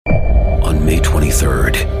on May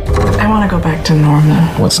 23rd. I want to go back to normal.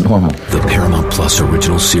 What's normal? The Paramount Plus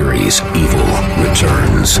original series, Evil,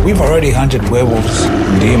 returns. We've already hunted werewolves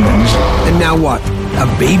and demons. And now what? A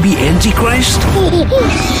baby Antichrist?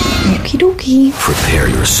 Okie dokie. Prepare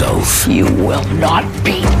yourself. You will not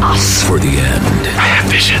beat us. For the end. I have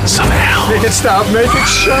visions of hell. Make it stop. Make it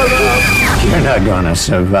shut up. You're not gonna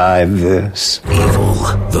survive this. Evil,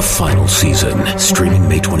 the final season. Streaming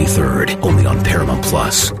May 23rd. Only on Paramount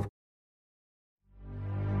Plus.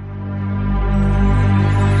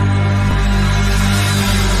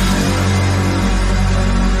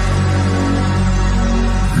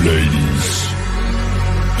 Ladies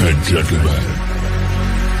and gentlemen,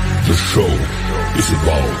 the show is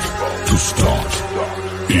about to start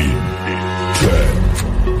in 10,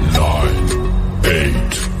 9,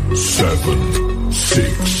 8, 7,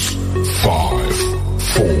 6, 5,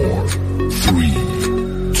 4, 3,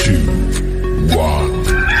 2, 1.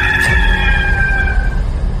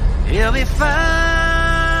 He'll be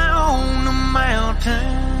fine on the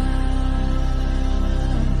mountain.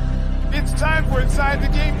 It's time for Inside the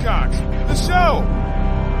Gamecocks, the show.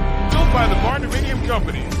 Built by the Barndominium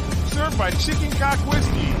Company, served by Chicken Cock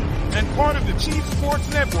Whiskey, and part of the Chief Sports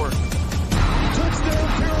Network. Touchdown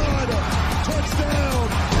Carolina! Touchdown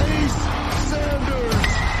Ace Sanders!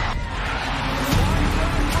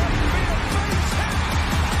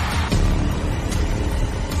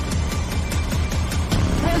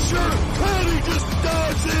 Pressure! And he just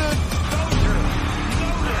dives in!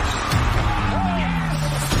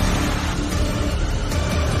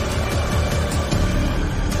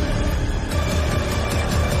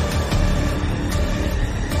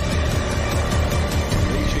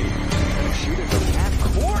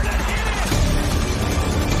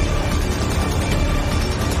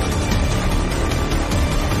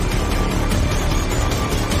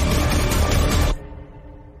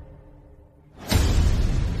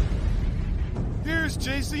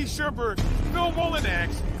 J.C. Sherberg, Phil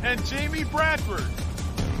Mullinax, and Jamie Bradford.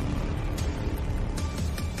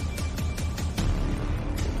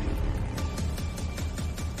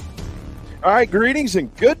 All right, greetings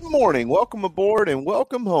and good morning. Welcome aboard and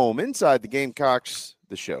welcome home inside the Gamecocks,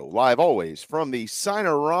 the show. Live always from the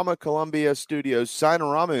Signorama Columbia studios.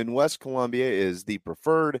 Signorama in West Columbia is the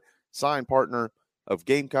preferred sign partner of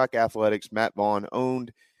Gamecock Athletics. Matt Vaughn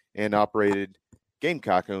owned and operated,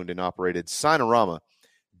 Gamecock owned and operated Signorama.com.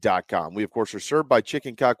 We, of course, are served by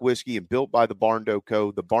Chicken Cock Whiskey and built by the Barndo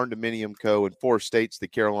Co., the Barndominium Co. in 4 states, the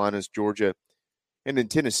Carolinas, Georgia, and in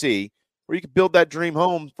Tennessee, where you can build that dream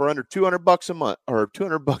home for under $200 a month or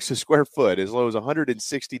 $200 a square foot, as low as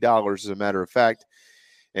 $160, as a matter of fact.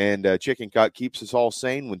 And Chicken Cock keeps us all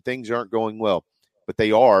sane when things aren't going well. But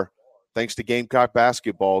they are, thanks to Gamecock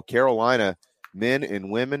basketball. Carolina men and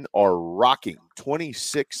women are rocking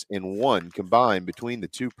 26-1 combined between the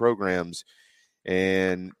two programs.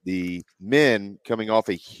 And the men coming off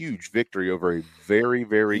a huge victory over a very,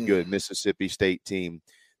 very good Mississippi State team.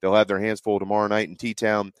 They'll have their hands full tomorrow night in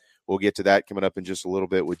T-Town. We'll get to that coming up in just a little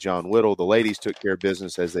bit with John Whittle. The ladies took care of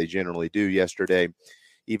business as they generally do yesterday.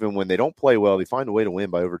 Even when they don't play well, they find a way to win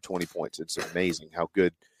by over 20 points. It's amazing how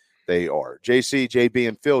good they are. JC, JB,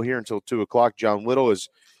 and Phil here until 2 o'clock. John Whittle is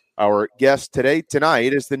our guest today.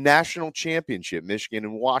 Tonight is the national championship, Michigan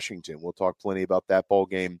and Washington. We'll talk plenty about that ball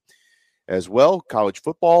game as well. College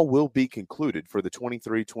football will be concluded for the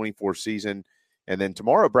 23-24 season. And then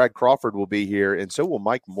tomorrow, Brad Crawford will be here, and so will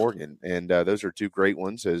Mike Morgan. And those are two great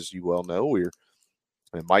ones, as you well know.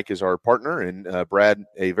 And Mike is our partner, and Brad,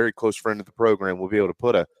 a very close friend of the program, will be able to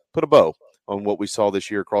put a bow on what we saw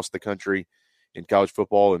this year across the country in college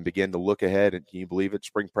football and begin to look ahead. And can you believe it?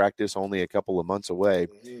 Spring practice only a couple of months away.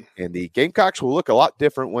 And the Gamecocks will look a lot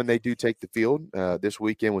different when they do take the field. This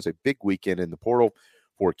weekend was a big weekend in the portal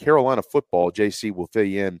for Carolina football. JC will fill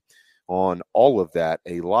you in on all of that.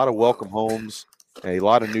 A lot of welcome homes, a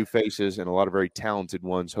lot of new faces, and a lot of very talented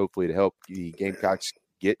ones, hopefully, to help the Gamecocks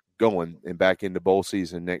get going and back into bowl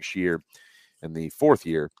season next year and the 4th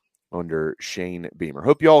year under Shane Beamer.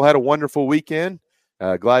 Hope you all had a wonderful weekend.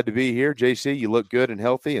 Glad to be here. JC, you look good and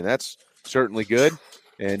healthy, and that's certainly good.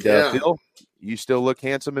 And Phil, you still look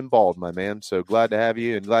handsome and bald, my man. So glad to have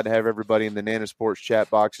you, and glad to have everybody in the Nana Sports chat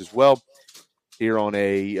box as well here on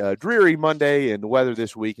a dreary Monday. And the weather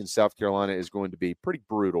this week in South Carolina is going to be pretty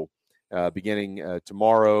brutal. Beginning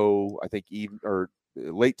tomorrow, I think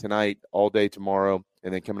late tonight, all day tomorrow,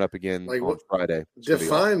 and then coming up again on Friday.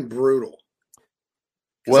 Define brutal.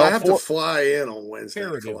 Well, I have to fly in on Wednesday.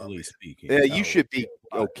 Speaking, yeah, you should be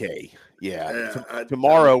okay. Yeah,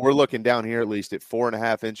 tomorrow we're looking down here at least at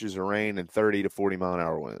 4.5 inches of rain and 30 to 40 mile an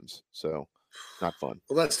hour winds. So Not fun.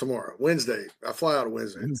 Well, that's tomorrow. Wednesday. I fly out on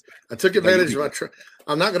Wednesday. I took advantage of my trip.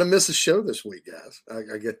 I'm not going to miss a show this week, guys.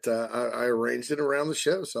 I arranged it around the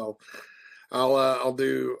show, so I'll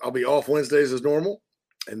be off Wednesdays as normal,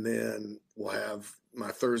 and then we'll have my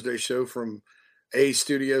Thursday show from A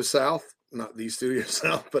Studio South, not the Studio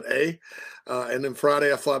South, but A, and then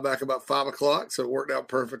Friday I fly back about 5:00. So it worked out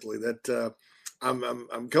perfectly. That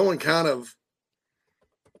I'm going kind of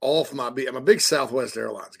off my beat. I'm a big Southwest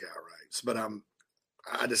Airlines guy, right? But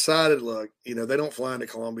I decided, look, they don't fly into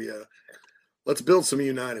Columbia. Let's build some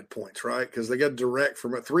United points, right? Because they got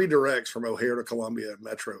 3 directs from O'Hare to Columbia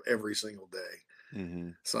Metro every single day. Mm-hmm.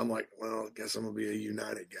 So I'm like, well, I guess I'm gonna be a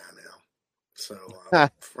United guy now. So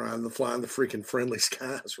flying the freaking friendly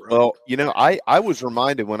skies, right? Well, I was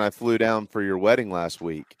reminded when I flew down for your wedding last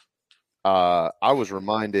week. I was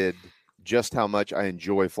reminded just how much I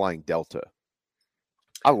enjoy flying Delta.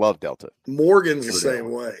 I love Delta. Morgan's the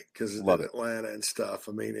same way because of Atlanta and stuff.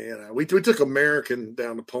 I mean, we took American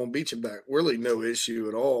down to Palm Beach and back. Really no issue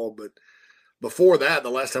at all. But before that,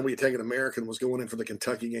 the last time we had taken American was going in for the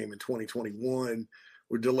Kentucky game in 2021.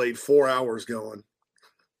 We delayed 4 hours going.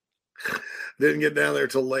 Didn't get down there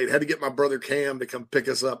till late. Had to get my brother Cam to come pick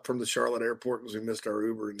us up from the Charlotte airport because we missed our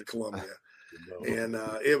Uber into Columbia. And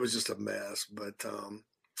it was just a mess. But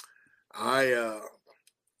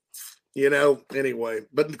anyway,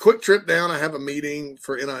 but the quick trip down, I have a meeting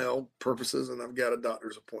for NIL purposes, and I've got a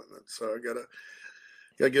doctor's appointment. So I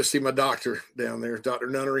gotta go see my doctor down there, Dr.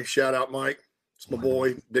 Nunnery. Shout out, Mike. It's my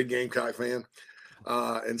boy, big Gamecock fan.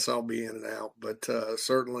 And so I'll be in and out, but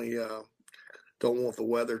certainly don't want the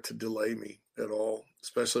weather to delay me at all,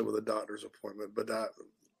 especially with a doctor's appointment. But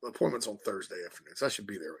appointment's on Thursday afternoon, so I should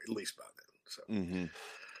be there at least by then.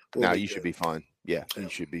 So now you should be fine. Yeah, you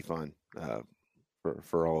should be fine.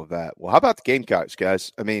 For all of that. Well, how about the Gamecocks,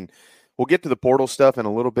 guys? I mean, we'll get to the portal stuff in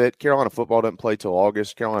a little bit. Carolina football doesn't play till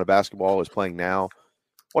August. Carolina basketball is playing now.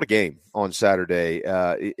 What a game on Saturday.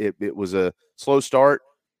 It was a slow start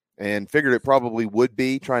and figured it probably would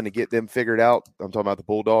be, trying to get them figured out. I'm talking about the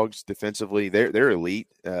Bulldogs defensively. They're elite.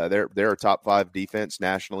 They're a top 5 defense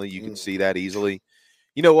nationally. You can see that easily.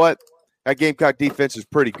 You know what? That Gamecock defense is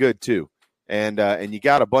pretty good too. And you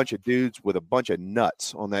got a bunch of dudes with a bunch of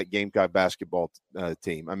nuts on that Gamecock basketball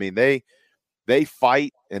team. I mean, they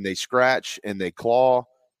fight and they scratch and they claw,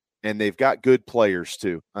 and they've got good players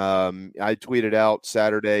too. I tweeted out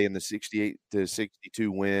Saturday in the 68-62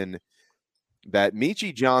 win that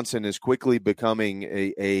Meechie Johnson is quickly becoming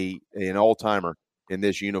an all-timer in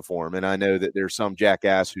this uniform. And I know that there's some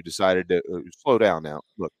jackass who decided to slow down now.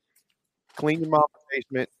 Look, clean your mom's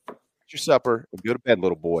basement, get your supper, and go to bed,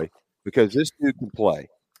 little boy. Because this dude can play,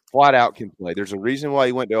 flat out can play. There's a reason why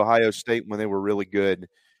he went to Ohio State when they were really good.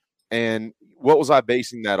 And what was I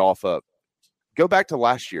basing that off of? Go back to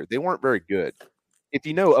last year. They weren't very good. If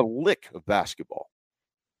you know a lick of basketball,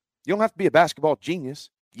 you don't have to be a basketball genius.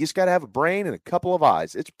 You just got to have a brain and a couple of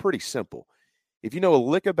eyes. It's pretty simple. If you know a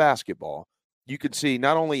lick of basketball, you can see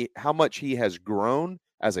not only how much he has grown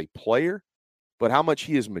as a player, but how much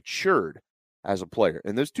he has matured as a player.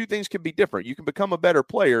 And those two things can be different. You can become a better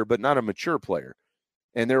player, but not a mature player.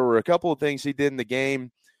 And there were a couple of things he did in the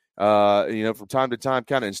game, from time to time,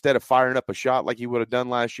 kind of instead of firing up a shot like he would have done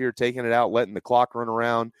last year, taking it out, letting the clock run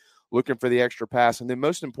around, looking for the extra pass. And then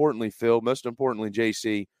most importantly,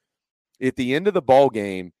 JC, at the end of the ball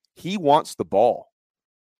game, he wants the ball.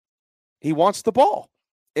 He wants the ball.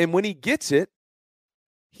 And when he gets it,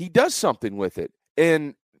 he does something with it.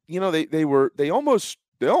 And, they almost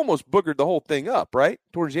boogered the whole thing up, right?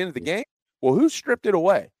 Towards the end of the game. Well, who stripped it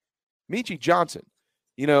away? Meechie Johnson.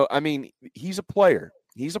 He's a player.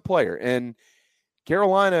 He's a player. And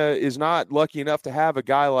Carolina is not lucky enough to have a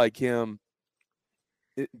guy like him.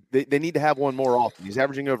 They need to have one more often. He's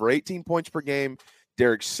averaging over 18 points per game.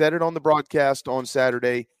 Derek said it on the broadcast on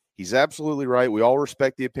Saturday. He's absolutely right. We all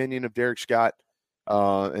respect the opinion of Derek Scott.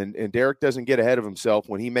 And Derek doesn't get ahead of himself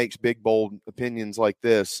when he makes big, bold opinions like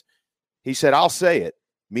this. He said, I'll say it.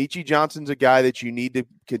 Meechie Johnson's a guy that you need to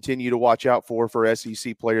continue to watch out for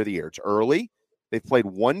SEC Player of the Year. It's early. They've played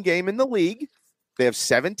one game in the league. They have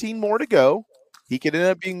 17 more to go. He could end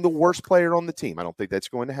up being the worst player on the team. I don't think that's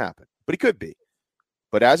going to happen, but he could be.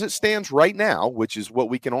 But as it stands right now, which is what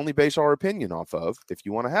we can only base our opinion off of, if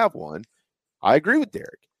you want to have one, I agree with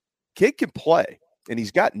Derek. Kid can play, and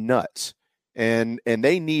he's got nuts. And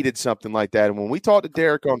they needed something like that. And when we talked to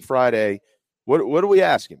Derek on Friday, what do we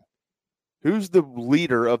ask him? Who's the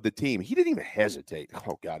leader of the team? He didn't even hesitate.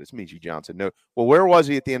 Oh, God, it's Meechie Johnson. No. Well, where was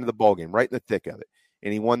he at the end of the ballgame? Right in the thick of it.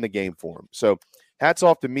 And he won the game for him. So hats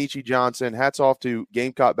off to Meechie Johnson. Hats off to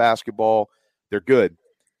Gamecock basketball. They're good.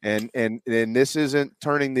 And this isn't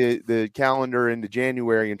turning the calendar into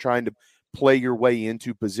January and trying to play your way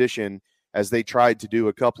into position as they tried to do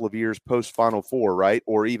a couple of years post Final Four, right?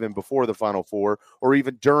 Or even before the Final Four, or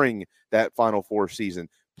even during that Final Four season,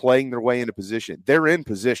 playing their way into position. They're in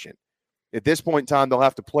position. At this point in time, they'll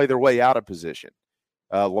have to play their way out of position.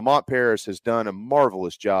 Lamont Paris has done a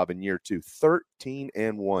marvelous job in year 2,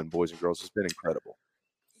 13-1, boys and girls. It's been incredible.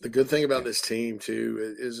 The good thing about this team,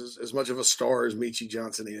 too, is as much of a star as Meechie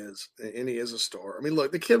Johnson is, and he is a star. I mean,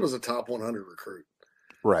 look, the kid was a top 100 recruit.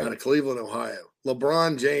 Right. Out of Cleveland, Ohio.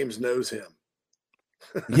 LeBron James knows him.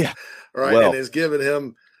 Yeah. Right. Well, and has given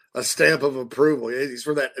him a stamp of approval. He's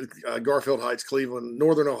from that Garfield Heights, Cleveland,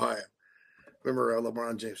 Northern Ohio. Remember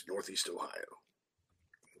LeBron James, Northeast Ohio.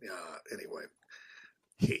 Anyway,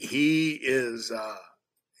 he is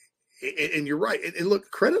and you're right. And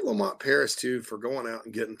look, credit Lamont Paris, too, for going out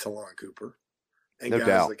and getting Talon Cooper and no guys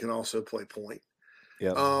doubt. that can also play point.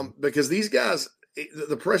 Yeah. Because these guys –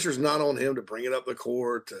 the pressure's not on him to bring it up the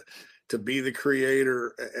court, to be the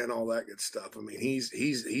creator and all that good stuff. I mean,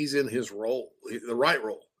 he's in his role, the right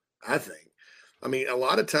role, I think. I mean, a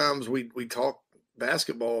lot of times we talk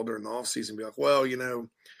basketball during the offseason, be like, well, and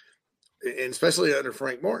especially under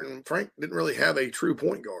Frank Martin, Frank didn't really have a true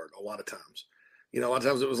point guard a lot of times. A lot of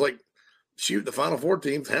times it was like, shoot, the Final Four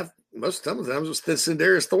teams most of the times it was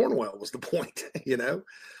Sindarius Thornwell was the point,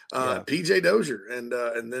 PJ Dozier,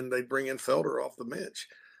 and then they bring in Felder off the bench.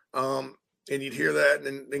 And you'd hear that,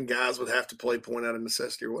 and then guys would have to play point out of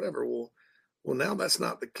necessity or whatever. Well, now that's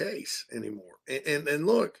not the case anymore. And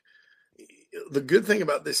look, the good thing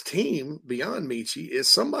about this team beyond Meechie is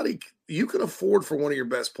somebody you can afford for one of your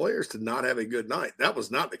best players to not have a good night. That was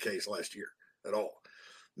not the case last year at all.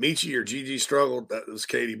 Meechie or Gigi struggled. That was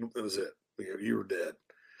Katie. That was it. You were dead.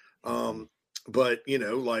 But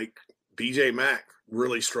like BJ Mack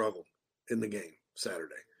really struggled in the game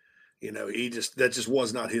Saturday. That just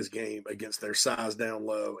was not his game against their size down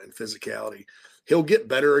low and physicality. He'll get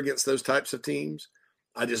better against those types of teams.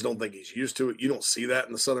 I just don't think he's used to it. You don't see that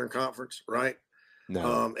in the Southern Conference, right?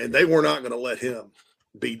 No. And they were not going to let him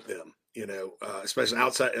beat them, especially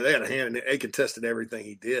outside. They had a hand and they contested everything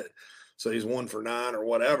he did. So he's 1 for 9 or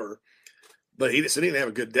whatever. But he didn't have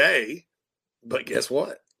a good day. But guess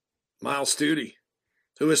what? Miles Studi,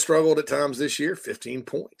 who has struggled at times this year, 15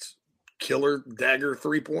 points. Killer dagger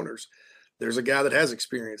 3-pointers. There's a guy that has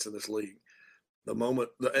experience in this league. The moment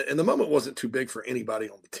wasn't too big for anybody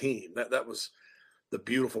on the team. That was the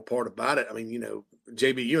beautiful part about it. I mean,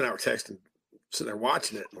 JB, you and I were texting, sitting there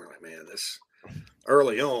watching it, and we're like, man, this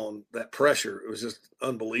early on, that pressure, it was just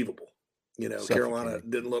unbelievable. Carolina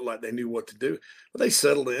didn't look like they knew what to do. But they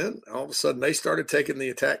settled in. All of a sudden, they started taking the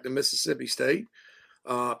attack to Mississippi State.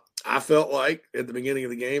 I felt like at the beginning of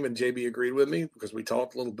the game, and JB agreed with me because we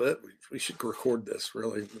talked a little bit. We should record this,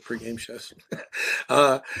 really, the pregame shows. We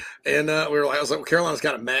were like, I was like, well, Carolina's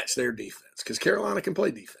got to match their defense because Carolina can play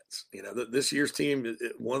defense. This year's team,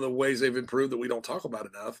 one of the ways they've improved that we don't talk about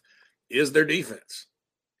enough is their defense.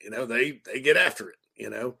 They get after it,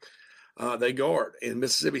 they guard. And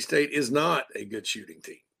Mississippi State is not a good shooting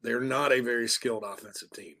team. They're not a very skilled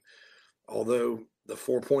offensive team. Although the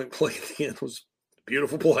 4-point play at the end was a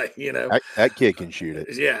beautiful play, That kid can shoot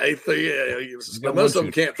it. Yeah, but most of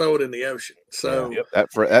them can't throw it in the ocean. So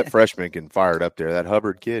that freshman can fire it up there. That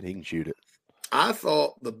Hubbard kid, he can shoot it. I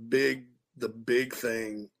thought the big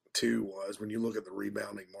thing too was when you look at the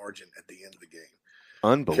rebounding margin at the end of the game.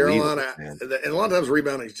 Unbelievable. Carolina, and a lot of times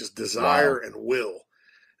rebounding is just desire and will.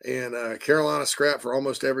 And Carolina scrapped for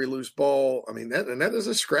almost every loose ball. I mean, that is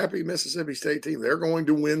a scrappy Mississippi State team. They're going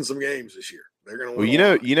to win some games this year. They're going to win.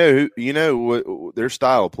 What their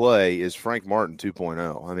style of play is Frank Martin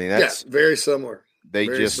 2.0. I mean, that's very similar. They're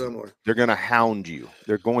going to hound you.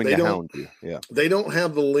 They're going to hound you. Yeah. They don't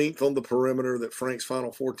have the length on the perimeter that Frank's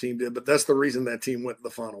Final Four team did, but that's the reason that team went to the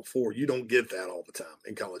Final Four. You don't get that all the time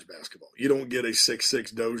in college basketball. You don't get a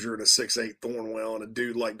 6'6" Dozier and a 6'8" Thornwell and a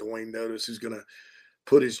dude like Dwayne Notice who's going to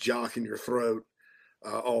put his jock in your throat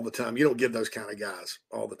all the time. You don't get those kind of guys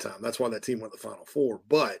all the time. That's why that team went to the Final Four.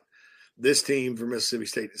 But this team for Mississippi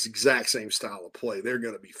State is the exact same style of play. They're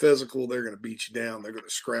going to be physical. They're going to beat you down. They're going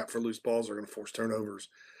to scrap for loose balls. They're going to force turnovers.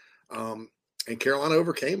 And Carolina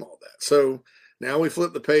overcame all that. So now we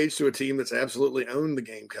flip the page to a team that's absolutely owned the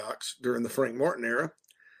Gamecocks during the Frank Martin era.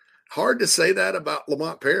 Hard to say that about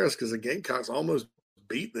Lamont Paris because the Gamecocks almost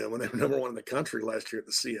beat them when they were number 1 in the country last year at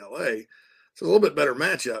the CLA. So a little bit better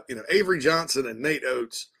matchup. Avery Johnson and Nate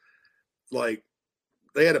Oates, like,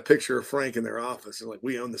 they had a picture of Frank in their office and like,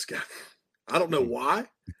 we own this guy. I don't know why,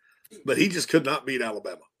 but he just could not beat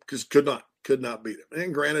Alabama because could not beat him.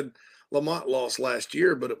 And granted, Lamont lost last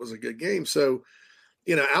year, but it was a good game. So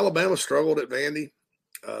Alabama struggled at Vandy.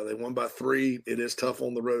 They won by 3. It is tough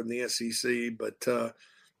on the road in the SEC, but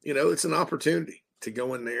it's an opportunity to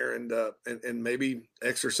go in there and maybe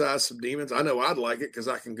exercise some demons. I know I'd like it because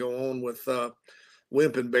I can go on with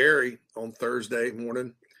Wimp and Barry on Thursday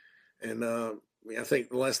morning. And I think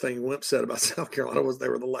the last thing Wimp said about South Carolina was they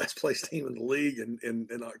were the last place team in the league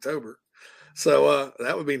in October. So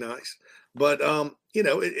that would be nice. But,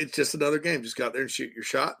 it's just another game. Just go out there and shoot your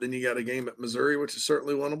shot. Then you got a game at Missouri, which is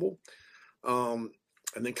certainly winnable.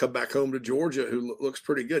 And then come back home to Georgia, who looks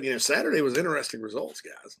pretty good. Saturday was interesting results,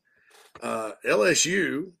 guys.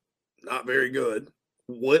 LSU, not very good.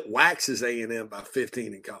 Waxes A&M by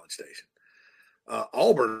 15 in College Station.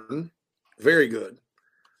 Auburn, very good.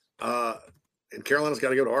 And Carolina's got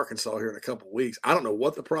to go to Arkansas here in a couple of weeks. I don't know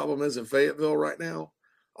what the problem is in Fayetteville right now.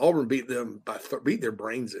 Auburn beat them beat their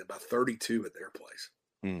brains in by 32 at their place.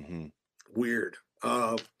 Mm-hmm. Weird.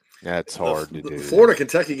 That's hard to do. The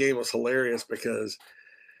Florida-Kentucky game was hilarious because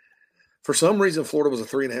for some reason Florida was a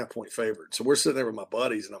 3.5-point favorite. So we're sitting there with my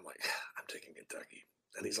buddies, and I'm like, I'm taking Kentucky.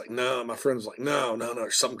 And he's like, no. My friend was like, no,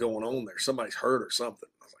 there's something going on there. Somebody's hurt or something.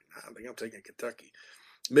 I was like, I think I'm taking Kentucky.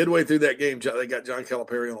 Midway through that game, they got John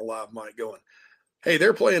Calipari on a live mic going, hey,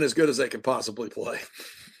 they're playing as good as they can possibly play.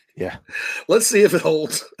 Yeah. Let's see if it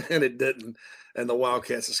holds. And it didn't. And the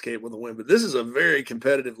Wildcats escaped with a win. But this is a very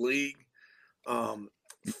competitive league.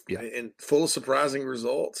 And full of surprising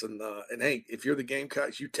results. And hey, if you're the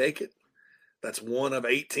Gamecocks, you take it. That's one of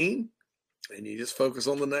 18, and you just focus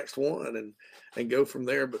on the next one and go from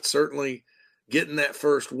there. But certainly getting that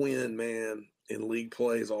first win, man, in league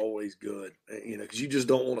play is always good, because you just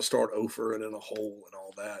don't want to start over and in a hole and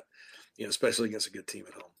all that, especially against a good team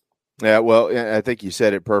at home. Yeah, well, I think you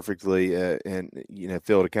said it perfectly. And,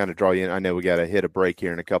 Phil, to kind of draw you in, I know we got to hit a break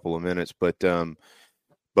here in a couple of minutes, but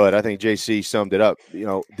I think JC summed it up.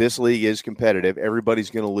 This league is competitive. Everybody's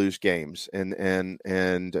going to lose games, and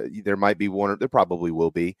there might be there probably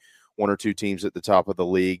will be one or two teams at the top of the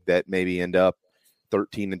league that maybe end up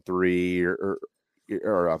 13-3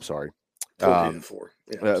 or I'm sorry, 14-4,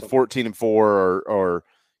 14-4 or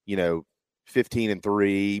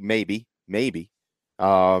 15-3, maybe,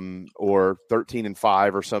 or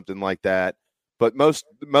 13-5 or something like that. But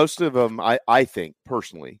most of them, I think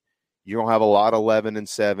personally, you're going to have a lot of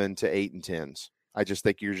 11-7 to 8-10s. I just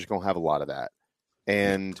think you're just going to have a lot of that.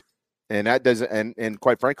 And that doesn't, and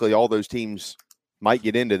quite frankly, all those teams might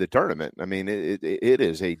get into the tournament. I mean, it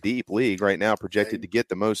is a deep league right now, projected to get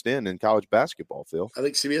the most in college basketball, Phil. I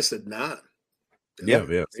think CBS said 9. Yeah.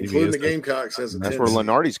 Including the Gamecocks as a 10. That's where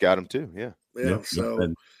Lenardi's got them too. Yeah. So,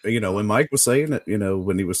 and, when Mike was saying it,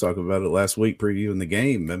 when he was talking about it last week, previewing the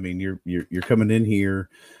game, I mean, you're coming in here,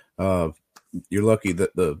 you're lucky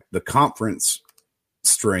that the conference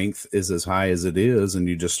strength is as high as it is, and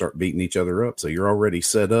you just start beating each other up. So you're already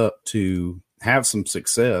set up to have some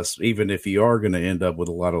success, even if you are going to end up with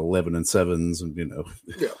a lot of 11-7s and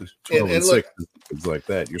 12-6, things like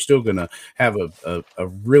that. You're still going to have a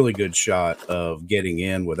really good shot of getting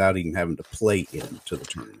in without even having to play into the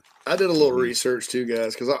tournament. I did a little research too,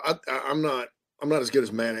 guys, because I'm not as good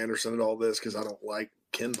as Matt Anderson at all this because I don't like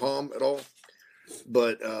Ken Palm at all.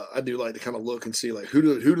 But I do like to kind of look and see, like, who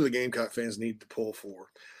do the Gamecock fans need to pull for?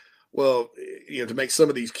 Well, to make some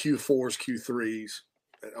of these Q4s, Q3s,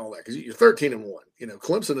 and all that, because you're 13-1.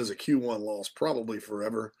 Clemson is a Q1 loss probably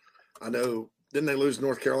forever. I know. Didn't they lose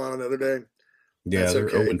North Carolina the other day? Yeah, they're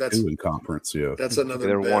 0-2 in conference. Yeah, that's another.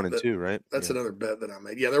 They're bet 1-2, right? That's another bet that I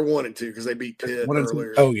made. Yeah, they're 1-2 because they beat Pitt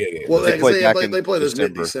earlier. Oh yeah. Well, they play those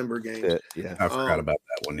December. mid-December games. Yeah, I forgot about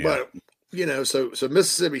that one. Yeah, but so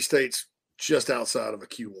Mississippi State's just outside of a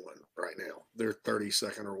Q1 right now. They're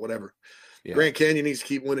 32nd or whatever. Yeah. Grand Canyon needs to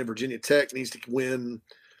keep winning. Virginia Tech needs to win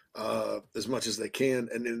as much as they can.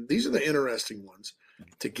 And then these are the interesting ones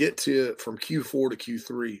to get to from Q4 to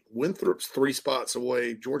Q3. Winthrop's 3 spots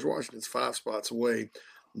away. George Washington's 5 spots away.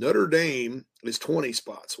 Notre Dame is 20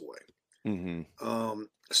 spots away. Mm-hmm.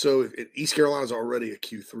 So East Carolina's already a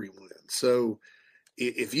Q3 win. So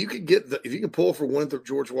if you could if you can pull for Winthrop,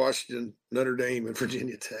 George Washington, Notre Dame, and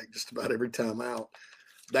Virginia Tech just about every time out,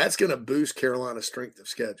 that's going to boost Carolina's strength of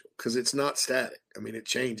schedule because it's not static. I mean, it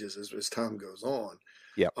changes as time goes on.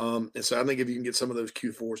 Yeah. And so I think if you can get some of those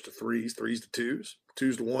Q4s to 3s, 3s to 2s,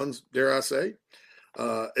 2s to 1s, dare I say,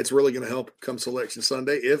 it's really going to help come Selection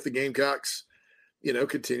Sunday if the Gamecocks,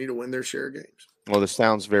 continue to win their share of games. Well, this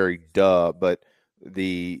sounds very but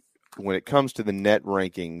when it comes to the net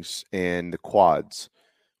rankings and the quads,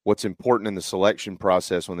 what's important in the selection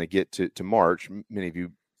process when they get to March, many of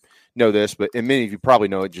you know this, and many of you probably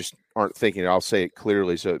know it, just aren't thinking it. I'll say it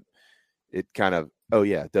clearly so it kind of,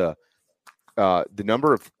 the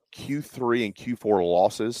number of Q3 and Q4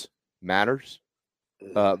 losses matters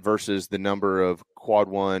versus the number of quad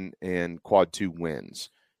 1 and quad 2 wins.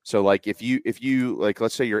 So like if you like,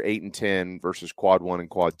 let's say you're 8-10 versus quad 1 and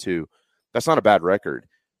quad 2, that's not a bad record.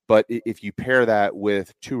 But if you pair that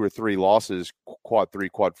with 2 or 3 losses, quad 3,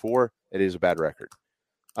 quad 4, it is a bad record.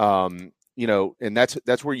 You know, and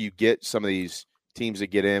that's where you get some of these teams that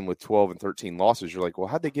get in with 12 and 13 losses. You're like, well,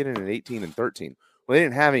 how'd they get in at 18 and 13? Well, they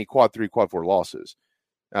didn't have any quad 3, quad 4 losses.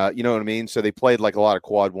 You know what I mean? So they played like a lot of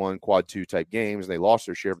quad 1, quad 2 type games. And they lost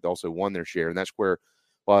their share, but they also won their share. And that's where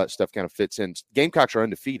a lot of that stuff kind of fits in. Gamecocks are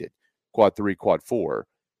undefeated, quad 3, quad 4.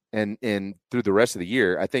 And through the rest of the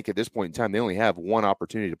year, I think at this point in time, they only have one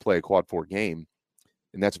opportunity to play a quad 4 game,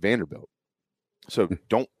 and that's Vanderbilt. So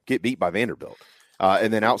don't get beat by Vanderbilt.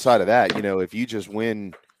 And then outside of that, you know, if you just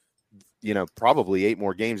win, you know, probably 8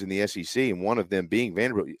 more games in the SEC, and one of them being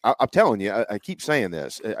Vanderbilt, I'm telling you, I keep saying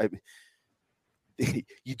this.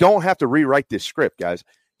 You don't have to rewrite this script, guys.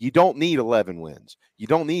 You don't need 11 wins. You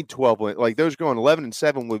don't need 12 wins. Like those going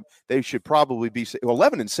 11-7, they should probably be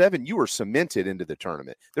 11-7. You are cemented into the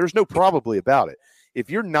tournament. There's no probably about it. If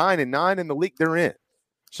you're 9-9 in the league, they're in.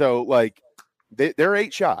 So like they're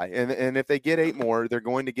 8 shy, and if they get 8 more, they're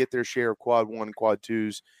going to get their share of quad 1 and quad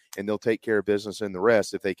 2s, and they'll take care of business in the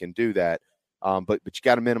rest if they can do that. But you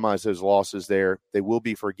got to minimize those losses there. They will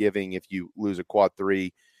be forgiving if you lose a quad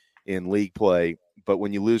 3 in league play. But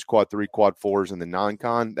when you lose quad 3, quad 4s in the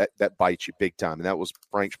non-con, that bites you big time. And that was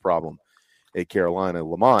Frank's problem at Carolina.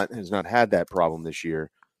 Lamont has not had that problem this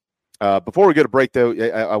year. Before we go to break, though,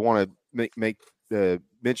 I want to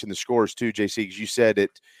mention the scores too, JC, because you said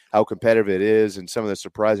how competitive it is and some of the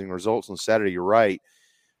surprising results on Saturday. You're right.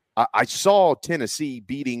 I saw Tennessee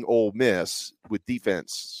beating Ole Miss with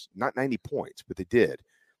defense, not 90 points, but they did.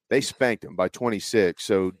 They spanked them by 26.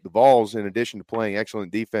 So the Vols, in addition to playing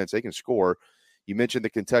excellent defense, they can score. You mentioned the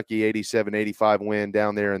Kentucky 87-85 win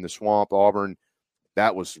down there in the Swamp, Auburn.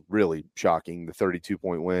 That was really shocking. The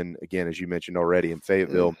 32-point win, again, as you mentioned already, in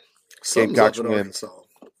Fayetteville. Gamecocks win. Arkansas.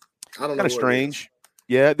 I don't know. Kind of strange.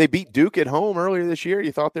 Yeah, they beat Duke at home earlier this year.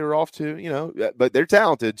 You thought they were off to, you know, but they're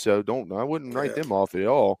talented, so I wouldn't write them off at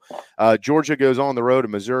all. Georgia goes on the road to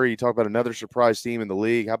Missouri. You talk about another surprise team in the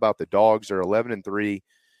league. How about the Dogs? They're 11-3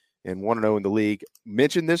 and 1-0 in the league.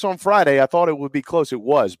 Mentioned this on Friday. I thought it would be close. It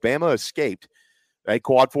was. Bama escaped a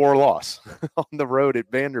quad 4 loss on the road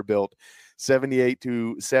at Vanderbilt,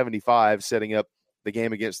 78-75, setting up the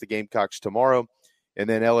game against the Gamecocks tomorrow. And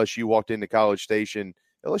then LSU walked into College Station.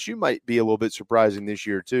 LSU might be a little bit surprising this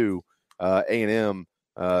year too. A&M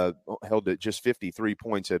held at just 53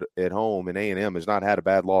 points at home, and A&M has not had a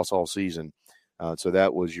bad loss all season. So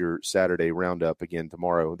that was your Saturday roundup. Again,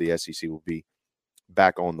 tomorrow the SEC will be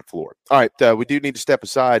back on the floor. All right, we do need to step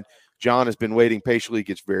aside. John has been waiting patiently. He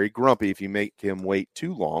gets very grumpy if you make him wait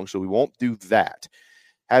too long, so we won't do that.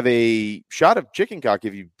 Have a shot of chicken cock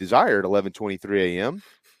if you desire at 11:23 a.m.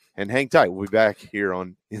 And hang tight. We'll be back here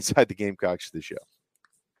on Inside the Gamecocks, the show.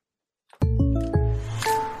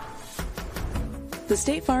 The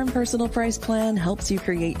State Farm Personal Price Plan helps you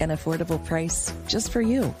create an affordable price just for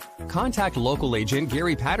you. Contact local agent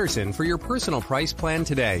Gary Patterson for your personal price plan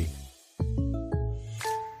today.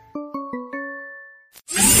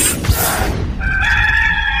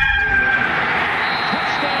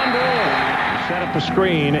 Set up a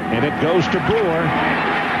screen, and it goes to Brewer. 20,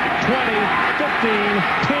 15,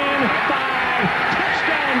 10, 5.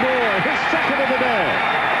 Touchdown, Brewer. His second of the day.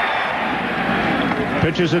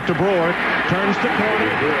 Pitches it to Brewer. Turns the corner.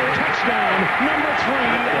 Touchdown, number 3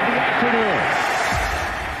 of the afternoon.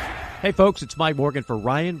 Hey, folks, it's Mike Morgan for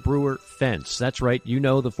Ryan Brewer Fence. That's right. You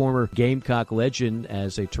know the former Gamecock legend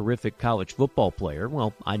as a terrific college football player.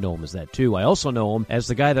 Well, I know him as that, too. I also know him as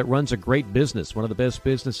the guy that runs a great business, one of the best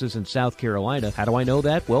businesses in South Carolina. How do I know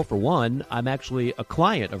that? Well, for one, I'm actually a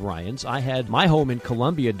client of Ryan's. I had my home in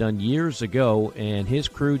Columbia done years ago, and his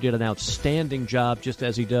crew did an outstanding job, just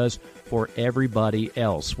as he does for everybody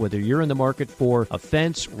else. Whether you're in the market for a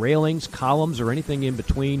fence, railings, columns, or anything in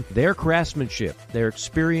between, their craftsmanship, their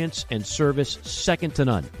experience, and service, second to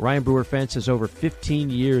none. Ryan Brewer Fence has over 15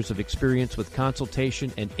 years of experience with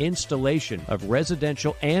consultation and installation of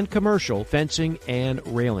residential and commercial fencing and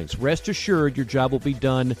railings. Rest assured your job will be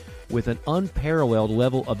done with an unparalleled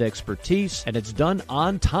level of expertise, and it's done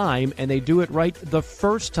on time, and they do it right the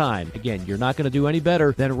first time. Again, you're not going to do any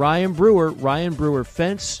better than Ryan Brewer, Ryan Brewer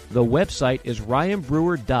Fence. The website is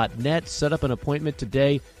ryanbrewer.net. Set up an appointment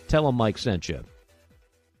today. Tell them Mike sent you.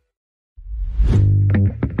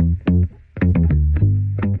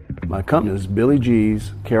 My company is Billy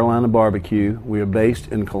G's Carolina Barbecue. We are based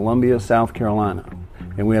in Columbia, South Carolina,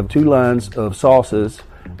 and we have 2 lines of sauces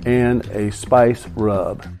and a spice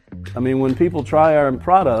rub. I mean, when people try our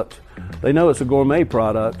product, they know it's a gourmet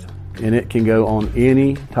product, and it can go on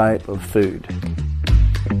any type of food.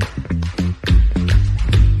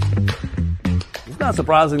 It's not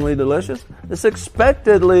surprisingly delicious. It's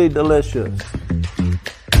expectedly delicious.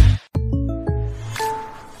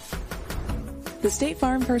 The State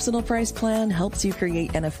Farm Personal Price Plan helps you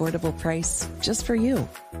create an affordable price just for you.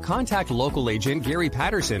 Contact local agent Gary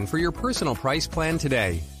Patterson for your personal price plan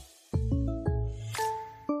today.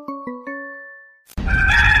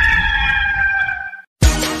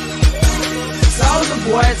 Soulja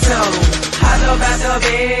Boy too. Hot up at the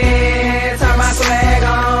bed, turn my swag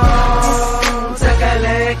on. Took a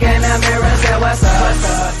look in the mirror, said what's up, what's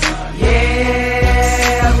up?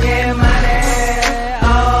 Yeah, I'm getting money.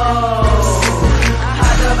 Oh,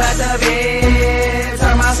 hot up at the bed,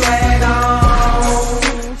 turn my swag on.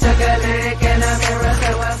 Took a look in the mirror,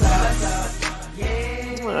 said what's up, what's up?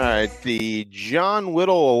 Yeah. All right, the John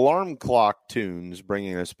Whittle alarm clock tunes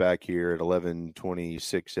bringing us back here at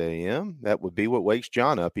 11:26 a.m. That would be what wakes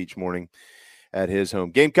John up each morning at his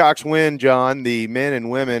home. Gamecocks win, John. The men and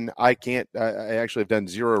women, I actually have done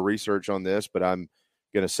zero research on this, but I'm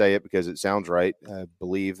going to say it because it sounds right. I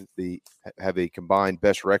believe they have a combined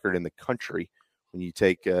best record in the country. When you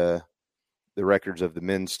take the records of the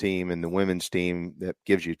men's team and the women's team, that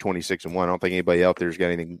gives you 26-1. I don't think anybody out there's got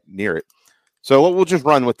anything near it. So we'll just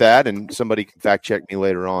run with that, and somebody can fact check me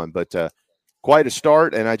later on. But quite a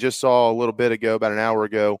start, and I just saw a little bit ago, about an hour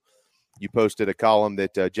ago, you posted a column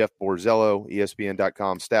that Jeff Borzello,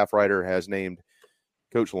 ESPN.com staff writer, has named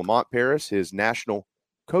Coach Lamont Paris his National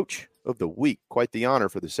Coach of the Week. Quite the honor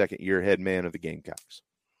for the second-year head man of the Gamecocks.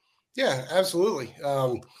 Yeah, absolutely.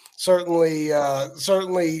 Certainly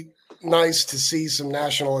nice to see some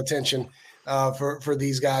national attention for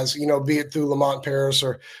these guys, be it through Lamont Paris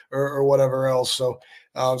or whatever else. So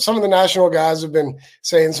some of the national guys have been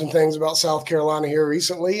saying some things about South Carolina here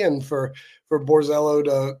recently, and for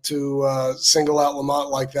Borzello to single out Lamont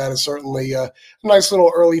like that is certainly a nice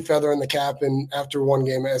little early feather in the cap and after one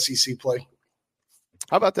game of SEC play.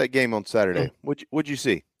 How about that game on Saturday? What'd you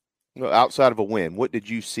see? Outside of a win, what did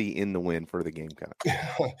you see in the win for the Gamecocks?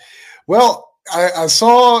 Well, I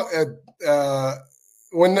saw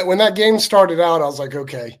when that game started out, I was like,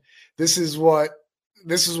 okay, this is what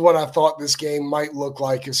I thought this game might look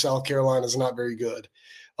like if South Carolina is not very good.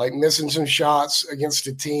 Like missing some shots against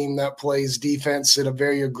a team that plays defense at a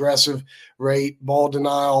very aggressive rate, ball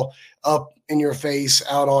denial up in your face,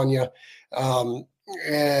 out on you.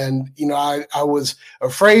 And I was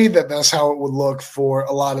afraid that that's how it would look for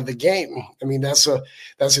a lot of the game. I mean, that's a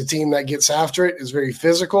team that gets after it, is very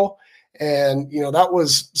physical. And, that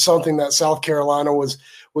was something that South Carolina was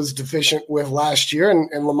deficient with last year.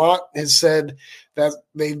 And Lamont has said that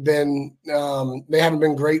they haven't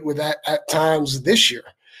been great with that at times this year.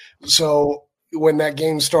 So when that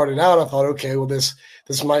game started out, I thought, okay, well, this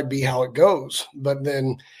might be how it goes. But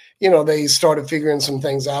then, they started figuring some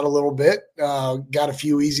things out a little bit, got a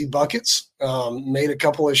few easy buckets, made a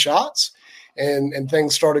couple of shots, and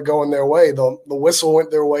things started going their way. The whistle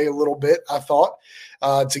went their way a little bit, I thought,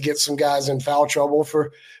 to get some guys in foul trouble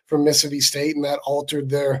for Mississippi State, and that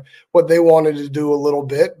altered what they wanted to do a little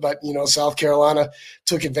bit. But, South Carolina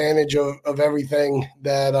took advantage of everything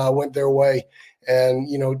that went their way and,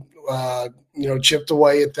 chipped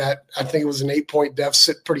away at that. I think it was an 8-point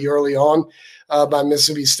deficit pretty early on by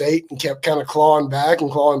Mississippi State, and kept kind of clawing back and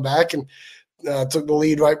took the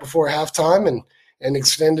lead right before halftime and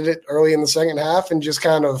extended it early in the second half, and just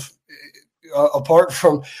kind of apart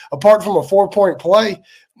from a 4-point play,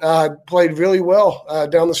 played really well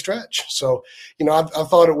down the stretch. So, I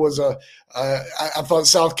thought it was I thought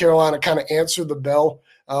South Carolina kind of answered the bell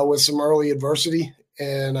with some early adversity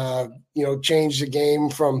and, changed the game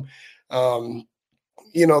from,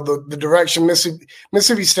 the direction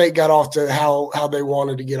Mississippi State got off to how they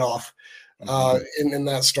wanted to get off in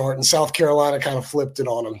that start. And South Carolina kind of flipped it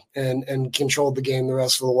on them and controlled the game the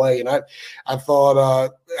rest of the way. And I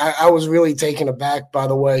thought I was really taken aback by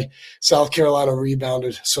the way South Carolina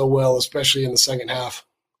rebounded so well, especially in the second half.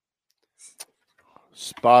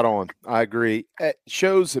 Spot on. I agree. It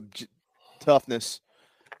shows toughness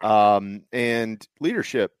and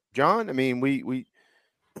leadership. John, I mean,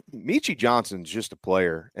 Meechie Johnson's just a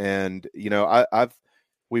player, and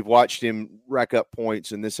we've watched him rack up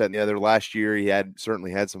points and this, that, and the other. Last year, he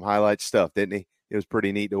certainly had some highlight stuff, didn't he? It was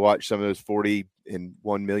pretty neat to watch some of those 40 and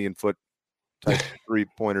 1 million foot type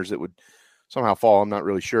 3-pointers that would somehow fall. I'm not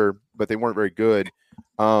really sure, but they weren't very good.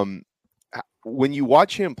 When you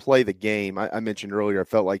watch him play the game, I mentioned earlier, I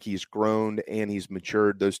felt like he's grown and he's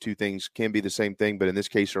matured. Those two things can be the same thing, but in this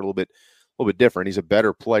case, are a little bit little bit different. He's a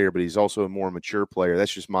better player, but he's also a more mature player.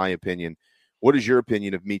 That's just my opinion. What is your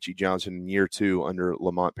opinion of Meechie Johnson in year 2 under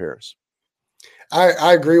Lamont Paris?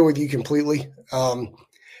 I agree with you completely.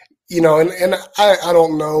 You know, and I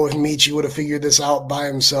don't know if Meechie would have figured this out by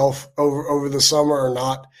himself over the summer or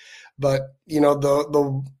not, but you know,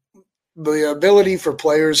 the ability for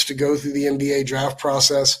players to go through the NBA draft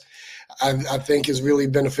process, I think is really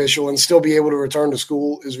beneficial, and still be able to return to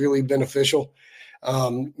school is really beneficial.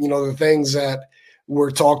 You know, the things that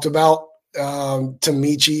were talked about to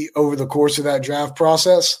Meechie over the course of that draft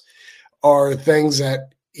process are things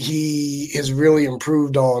that he has really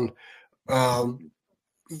improved on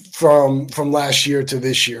from last year to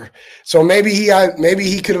this year. So maybe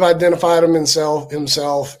he could have identified him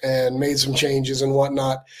himself and made some changes and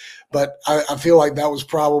whatnot. But I feel like that was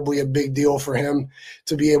probably a big deal for him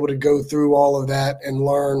to be able to go through all of that and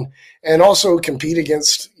learn, and also compete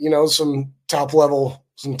against, you know, some top level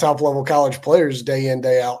college players day in,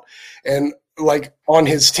 day out, and like on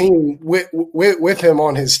his team with him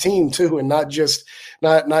on his team too, and not just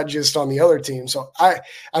on the other team. So I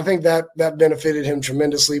think that benefited him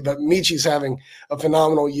tremendously. But Meechie's having a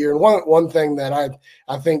phenomenal year. And one thing that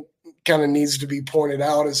I think kind of needs to be pointed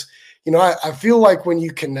out is, you know, I feel like when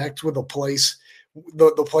you connect with a place,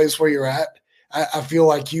 the place where you're at, I feel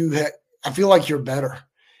like you're better.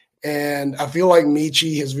 And I feel like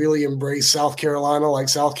Meechie has really embraced South Carolina, like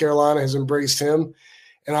South Carolina has embraced him.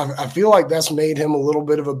 And I feel like that's made him a little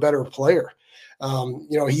bit of a better player. You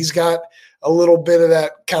know, he's got a little bit of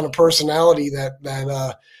that kind of personality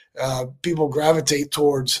that people gravitate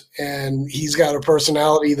towards. And he's got a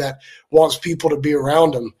personality that wants people to be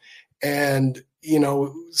around him. And, you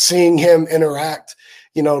know, seeing him interact,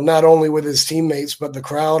 you know, not only with his teammates, but the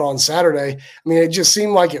crowd on Saturday, I mean, it just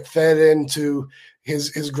seemed like it fed into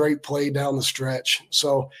his great play down the stretch.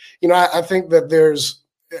 So, you know, I think that there's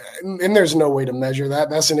no way to measure that.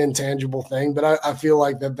 That's an intangible thing, but I feel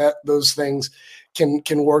like that those things can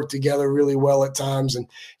work together really well at times. And,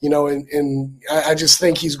 you know, and I just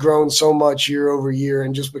think he's grown so much year over year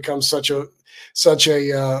and just become such a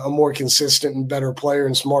more consistent and better player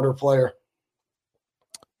and smarter player.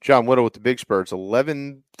 John Whittle with the Big Spurs,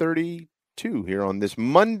 11:32 here on this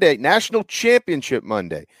Monday, National Championship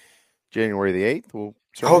Monday, January the 8th.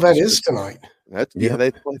 That is tonight. They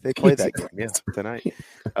play that game, tonight.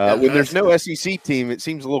 When there's no SEC team, it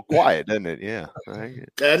seems a little quiet, doesn't it? Yeah. Right.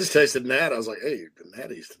 I just tasted Nat. I was like, hey, the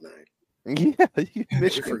Natty's tonight. Yeah,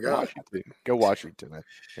 Michigan forgot. Go Washington,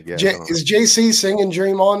 I guess. Is JC singing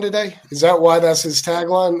Dream On today? Is that why that's his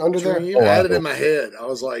tagline under there? I had it in my head. I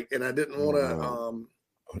was like, and I didn't want to.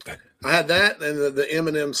 I had that and the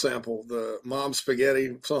Eminem sample, the Mom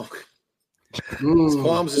Spaghetti song. His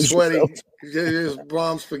palms are sweaty. His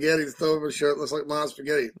mom's spaghetti to throw over his shirt. Looks like mom's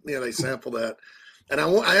spaghetti. Yeah, they sample that. And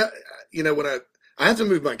I you know, when I have to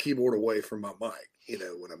move my keyboard away from my mic, you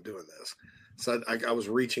know, when I'm doing this. So I was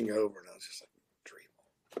reaching over and I was just like, dream.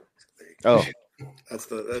 Oh,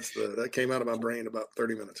 that came out of my brain about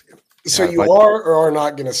 30 minutes ago. So you are or are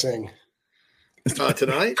not going to sing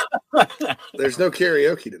tonight? There's no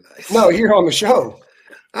karaoke tonight. No, here on the show.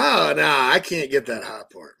 Oh no, I can't get that high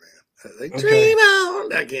part, man. They dream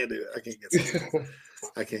on. I can't do it. I can't get that.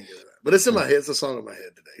 I can't get that. But it's in my head. It's a song in my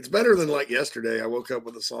head today. It's better than like yesterday. I woke up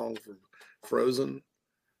with a song from Frozen.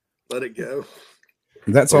 Let It Go.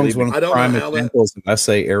 That song's one of the prime examples. I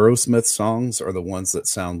say Aerosmith songs are the ones that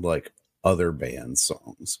sound like other bands'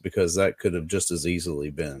 songs, because that could have just as easily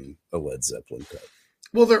been a Led Zeppelin cut.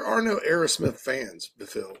 Well, there are no Aerosmith fans,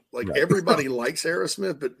 Phil. Like right. Everybody likes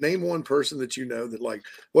Aerosmith, but name one person that you know that like,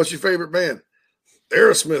 what's your favorite band?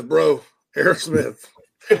 Aerosmith, bro. Aerosmith.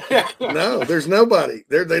 No, there's nobody.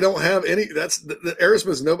 They don't have any. That's the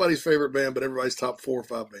Aerosmith's nobody's favorite band, but everybody's top 4 or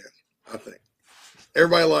 5 bands, I think.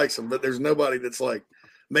 Everybody likes them, but there's nobody that's like,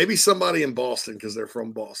 maybe somebody in Boston because they're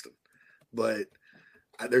from Boston, but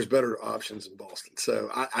there's better options in Boston. So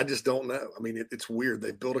I just don't know. I mean, it's weird.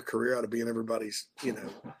 They built a career out of being everybody's, you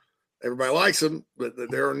know, everybody likes them, but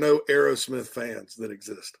there are no Aerosmith fans that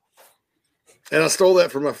exist. And I stole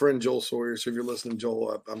that from my friend Joel Sawyer. So if you're listening,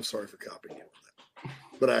 Joel, I'm sorry for copying you on that,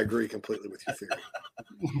 but I agree completely with your theory.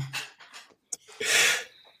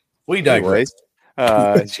 We digress.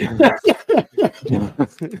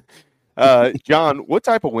 John, what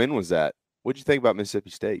type of win was that? What'd you think about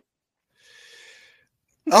Mississippi State?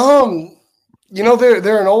 You know,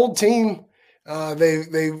 they're an old team.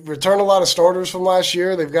 They returned a lot of starters from last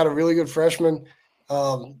year. They've got a really good freshman.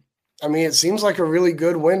 I mean, it seems like a really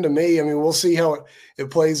good win to me. I mean, we'll see how it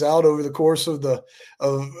plays out over the course of the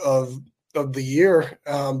year.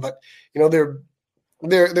 But you know,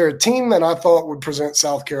 they're a team that I thought would present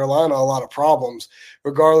South Carolina a lot of problems,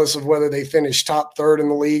 regardless of whether they finish top third in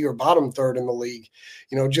the league or bottom third in the league,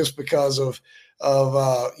 just because of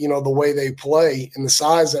the way they play and the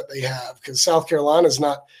size that they have, because South Carolina is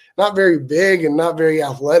not very big and not very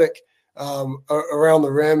athletic around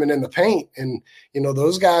the rim and in the paint. And,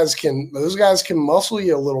 those guys can muscle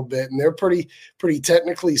you a little bit, and they're pretty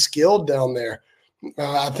technically skilled down there.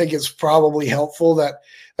 I think it's probably helpful that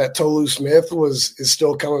Tolu Smith is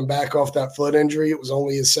still coming back off that foot injury. It was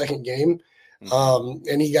only his second game.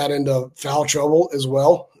 And he got into foul trouble as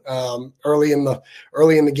well early in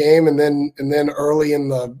the game, and then early in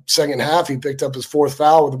the second half he picked up his fourth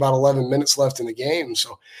foul with about 11 minutes left in the game.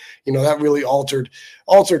 So, that really altered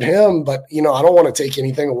him. But I don't want to take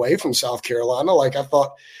anything away from South Carolina. Like I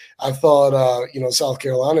thought South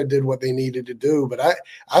Carolina did what they needed to do. But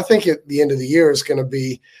I think at the end of the year it's going to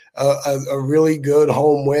be a really good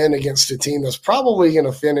home win against a team that's probably going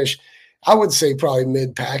to finish, I would say, probably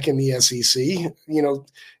mid-pack in the SEC,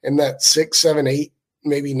 in that 6, 7, 8,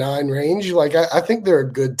 maybe 9 range. Like I think they're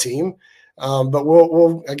a good team, but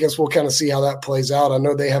I guess we'll kind of see how that plays out. I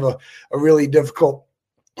know they have a really difficult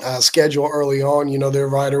schedule early on. Their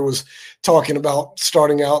writer was talking about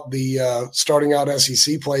starting out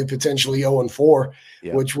SEC play potentially 0-4,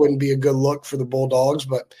 which wouldn't be a good look for the Bulldogs.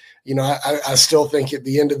 But I still think at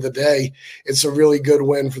the end of the day, it's a really good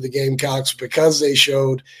win for the Gamecocks, because they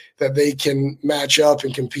showed that they can match up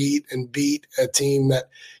and compete and beat a team that,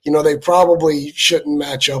 they probably shouldn't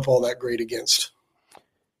match up all that great against.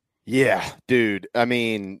 Yeah, dude. I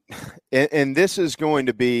mean, and this is going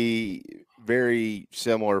to be very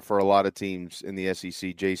similar for a lot of teams in the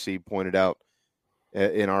SEC. JC pointed out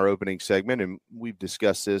in our opening segment, and we've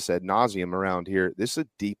discussed this ad nauseum around here. This is a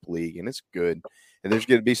deep league, and it's good. And there's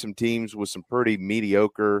going to be some teams with some pretty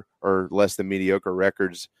mediocre or less than mediocre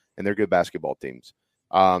records, and they're good basketball teams.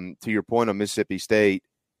 To your point on Mississippi State,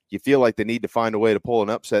 you feel like they need to find a way to pull an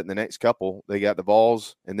upset in the next couple. They got the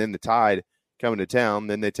Vols and then the Tide coming to town.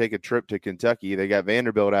 Then they take a trip to Kentucky. They got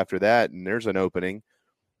Vanderbilt after that, and there's an opening.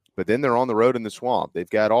 But then they're on the road in the Swamp. They've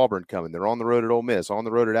got Auburn coming. They're on the road at Ole Miss, on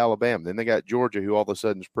the road at Alabama. Then they got Georgia, who all of a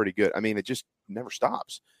sudden is pretty good. I mean, it just never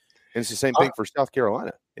stops. And it's the same thing for South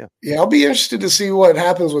Carolina. Yeah, I'll be interested to see what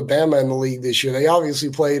happens with Bama in the league this year. They obviously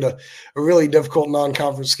played a really difficult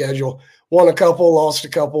non-conference schedule. Won a couple, lost a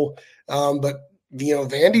couple. But,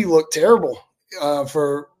 Vandy looked terrible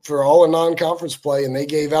for all the non-conference play, and they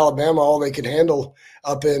gave Alabama all they could handle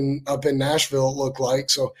up in Nashville, it looked like.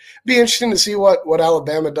 So it'd be interesting to see what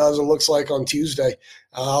Alabama does and looks like on Tuesday.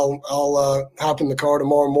 I'll hop in the car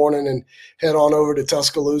tomorrow morning and head on over to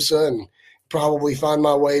Tuscaloosa and probably find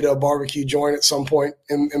my way to a barbecue joint at some point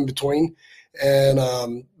in between. And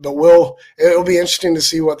but it'll be interesting to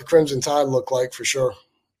see what the Crimson Tide look like for sure.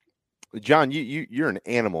 John, you're an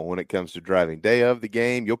animal when it comes to driving. Day of the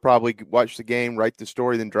game, you'll probably watch the game, write the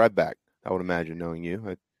story, then drive back. I would imagine, knowing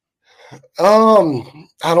you. I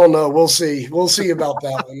don't know. We'll see. We'll see about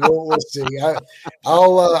that one. We'll see.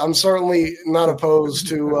 I'm certainly not opposed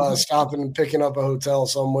to stopping and picking up a hotel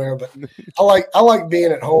somewhere, but I like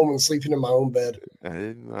being at home and sleeping in my own bed.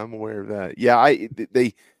 I'm aware of that. Yeah,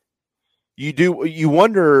 you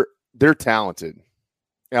wonder, they're talented.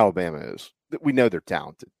 Alabama is. We know they're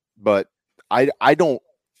talented, but I don't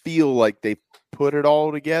feel like they put it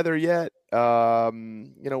all together yet.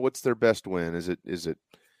 What's their best win? Is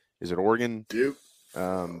it Oregon? Duke.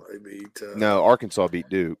 They beat. No, Arkansas beat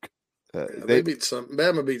Duke. They beat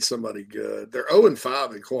Bama beat somebody good. They're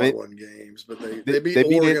 0-5 in quad one games, but they beat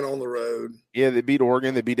Oregon on the road. Yeah, they beat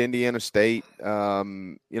Oregon. They beat Indiana State.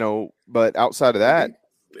 But outside of that,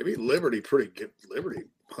 they beat Liberty pretty good. Liberty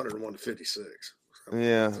 101-56.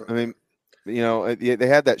 Yeah, I mean, they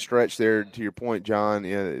had that stretch there. To your point,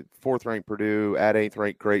 John. Fourth ranked Purdue, at 8th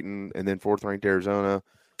ranked Creighton, and then 4th ranked Arizona.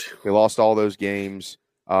 They lost all those games.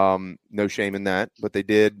 No shame in that, but they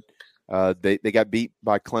did. They got beat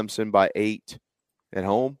by Clemson by 8 at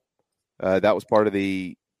home. That was part of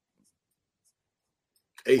the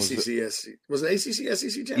ACC. Was it ACC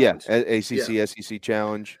SEC challenge? Yeah, ACC SEC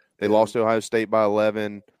challenge. They lost to Ohio State by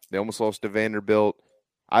 11. They almost lost to Vanderbilt.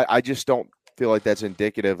 I just don't feel like that's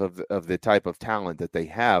indicative of the type of talent that they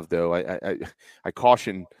have, though. I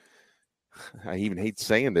caution. I even hate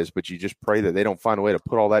saying this, but you just pray that they don't find a way to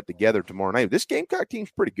put all that together tomorrow night. This Gamecock team's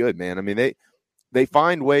pretty good, man. I mean, they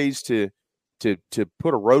find ways to put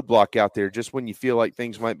a roadblock out there just when you feel like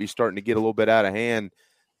things might be starting to get a little bit out of hand.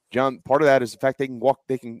 John, part of that is the fact they can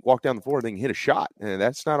walk down the floor, they can hit a shot, and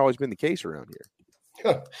that's not always been the case around here.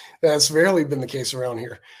 That's rarely been the case around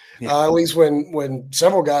here. At least when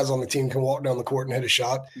several guys on the team can walk down the court and hit a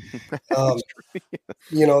shot.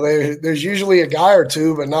 There's usually a guy or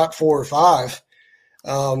two, but not 4 or 5.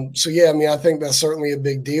 So yeah, I mean, I think that's certainly a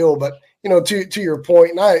big deal. But to your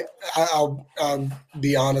point, and I'll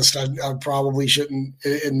be honest, I probably shouldn't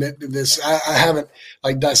admit to this. I haven't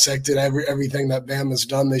dissected everything that Bama's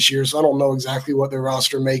done this year, so I don't know exactly what their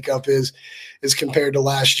roster makeup is compared to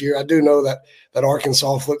last year. I do know that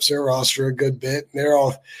Arkansas flips their roster a good bit.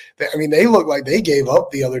 And they look like they gave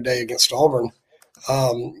up the other day against Auburn.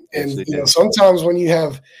 Sometimes when you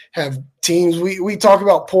have teams, we talk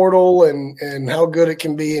about portal and how good it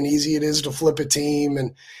can be and easy it is to flip a team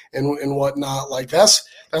and whatnot. Like that's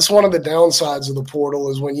one of the downsides of the portal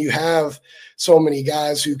is when you have so many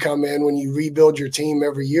guys who come in, when you rebuild your team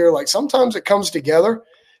every year, like sometimes it comes together,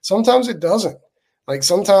 sometimes it doesn't. Like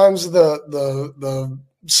sometimes the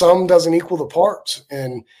sum doesn't equal the parts,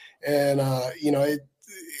 and it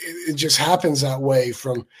just happens that way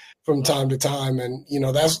from time to time. And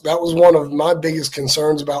that was one of my biggest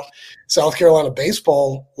concerns about South Carolina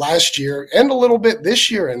baseball last year and a little bit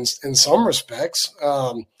this year in some respects.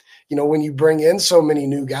 When you bring in so many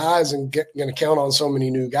new guys and going to count on so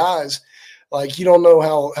many new guys, like you don't know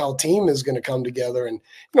how team is going to come together. And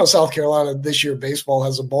South Carolina this year baseball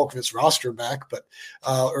has a bulk of its roster back,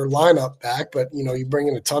 or lineup back, but you bring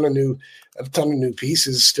in a ton of new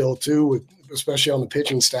pieces still too, especially on the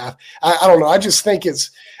pitching staff. I don't know. I just think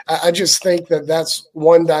that that's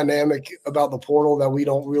one dynamic about the portal that we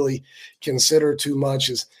don't really consider too much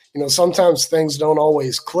is, sometimes things don't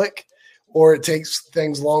always click, or it takes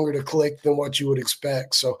things longer to click than what you would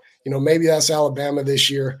expect. So, maybe that's Alabama this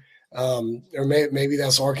year. Or maybe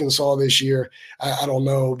that's Arkansas this year. I don't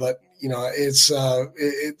know, but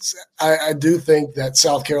I do think that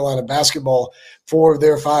South Carolina basketball, 4 of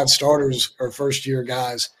their 5 starters are first year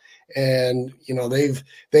guys, and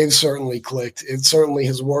they've certainly clicked. It certainly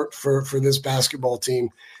has worked for this basketball team,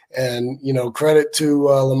 and credit to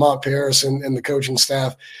Lamont Paris and the coaching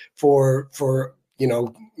staff for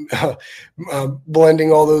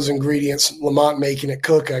blending all those ingredients. Lamont making it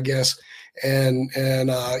cook, I guess. And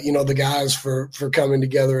the guys for coming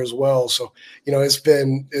together as well. So, it's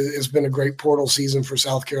been a great portal season for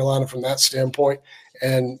South Carolina from that standpoint.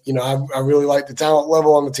 And, I really like the talent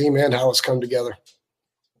level on the team and how it's come together.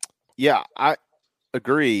 Yeah, I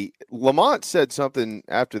agree. Lamont said something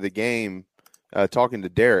after the game, talking to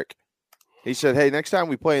Derek. He said, "Hey, next time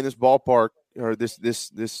we play in this ballpark or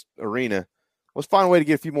this arena, let's find a way to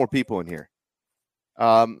get a few more people in here."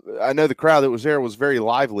 I know the crowd that was there was very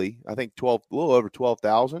lively. I think a little over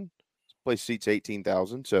 12,000. This place seats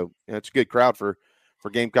 18,000, so it's a good crowd for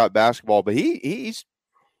Gamecock basketball. But he's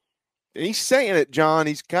saying it, John.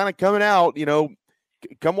 He's kind of coming out.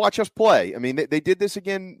 Come watch us play. I mean, they did this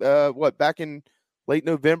again. Back in late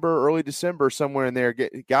November, early December, somewhere in there.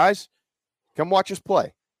 Guys, come watch us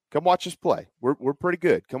play. Come watch us play. We're pretty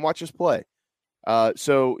good. Come watch us play. I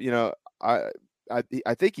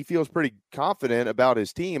think he feels pretty confident about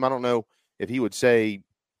his team. I don't know if he would say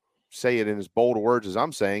it in as bold words as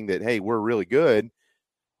I'm saying that, hey, we're really good,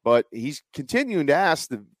 but he's continuing to ask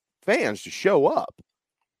the fans to show up.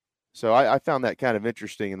 So I found that kind of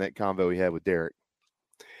interesting in that convo he had with Derek.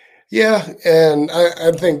 Yeah, and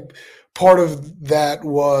I think part of that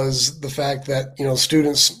was the fact that,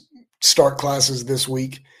 students start classes this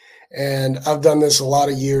week, and I've done this a lot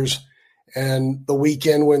of years. And the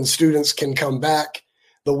weekend when students can come back,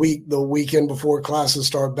 the weekend before classes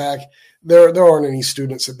start back, there aren't any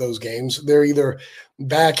students at those games. They're either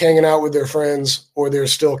back hanging out with their friends or they're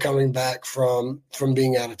still coming back from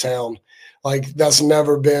being out of town. Like that's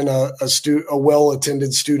never been a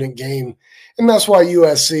well-attended student game. And that's why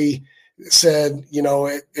USC said,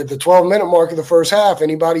 at the 12-minute mark of the first half,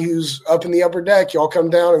 anybody who's up in the upper deck, y'all come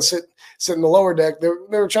down and sit in the lower deck. They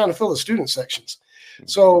were trying to fill the student sections.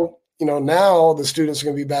 So, now the students are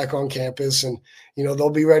going to be back on campus and, they'll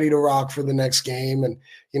be ready to rock for the next game. And,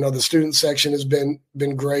 the student section has been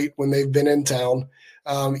great when they've been in town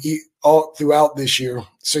all throughout this year.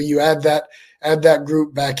 So you add that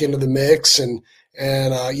group back into the mix and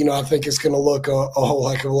I think it's going to look a whole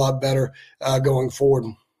heck of a lot better going forward.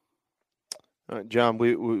 John,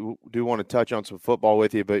 we do want to touch on some football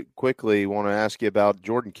with you, but quickly want to ask you about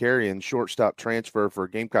Jordan Carrion's shortstop transfer for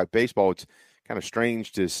Gamecock baseball. It's kind of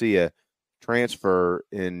strange to see a transfer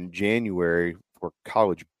in January for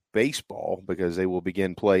college baseball because they will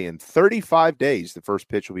begin play in 35 days. The first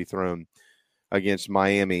pitch will be thrown against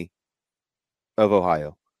Miami of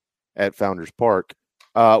Ohio at Founders Park.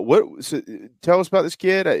 Tell us about this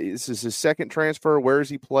kid. This is his second transfer. Where has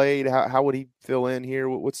he played? How would he fill in here?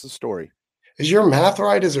 What's the story? is your math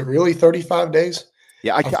right? Is it really 35 days?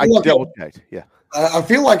 Yeah, I double checked. Yeah. I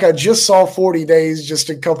feel like I just saw 40 days just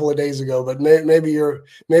a couple of days ago, but maybe your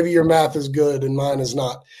math is good and mine is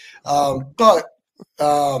not. But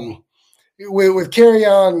with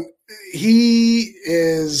Kerryon, he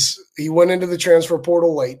went into the transfer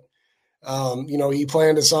portal late. He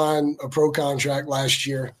planned to sign a pro contract last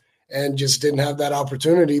year and just didn't have that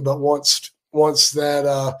opportunity. But once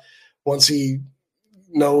he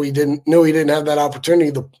knew he didn't have that opportunity,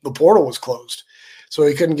 the portal was closed. So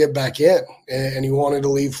he couldn't get back in, and he wanted to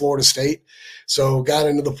leave Florida State. So got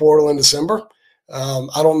into the portal in December.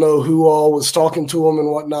 I don't know who all was talking to him and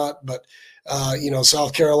whatnot, but,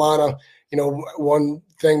 South Carolina, one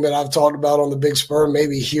thing that I've talked about on the Big Spur,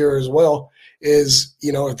 maybe here as well, is,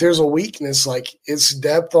 if there's a weakness, like it's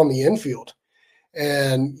depth on the infield.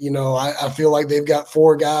 And, I feel like they've got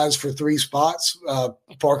 4 guys for 3 spots,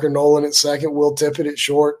 Parker Nolan at second, Will Tippett at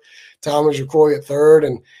short, Thomas McCoy at third,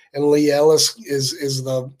 and Lee Ellis is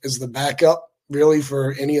the backup really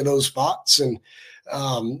for any of those spots. And,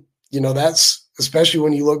 that's especially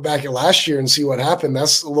when you look back at last year and see what happened,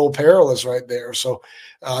 that's a little perilous right there. So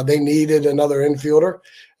they needed another infielder.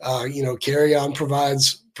 Kerryon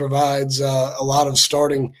provides a lot of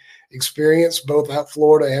starting experience, both at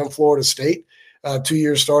Florida and Florida State.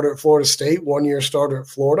 2-year starter at Florida State, 1-year starter at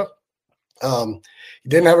Florida. He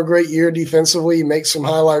didn't have a great year defensively. He makes some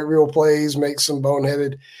highlight reel plays, makes some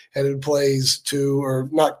boneheaded plays too, or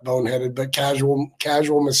not boneheaded, but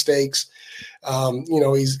casual mistakes.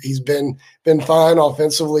 He's been fine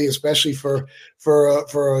offensively, especially for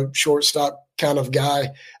a shortstop kind of guy.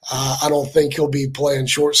 I don't think he'll be playing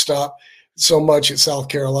shortstop so much at South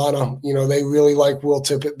Carolina. They really like Will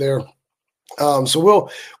Tippett there. So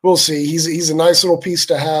we'll see. He's a nice little piece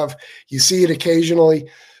to have. You see it occasionally.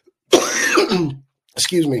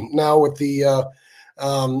 Excuse me. Now with the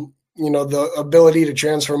the ability to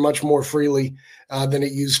transfer much more freely than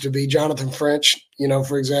it used to be. Jonathan French,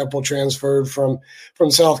 for example, transferred from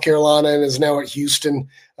South Carolina and is now at Houston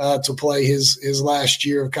to play his last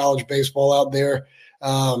year of college baseball out there.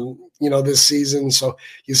 This season. So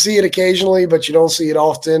you see it occasionally, but you don't see it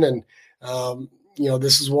often. And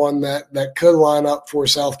this is one that could line up for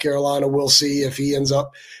South Carolina. We'll see if he ends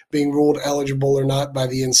up being ruled eligible or not by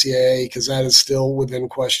the NCAA, because that is still within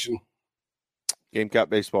question. Gamecock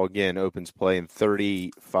baseball again opens play in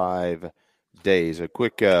 35 days. A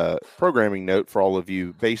quick programming note for all of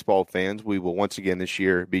you baseball fans. We will once again this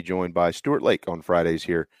year be joined by Stuart Lake on Fridays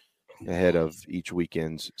here ahead of each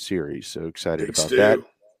weekend's series. So excited about that.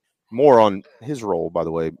 More on his role, by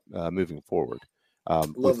the way, moving forward.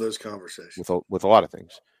 Love those conversations with a lot of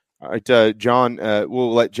things. All right, John,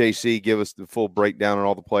 we'll let JC give us the full breakdown on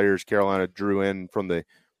all the players Carolina drew in from the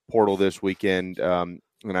portal this weekend. And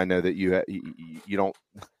I know that you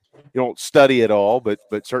don't study it all, but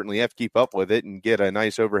certainly have to keep up with it and get a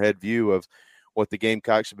nice overhead view of what the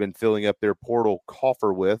Gamecocks have been filling up their portal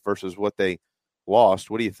coffer with versus what they lost.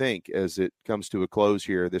 What do you think as it comes to a close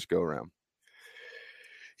here this go around?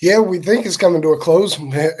 Yeah, we think it's coming to a close.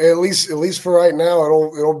 At least for right now,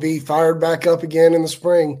 it'll be fired back up again in the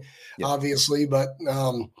spring, obviously. But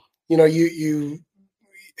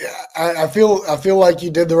I feel like you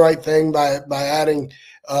did the right thing by adding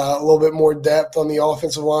a little bit more depth on the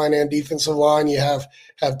offensive line and defensive line. You have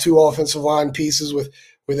 2 offensive line pieces with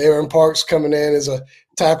Aaron Parks coming in as a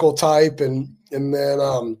tackle type, and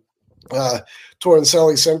then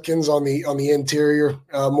Torrencelli Simpkins on the interior,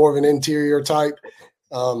 more of an interior type.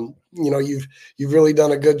 You've really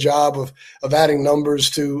done a good job of adding numbers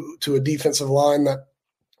to a defensive line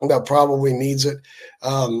that probably needs it.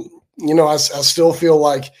 I still feel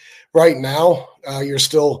like right now you're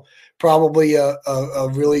still probably a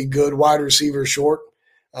really good wide receiver short.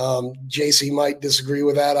 JC might disagree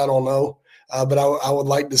with that. I don't know. But I would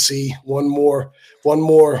like to see one more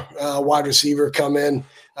wide receiver come in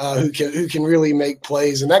who can really make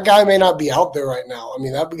plays. And that guy may not be out there right now. I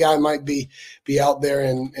mean, that guy might be out there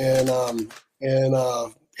in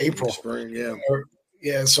April. Spring,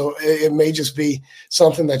 yeah. So it may just be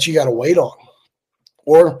something that you got to wait on,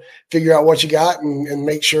 or figure out what you got and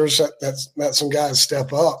make sure that some guys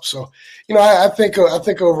step up. So, I think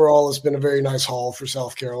overall it's been a very nice haul for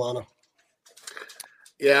South Carolina.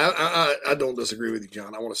 Yeah, I don't disagree with you,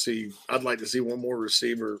 John. I'd like to see one more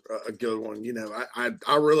receiver, a good one.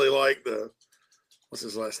 I really like what's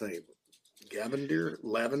his last name?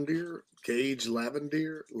 Lavender, Gage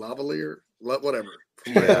Lavender, Lavalier, whatever.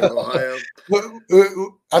 From Ohio.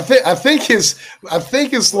 I think it's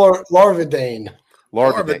Larvadane.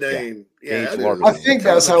 Larvadane. Yeah, I think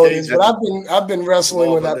that's how it is. But I've been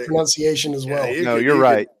wrestling with that pronunciation as well. No, you're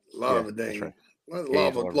right. Larvadane. Yeah, right.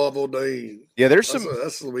 Lavaldain. Yeah, there's some.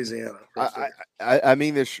 That's Louisiana. I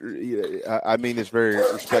mean this. I mean this very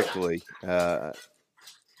respectfully. Todd's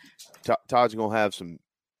gonna have some.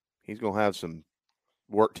 He's gonna have some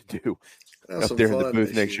work to do up there in the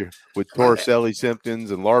booth next year with Torricelli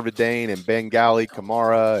Simpkins and Larvadain and Bengali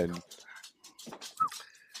Kamara and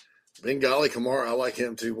Bengali Kamara. I like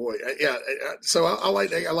him too, boy. Yeah. So I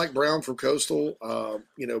like Brown from Coastal.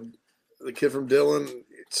 The kid from Dillon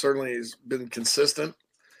certainly has been consistent.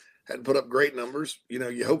 Hadn't put up great numbers.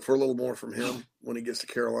 You hope for a little more from him when he gets to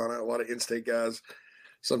Carolina. A lot of in-state guys,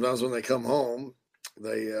 sometimes when they come home,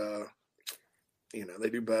 they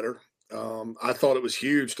do better. I thought it was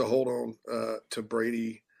huge to hold on to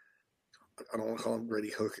Brady. I don't want to call him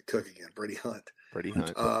Brady Cook again. Brady Hunt.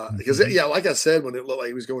 Because like I said, when it looked like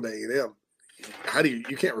he was going to A&M,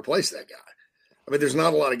 you can't replace that guy. I mean, there's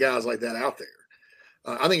not a lot of guys like that out there.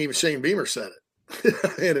 I think even Shane Beamer said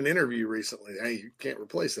it in an interview recently. Hey, you can't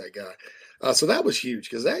replace that guy. So that was huge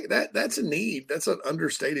because that's a need. That's an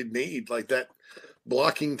understated need, like that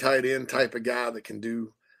blocking tight end type of guy that can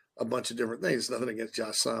do a bunch of different things. Nothing against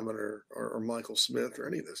Josh Simon or Michael Smith or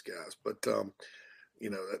any of those guys, but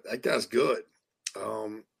that guy's good.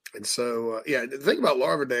 And so the thing about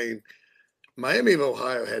Larvadain, Miami of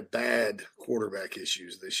Ohio had bad quarterback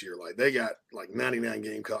issues this year. Like they got 99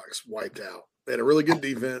 Gamecocks wiped out. They had a really good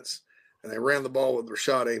defense, and they ran the ball with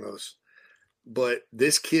Rashad Amos. But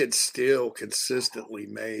this kid still consistently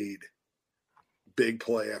made big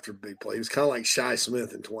play after big play. He was kind of like Shi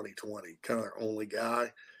Smith in 2020, kind of their only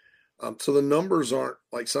guy. So the numbers aren't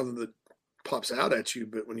like something that pops out at you,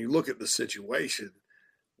 but when you look at the situation,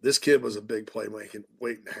 this kid was a big play waiting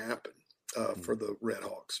to happen for the Red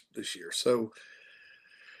Hawks this year. So,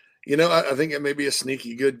 I think it may be a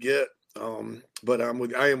sneaky good get. But I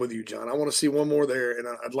am with you, John. I want to see one more there, and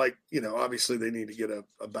I'd like, obviously they need to get a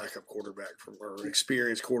backup quarterback or an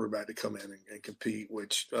experienced quarterback to come in and compete.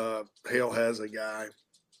 Which Hale has a guy,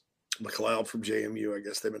 McLeod from JMU. I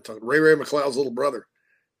guess they've been talking. Ray McLeod's little brother,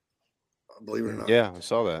 believe it or not. Yeah, I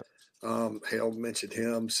saw that. Hale mentioned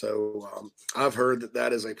him, so I've heard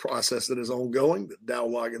that is a process that is ongoing. That Dow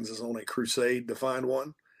Loggins is on a crusade to find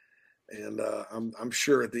one. And I'm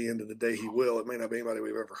sure at the end of the day he will. It may not be anybody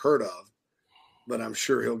we've ever heard of, but I'm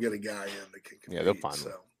sure he'll get a guy in that can compete. Yeah, they'll find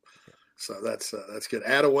one. So that's good.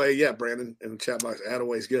 Attaway, Brandon in the chat box.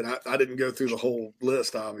 Attaway's good. I didn't go through the whole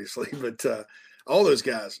list, obviously, but all those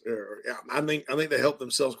guys I think they helped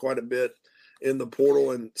themselves quite a bit in the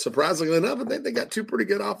portal. And surprisingly enough, I think they got two pretty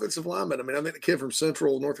good offensive linemen. I mean, I think the kid from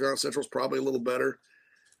North Carolina Central is probably a little better,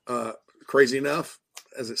 crazy enough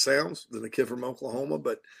as it sounds, than the kid from Oklahoma,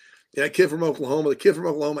 but. Yeah, the kid from Oklahoma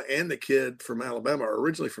and the kid from Alabama are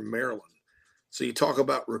originally from Maryland. So you talk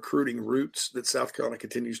about recruiting roots that South Carolina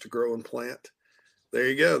continues to grow and plant. There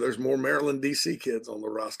you go. There's more Maryland, D.C. kids on the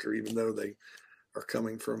roster, even though they are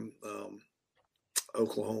coming from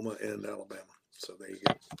Oklahoma and Alabama. So there you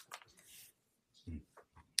go.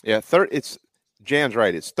 Yeah, Jan's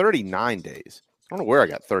right. It's 39 days. I don't know where I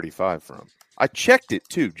got 35 from. I checked it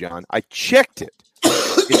too, John. I checked it.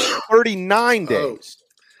 It's 39 days.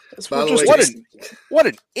 By the way, what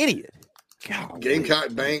an idiot. God,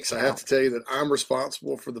 Gamecock Banks, I have to tell you that I'm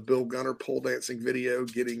responsible for the Bill Gunner pole dancing video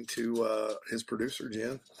getting to his producer,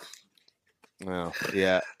 Jen. Well,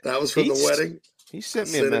 yeah. That was for the wedding. He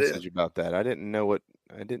sent me a message about that. I didn't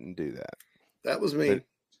do that. That was me.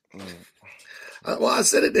 Well, I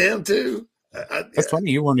sent it to him too. That's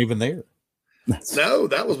funny. You weren't even there. No,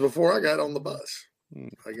 that was before I got on the bus.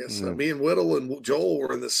 I guess me and Whittle and Joel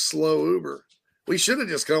were in this slow Uber. We should have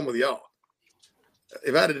just come with y'all.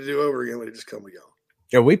 If I had to do over again, we'd have just come with y'all.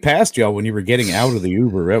 Yeah, we passed y'all when you were getting out of the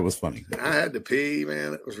Uber. That was funny. I had to pee,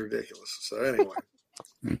 man. It was ridiculous. So anyway.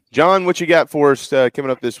 John, what you got for us coming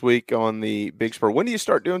up this week on the Big Spur? When do you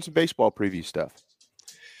start doing some baseball preview stuff?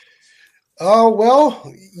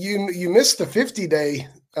 Well, you missed the 50-day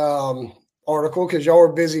article because y'all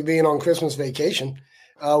were busy being on Christmas vacation.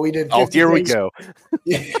 We did 50 here things. We go.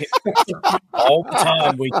 All the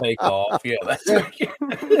time we take off. Yeah, that's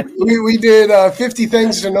we did 50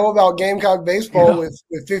 things to know about Gamecock baseball with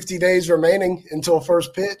 50 days remaining until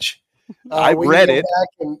first pitch. I read it.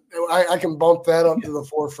 And I can bump that up to the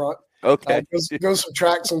forefront. Okay. Go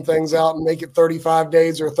subtract some things out and make it 35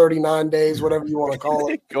 days or 39 days, whatever you want to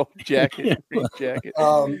call it. Gold jacket, green jacket.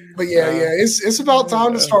 But it's about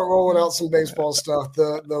time to start rolling out some baseball stuff.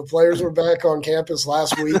 The players were back on campus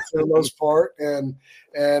last week for the most part, and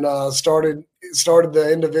started the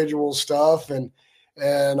individual stuff, and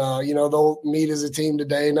they'll meet as a team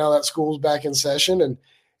today now that school's back in session,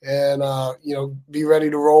 and be ready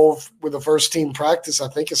to roll with the first team practice. I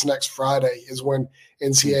think it's next Friday is when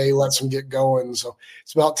NCAA lets them get going. So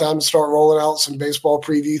it's about time to start rolling out some baseball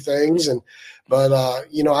preview things. But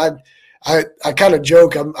I kind of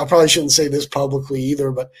joke. I probably shouldn't say this publicly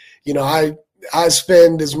either, but I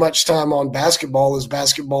spend as much time on basketball as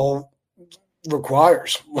basketball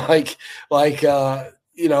requires.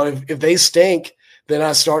 If they stink, then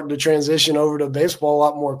I start to transition over to baseball a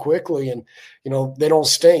lot more quickly, and they don't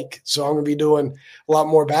stink. So I'm going to be doing a lot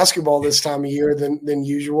more basketball this time of year than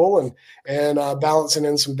usual, and balancing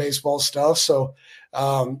in some baseball stuff. So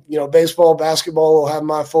baseball, basketball will have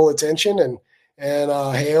my full attention, and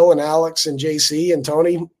Hale and Alex and JC and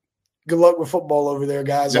Tony, good luck with football over there,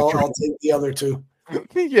 guys. I'll take the other two.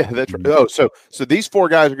 Yeah, that's right. Oh, so these four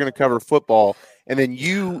guys are going to cover football, and then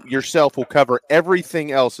you yourself will cover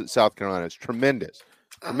everything else at South Carolina. It's tremendous.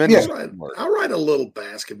 Tremendous. I'll write a little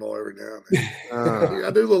basketball every now and then.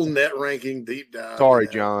 I do a little net ranking deep dive. Sorry,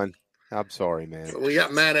 John. I'm sorry, man. We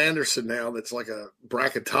got Matt Anderson now that's like a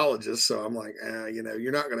bracketologist. So I'm like,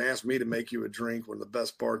 you're not going to ask me to make you a drink when the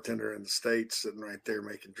best bartender in the state's sitting right there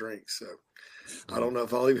making drinks. So I don't know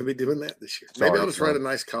if I'll even be doing that this year. Maybe I'll just write a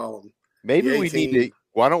nice column. Maybe we need to.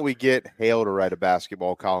 Why don't we get Hale to write a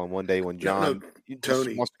basketball column one day when John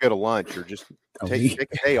Tony wants to go to lunch or just take a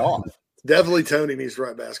day off? Definitely Tony needs to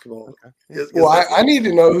write basketball. Okay. Well, I need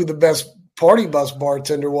to know who the best party bus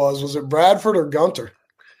bartender was. Was it Bradford or Gunter?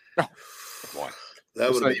 Oh, boy.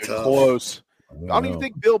 That would be tough. Close. I don't even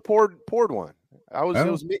think Bill poured one. It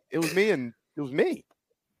was me and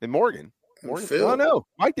Morgan. Oh no,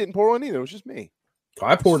 Mike didn't pour one either. It was just me.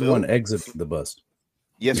 I poured one exit the bus.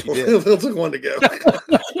 Yes, you did. Phil took one to go.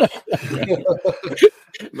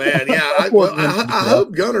 Man, yeah. I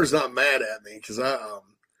hope Gunner's not mad at me because I'll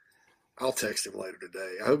text him later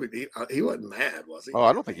today. I hope he wasn't mad, was he? Oh,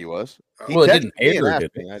 I don't think he was. Well, it didn't air.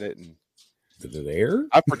 Did it? I didn't. Did it air?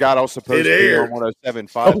 I forgot I was supposed to be on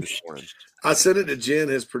 107.5 this morning. I sent it to Jen,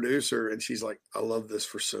 his producer, and she's like, "I love this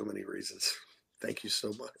for so many reasons. Thank you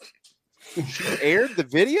so much." She aired the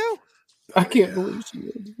video? I can't believe she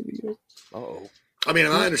aired the video. Oh. I mean,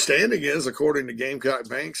 my understanding is, according to Gamecock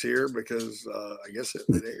Banks here, because I guess it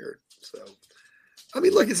aired. So, I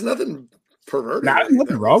mean, look, it's nothing perverted.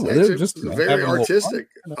 Nothing wrong with it. Just very artistic.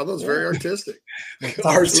 I thought it was very artistic.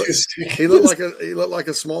 Artistic. He looked like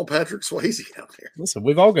a small Patrick Swayze out there. Listen,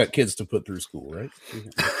 we've all got kids to put through school, right?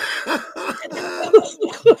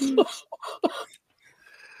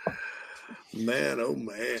 Man, oh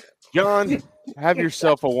man. John, have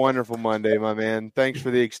yourself a wonderful Monday, my man. Thanks for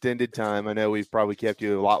the extended time. I know we've probably kept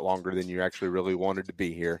you a lot longer than you actually really wanted to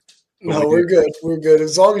be here. No, we're good. We're good.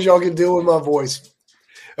 As long as y'all can deal with my voice.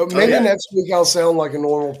 Maybe next week I'll sound like a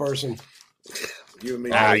normal person. You and me.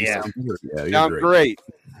 Yeah. Sound great.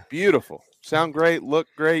 Beautiful. Sound great. Look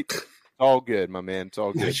great. It's all good, my man. It's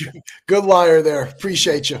all good. Good liar there.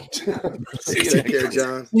 Appreciate you. Take care,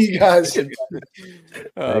 John. You guys.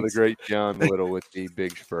 The great John Whittle with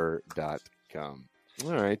theBigSpur.com.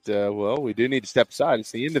 All right. Well, we do need to step aside.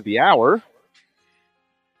 It's the end of the hour.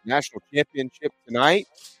 National championship tonight.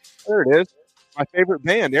 There it is. My favorite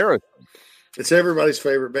band, Aerosmith. It's everybody's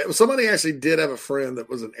favorite band. Well, somebody actually did have a friend that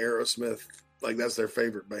was an Aerosmith, like that's their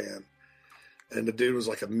favorite band. And the dude was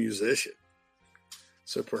like a musician.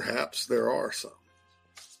 So perhaps there are some.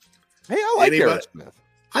 Hey, I like Aerosmith.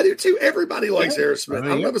 I do too. Everybody likes Aerosmith. I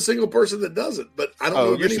don't have a single person that doesn't, but I don't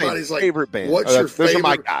know if anybody's like, favorite band. What's your favorite? Those are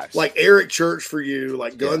my guys. Like Eric Church for you,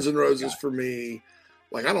 like Guns N' Roses for me.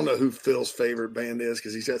 Like, I don't know who Phil's favorite band is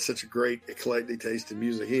because he's got such a great eclectic taste in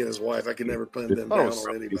music. He and his wife, I can never pin them down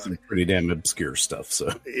on anybody. Some pretty damn obscure stuff. So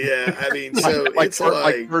yeah, I mean, so it's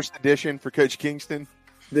like First Edition for Coach Kingston.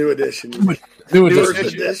 New Edition. New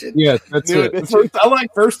edition. Yeah, that's it. I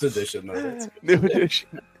like First Edition. Though. New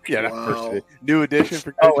Edition. Yeah, wow. New Edition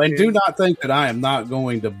for Coach and do not think that I am not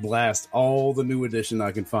going to blast all the New Edition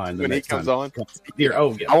I can find when he comes on here.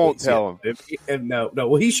 Oh, yeah, I won't tell him. No.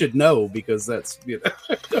 Well, he should know because that's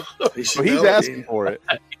he's asking for it.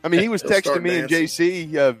 I mean, he was texting me and JC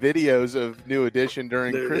videos of New Edition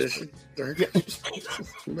during Christmas.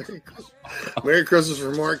 Merry Christmas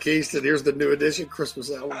from Mark Easton. Here's the New Edition Christmas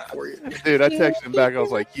album for you, dude. I texted him back. I was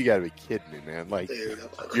like, "You got to be kidding me, man! Like,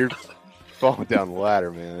 you're falling down the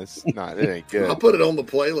ladder, man. It's not. It ain't good." I put it on the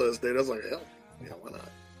playlist, dude. I was like, "Hell, yeah, why not?"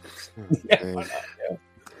 Why not? Yeah.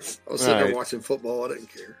 I was sitting there watching football. I didn't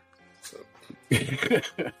care. So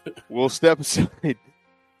we'll step aside.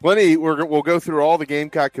 Plenty. We'll go through all the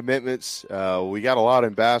Gamecock commitments. We got a lot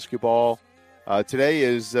in basketball. Today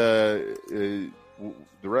is the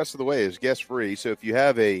rest of the way is guest free. So if you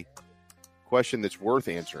have a question that's worth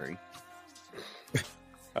answering,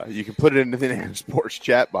 You can put it into the Nana Sports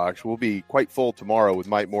chat box. We'll be quite full tomorrow with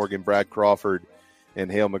Mike Morgan, Brad Crawford,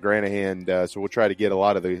 and Hale McGranahan. So we'll try to get a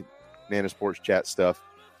lot of the Nana Sports chat stuff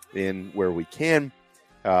in where we can.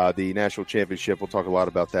 The national championship, we'll talk a lot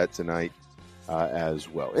about that tonight as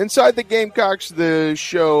well. Inside the Gamecocks, the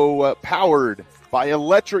show powered by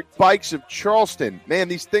Electric Bikes of Charleston. Man,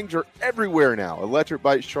 these things are everywhere now.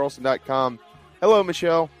 ElectricBikesCharleston.com. Hello,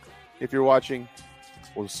 Michelle, if you're watching.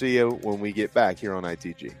 We'll see you when we get back here on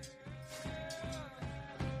ITG.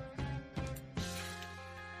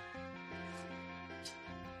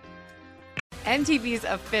 MTV's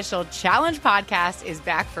official Challenge podcast is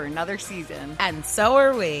back for another season. And so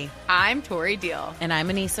are we. I'm Tori Deal. And I'm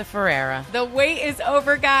Anissa Ferreira. The wait is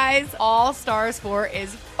over, guys. All Stars 4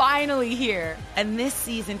 is finally here. And this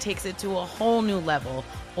season takes it to a whole new level.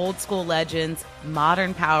 Old school legends,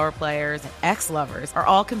 modern power players, and ex-lovers are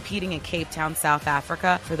all competing in Cape Town, South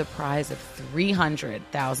Africa for the prize of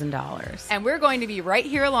 $300,000. And we're going to be right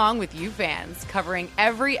here along with you fans, covering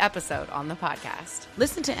every episode on the podcast.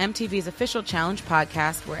 Listen to MTV's official Challenge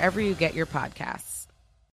podcast wherever you get your podcasts.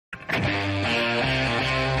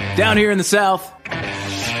 Down here in the South,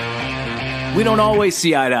 we don't always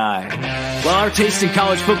see eye to eye. While our taste in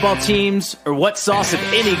college football teams, or what sauce, if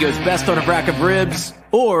any, goes best on a rack of ribs,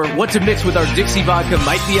 or what to mix with our Dixie vodka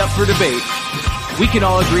might be up for debate, we can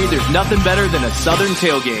all agree there's nothing better than a Southern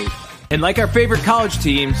tailgate. And like our favorite college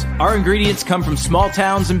teams, our ingredients come from small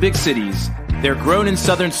towns and big cities. They're grown in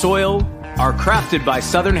Southern soil, are crafted by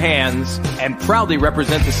Southern hands, and proudly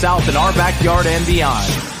represent the South in our backyard and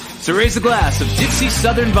beyond. So raise a glass of Dixie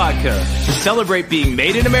Southern Vodka to celebrate being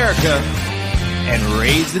made in America and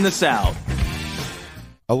raised in the South.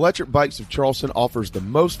 Electric Bikes of Charleston offers the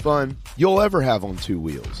most fun you'll ever have on two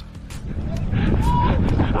wheels.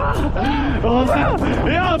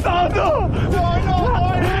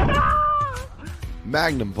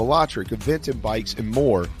 Magnum, Velotric, Aventon bikes, and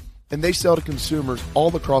more. And they sell to consumers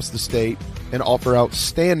all across the state and offer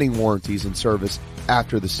outstanding warranties and service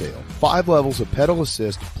after the sale. 5 levels of pedal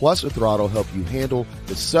assist plus a throttle help you handle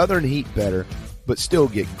the southern heat better, but still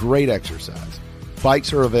get great exercise.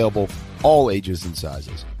 Bikes are available all ages and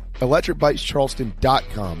sizes.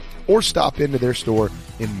 ElectricBikesCharleston.com or stop into their store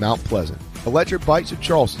in Mount Pleasant. Electric Bikes of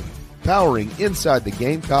Charleston, powering Inside the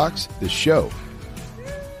Gamecocks, the show.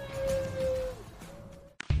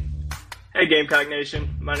 Hey Gamecock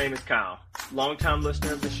Nation, my name is Kyle, longtime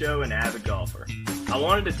listener of the show and avid golfer. I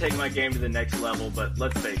wanted to take my game to the next level, but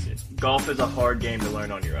let's face it, golf is a hard game to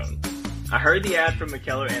learn on your own. I heard the ad from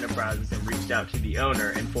McKellar Enterprises and reached out to the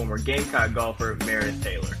owner and former Gamecock golfer Meredith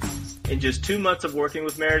Taylor. In just 2 months of working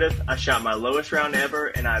with Meredith, I shot my lowest round ever,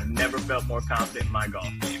 and I've never felt more confident in my golf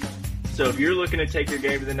game. So if you're looking to take your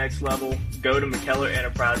game to the next level, go to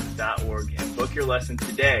McKellarEnterprises.org and book your lesson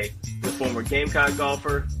today with former Gamecock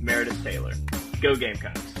golfer Meredith Taylor. Go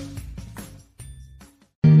Gamecocks!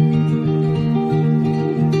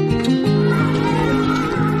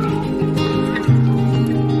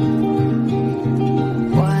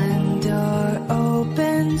 One door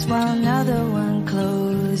opens while another one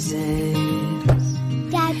closes.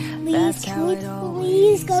 Dad,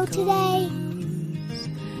 please go today?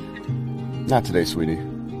 Not today, sweetie.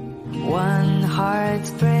 One heart's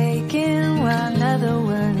breaking while another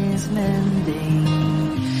one is mending.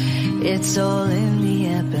 It's all in the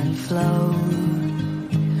ebb and flow.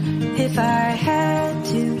 If I had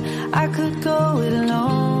to, I could go it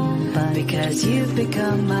alone, but because you've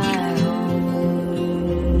become my home.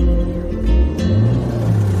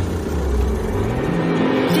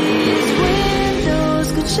 These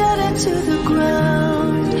windows could shatter to the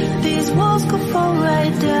ground. These walls could fall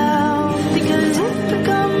right down, because you've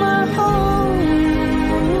become my home.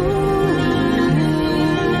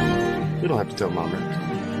 You don't have to tell Mom that.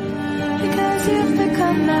 Because you've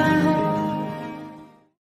become my home.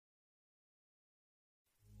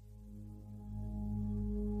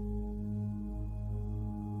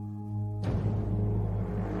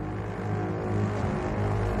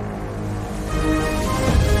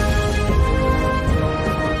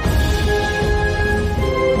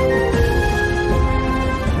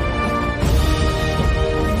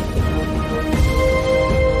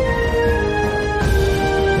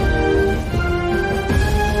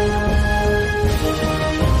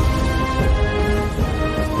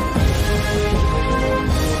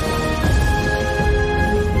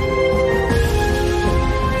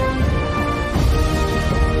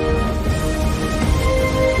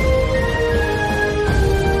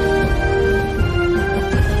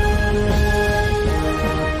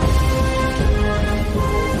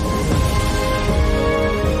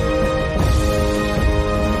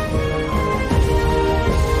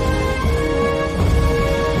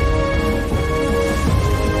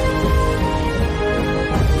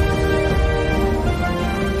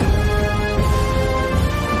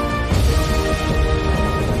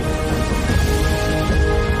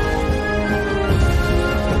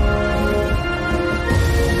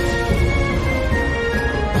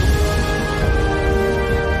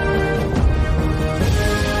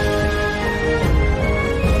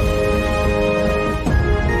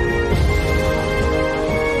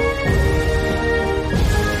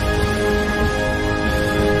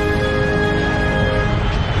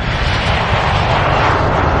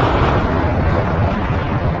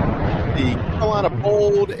 The Carolina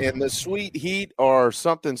Bold and the Sweet Heat are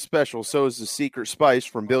something special. So is the Secret Spice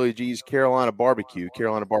from Billy G's Carolina Barbecue,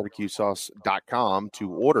 CarolinaBarbecueSauce.com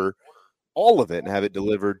to order all of it and have it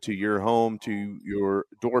delivered to your home, to your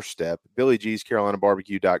doorstep. Billy G's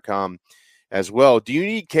CarolinaBarbecue.com as well. Do you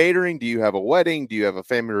need catering? Do you have a wedding? Do you have a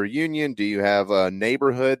family reunion? Do you have a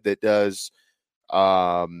neighborhood that does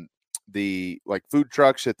the like food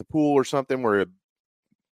trucks at the pool or something where a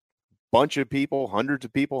bunch of people, hundreds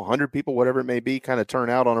of people, 100 people, whatever it may be, kind of turn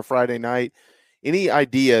out on a Friday night? Any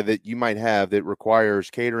idea that you might have that requires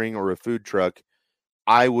catering or a food truck,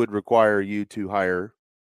 I would require you to hire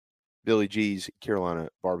Billy G's Carolina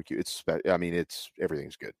Barbecue. It's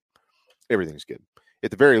everything's good. Everything's good.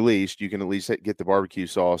 At the very least, you can at least get the barbecue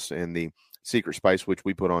sauce and the Secret Spice, which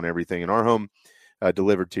we put on everything in our home,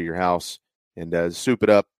 delivered to your house, and soup it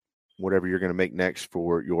up, whatever you're going to make next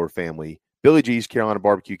for your family. Billy G's Carolina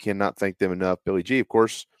Barbecue, cannot thank them enough. Billy G, of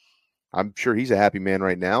course, I'm sure he's a happy man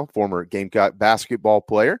right now, former Gamecock basketball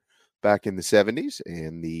player back in the 70s,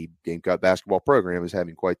 and the Gamecock basketball program is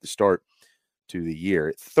having quite the start to the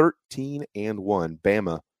year. 13-1,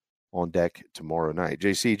 Bama on deck tomorrow night.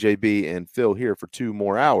 JC, JB, and Phil here for 2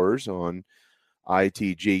 more hours on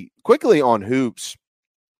ITG. Quickly on hoops,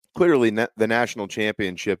 clearly the national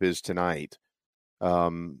championship is tonight.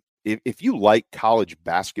 If you like college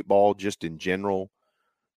basketball just in general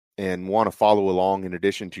and want to follow along in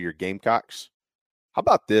addition to your Gamecocks, how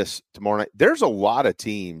about this tomorrow night? There's a lot of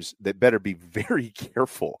teams that better be very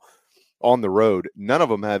careful on the road. None of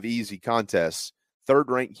them have easy contests.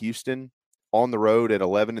 3rd-ranked Houston on the road at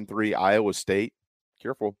 11-3 Iowa State.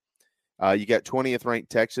 Careful. You got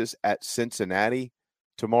 20th-ranked Texas at Cincinnati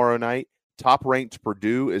tomorrow night. Top-ranked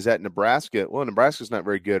Purdue is at Nebraska. Well, Nebraska's not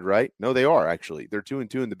very good, right? No, they are, actually. They're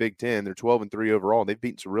 2-2 in the Big Ten. They're 12-3 overall. They've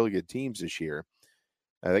beaten some really good teams this year.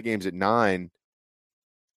 That game's at 9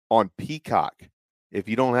 on Peacock. If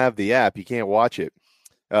you don't have the app, you can't watch it.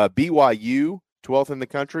 BYU, 12th in the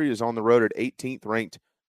country, is on the road at 18th-ranked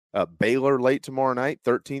Baylor late tomorrow night.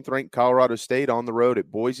 13th-ranked Colorado State on the road at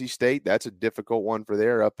Boise State. That's a difficult one for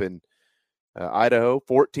there up in Idaho.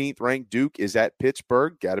 14th-ranked Duke is at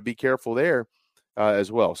Pittsburgh. Got to be careful there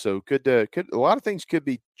as well. So could a lot of things could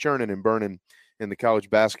be churning and burning in the college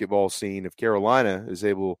basketball scene if Carolina is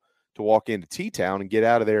able to walk into T-Town and get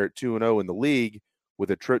out of there at 2-0 in the league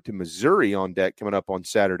with a trip to Missouri on deck coming up on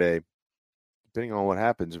Saturday. Depending on what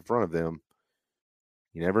happens in front of them,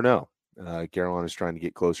 you never know. Carolina's trying to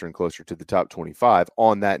get closer and closer to the top 25.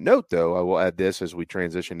 On that note, though, I will add this as we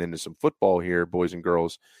transition into some football here, boys and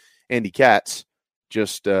girls. Andy Katz,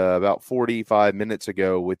 just about 45 minutes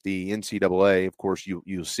ago with the NCAA. Of course,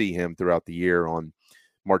 you'll see him throughout the year on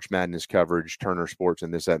March Madness coverage, Turner Sports,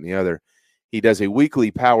 and this, that, and the other. He does a weekly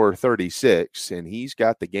Power 36, and he's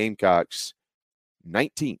got the Gamecocks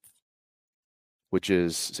 19th, which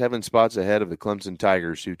is 7 spots ahead of the Clemson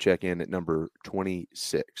Tigers, who check in at number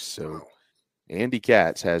 26. So Andy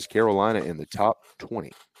Katz has Carolina in the top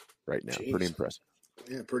 20 right now. Jeez. Pretty impressive.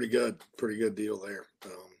 Yeah, pretty good. Pretty good deal there.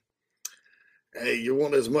 Hey, you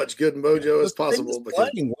want as much good mojo as possible. Because,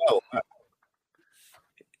 well.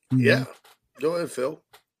 Yeah. Go ahead, Phil.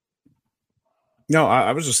 No,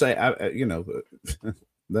 I was just saying,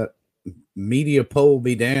 that media poll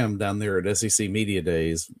be damned down there at SEC Media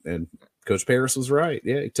Days. And Coach Paris was right.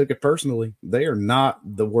 Yeah, he took it personally. They are not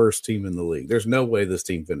the worst team in the league. There's no way this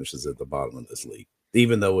team finishes at the bottom of this league,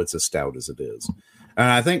 even though it's as stout as it is. And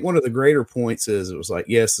I think one of the greater points is it was like,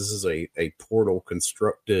 yes, this is a portal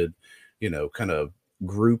constructed, kind of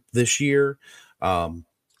group this year.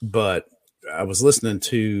 But I was listening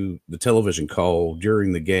to the television call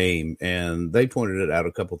during the game, and they pointed it out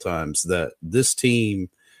a couple times that this team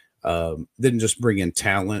didn't just bring in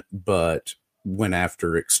talent, but went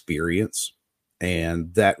after experience.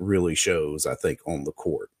 And that really shows, I think, on the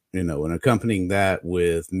court, and accompanying that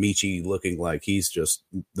with Michi looking like he's just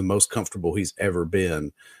the most comfortable he's ever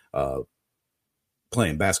been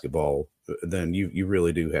playing basketball. Then you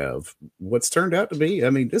really do have what's turned out to be. I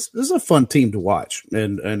mean, this is a fun team to watch.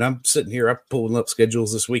 And I'm sitting here, I'm pulling up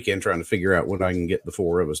schedules this weekend trying to figure out when I can get the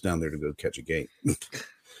 4 of us down there to go catch a game.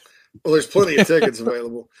 Well, there's plenty of tickets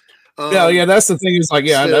available. Yeah, that's the thing. Is like,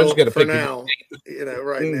 yeah, I just got to pick now,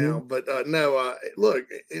 now. But look,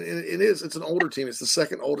 it's an older team. It's the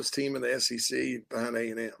second oldest team in the SEC behind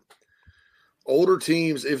A&M. Older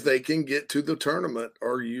teams, if they can get to the tournament,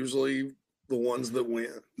 are usually the ones that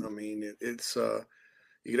win. I mean, it's you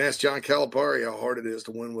can ask John Calipari how hard it is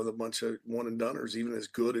to win with a bunch of one-and-doners, even as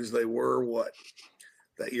good as they were.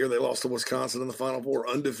 That year they lost to Wisconsin in the Final Four,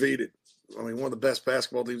 undefeated. I mean, one of the best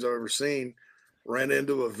basketball teams I've ever seen. Ran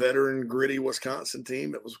into a veteran, gritty Wisconsin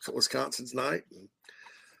team. It was Wisconsin's night. And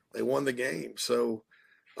They won the game. So,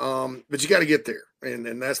 but you got to get there.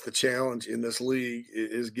 And that's the challenge in this league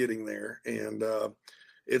is getting there. And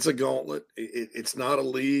it's a gauntlet. It's not a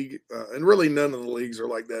league. And really none of the leagues are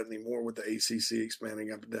like that anymore with the ACC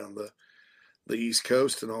expanding up and down the East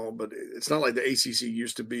Coast and all. But it's not like the ACC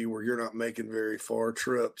used to be where you're not making very far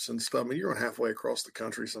trips and stuff. I mean, you're halfway across the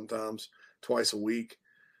country sometimes, twice a week.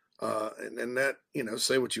 And that,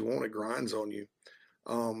 say what you want, it grinds on you.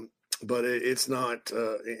 But it's not,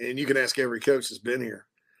 and you can ask every coach that's been here,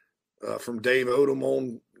 from Dave Odom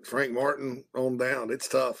on Frank Martin on down. It's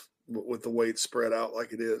tough with the way it's spread out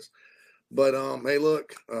like it is. But, hey,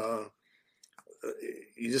 look,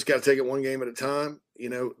 you just got to take it one game at a time.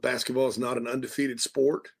 Basketball is not an undefeated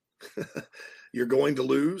sport. You're going to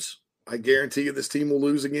lose. I guarantee you this team will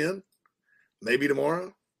lose again. Maybe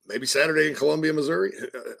tomorrow, maybe Saturday in Columbia, Missouri,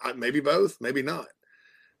 maybe both, maybe not.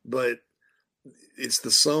 But it's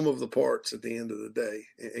the sum of the parts at the end of the day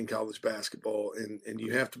in college basketball. And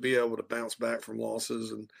you have to be able to bounce back from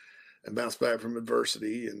losses and bounce back from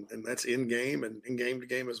adversity. And that's in game and in game to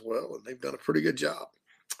game as well. And they've done a pretty good job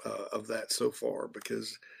of that so far,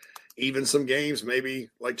 because even some games, maybe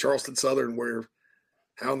like Charleston Southern, where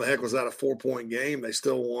how in the heck was that a 4-point game? They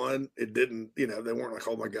still won. It didn't, they weren't like,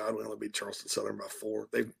 oh my God, we only beat Charleston Southern by 4.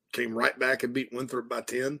 They came right back and beat Winthrop by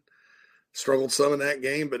 10, struggled some in that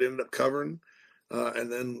game, but ended up covering.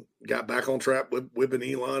 And then got back on track with whipping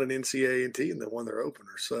Elon and NCAA and then won their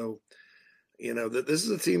opener. So, that this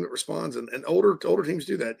is a team that responds, and older teams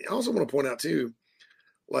do that. I also want to point out too,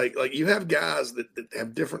 like you have guys that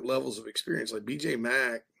have different levels of experience. Like BJ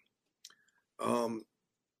Mack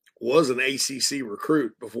was an ACC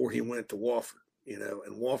recruit before he went to Wofford,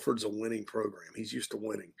 and Wofford's a winning program. He's used to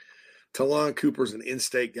winning. Talon Cooper's an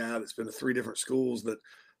in-state guy that's been to 3 different schools that,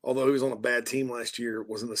 although he was on a bad team last year,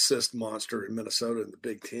 was an assist monster in Minnesota in the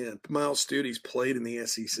Big Ten. Miles Studi's played in the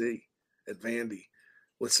SEC at Vandy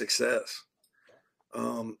with success.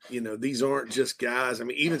 These aren't just guys. I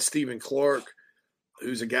mean, even Stephen Clark,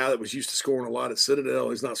 who's a guy that was used to scoring a lot at Citadel,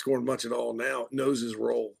 he's not scoring much at all now, knows his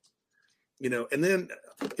role. And then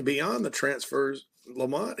beyond the transfers,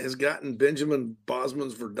 Lamont has gotten Benjamin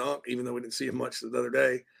Bosmans Verdonk, even though we didn't see him much the other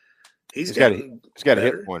day. He's got a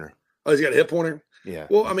hip pointer. Oh, he's got a hip pointer? Yeah.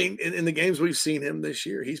 Well, I mean, in the games we've seen him this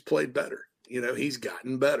year, he's played better. He's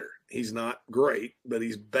gotten better. He's not great, but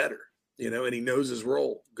he's better, and he knows his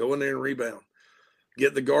role. Go in there and rebound.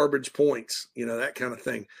 Get the garbage points, that kind of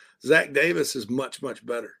thing. Zach Davis is much, much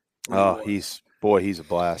better. Oh, he's a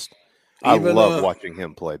blast. I love watching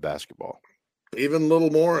him play basketball. Even Little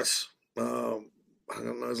Morris, I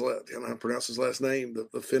don't know how to pronounce his last name,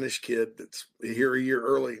 the Finnish kid that's here a year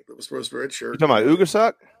early that was supposed to redshirt. You talking about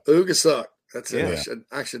Ugasuk? Ugasuk. That's it. Yeah.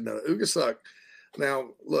 I should know that. Ugasuk.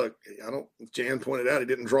 Now, look, Jan pointed out he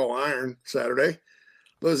didn't draw iron Saturday.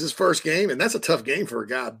 But it was his first game, and that's a tough game for a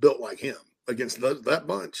guy built like him against that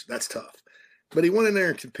bunch. That's tough. But he went in there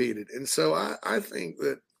and competed. And so I think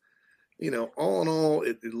that, all in all,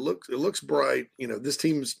 it looks bright. This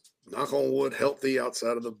team's, knock on wood, healthy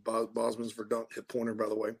outside of the Bosmans Verdonk hip pointer, by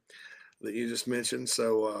the way, that you just mentioned.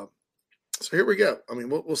 So here we go. I mean,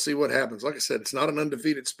 we'll see what happens. Like I said, it's not an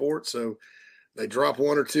undefeated sport, so they drop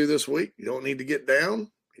 1 or 2 this week. You don't need to get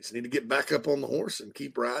down. You just need to get back up on the horse and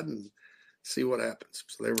keep riding and see what happens.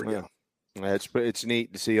 So there we go. Yeah, it's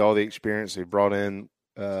neat to see all the experience they brought in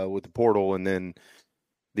with the portal, and then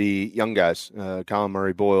the young guys, Colin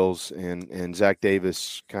Murray-Boyles and Zach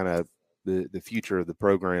Davis, kind of the future of the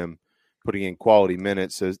program, putting in quality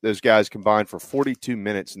minutes. Those guys combined for 42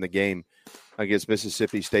 minutes in the game against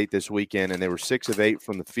Mississippi State this weekend, and they were 6 of 8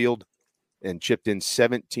 from the field and chipped in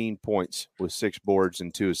 17 points with 6 boards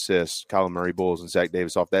and 2 assists. Colin Murray-Boyles and Zach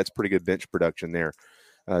Davis off. That's pretty good bench production there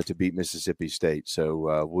to beat Mississippi State.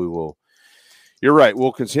 So we will – you're right.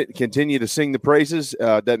 We'll continue to sing the praises.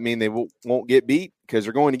 That mean they won't get beat, because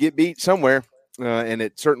they're going to get beat somewhere. And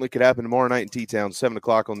it certainly could happen tomorrow night in T-Town, 7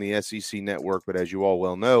 o'clock on the SEC Network. But as you all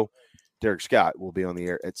well know, Derek Scott will be on the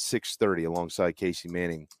air at 6:30 alongside Casey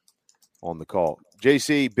Manning on the call.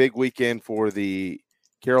 JC, big weekend for the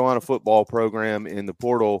Carolina football program in the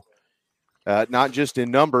portal, not just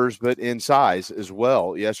in numbers, but in size as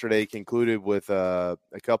well. Yesterday concluded with a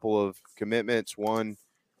couple of commitments, one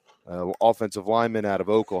offensive lineman out of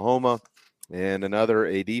Oklahoma and another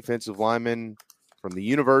a defensive lineman from the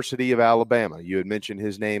University of Alabama. You had mentioned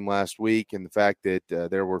his name last week, and the fact that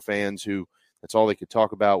there were fans who that's all they could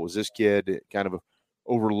talk about was this kid, kind of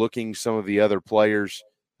overlooking some of the other players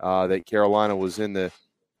that Carolina was in the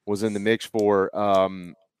mix for.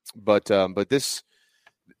 But this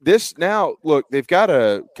now, look, they've got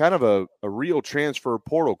a kind of a real transfer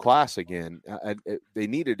portal class again. They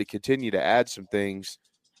needed to continue to add some things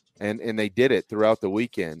and they did it throughout the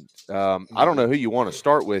weekend. I don't know who you want to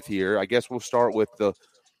start with here. I guess we'll start with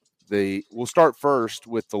we'll start first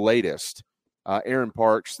with the latest. Aaron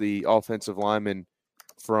Parks, the offensive lineman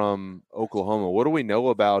from Oklahoma. What do we know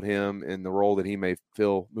about him and the role that he may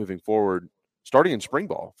fill moving forward, starting in spring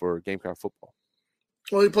ball for Gamecock football?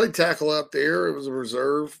 Well, he played tackle out there. It was a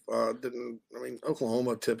reserve.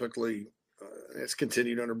 Oklahoma typically it's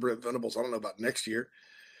continued under Brent Venables. I don't know about next year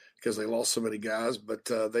because they lost so many guys, but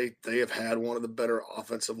they have had one of the better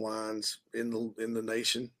offensive lines in the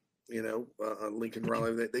nation. Lincoln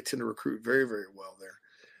Riley. They tend to recruit very, very well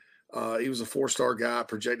there. He was a 4-star guy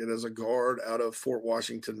projected as a guard out of Fort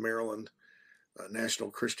Washington, Maryland, National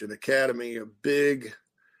Christian Academy. A big,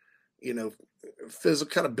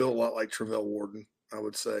 physical, kind of built a lot like Travell Warden, I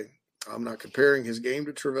would say. I'm not comparing his game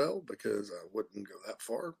to Travell because I wouldn't go that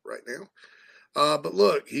far right now. But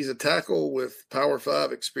look, he's a tackle with Power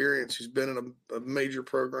 5 experience. He's been in a major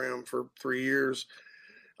program for 3 years.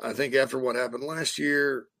 I think after what happened last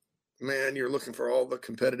year, man, you're looking for all the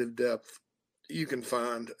competitive depth you can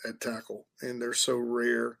find at tackle, and they're so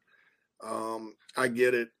rare. I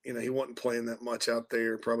get it. He wasn't playing that much out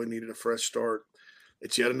there, probably needed a fresh start.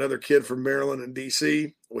 It's yet another kid from Maryland and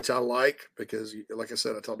D.C., which I like because, like I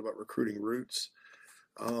said, I talked about recruiting roots.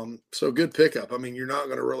 So good pickup. I mean, you're not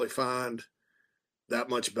going to really find that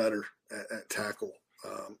much better at tackle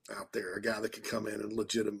out there, a guy that could come in and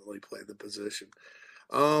legitimately play the position.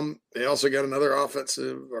 They also got another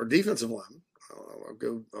offensive or defensive lineman.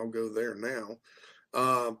 I'll go there now.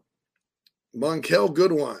 Monkel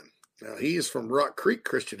Goodwine. Now, he is from Rock Creek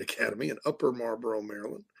Christian Academy in Upper Marlboro,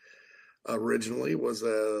 Maryland. Originally was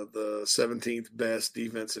the 17th best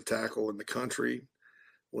defensive tackle in the country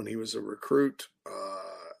when he was a recruit.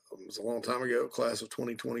 It was a long time ago, class of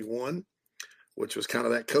 2021, which was kind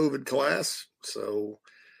of that COVID class. So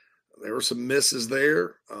there were some misses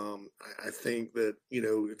there. I think that, if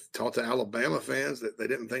you talk to Alabama fans, that they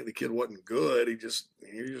didn't think the kid wasn't good. You're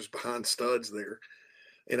just behind studs there.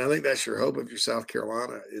 And I think that's your hope if you're South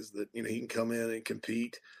Carolina is that, he can come in and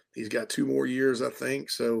compete. He's got 2 more years, I think.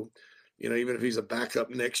 So, even if he's a backup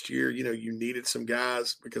next year, you needed some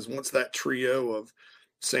guys because once that trio of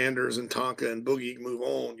Sanders and Tonka and Boogie move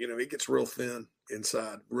on, it gets real thin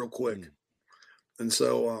inside real quick. And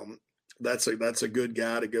so that's a good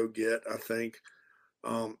guy to go get, I think.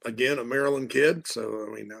 Again, a Maryland kid.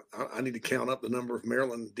 So, I need to count up the number of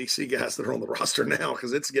Maryland DC guys that are on the roster now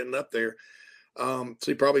because it's getting up there. So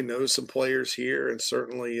he probably knows some players here and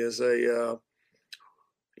certainly is a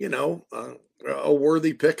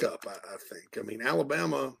worthy pickup, I think.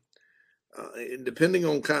 Alabama, depending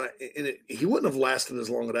on he wouldn't have lasted as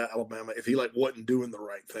long at Alabama if he wasn't doing the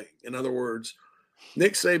right thing. In other words,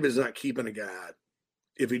 Nick Saban's not keeping a guy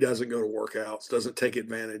if he doesn't go to workouts, doesn't take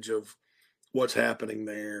advantage of what's happening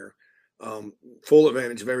there, full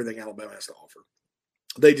advantage of everything Alabama has to offer.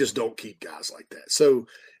 They just don't keep guys like that. So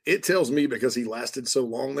it tells me because he lasted so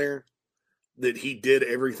long there that he did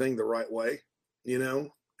everything the right way,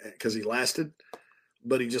 because he lasted,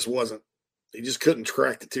 but he just couldn't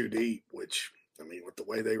crack the 2 deep, which, with the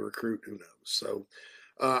way they recruit, who knows? So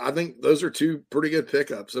I think those are 2 pretty good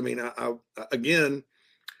pickups. I again,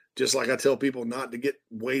 just like I tell people not to get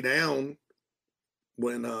way down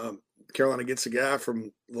when Carolina gets a guy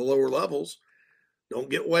from the lower levels, don't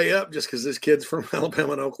get way up just because this kid's from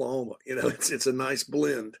Alabama and Oklahoma. It's a nice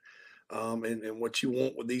blend. And what you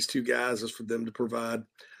want with these 2 guys is for them to provide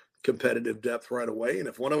competitive depth right away. And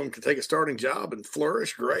if one of them can take a starting job and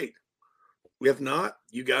flourish, great. If not,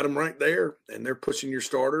 you got them right there and they're pushing your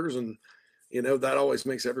starters. And, that always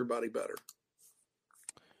makes everybody better.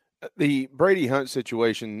 The Brady Hunt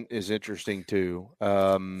situation is interesting too.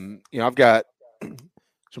 I've got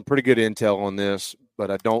some pretty good intel on this,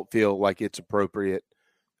 but I don't feel like it's appropriate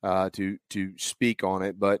to speak on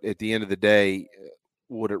it. But at the end of the day,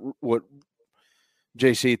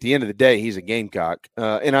 JC, at the end of the day, he's a Gamecock,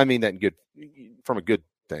 and I mean that from a good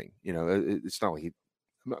thing. It's not like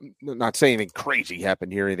I'm not saying anything crazy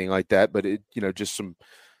happened here, or anything like that, but just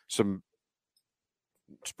some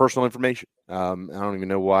personal information. I don't even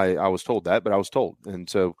know why I was told that, but I was told. And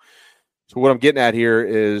so what I'm getting at here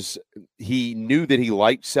is he knew that he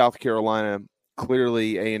liked South Carolina.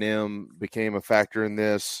 Clearly A&M became a factor in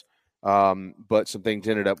this, but some things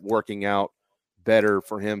ended up working out better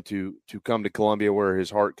for him to come to Columbia where his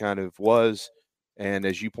heart kind of was. And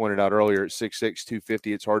as you pointed out earlier, at 6'6",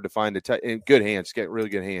 250, it's hard to find in good hands, get really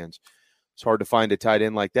good hands. It's hard to find a tight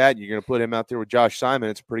end like that. You're going to put him out there with Josh Simon.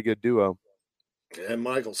 It's a pretty good duo. And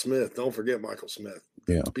Michael Smith. Don't forget Michael Smith.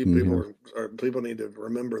 Yeah. People need to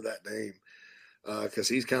remember that name because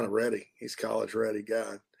he's kind of ready. He's college ready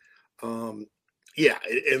guy. Yeah,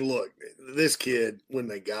 and look, this kid, when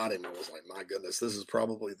they got him, I was like, my goodness, this is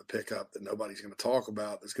probably the pickup that nobody's going to talk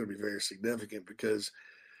about that's going to be very significant because,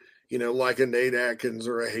 like a Nate Atkins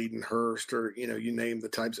or a Hayden Hurst or, you name the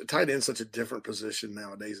types. Tight end's such a different position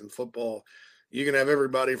nowadays in football. You can have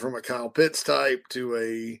everybody from a Kyle Pitts type to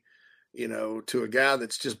a guy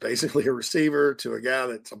that's just basically a receiver to a guy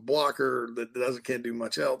that's a blocker that can't do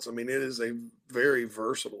much else. I mean, it is a very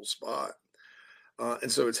versatile spot.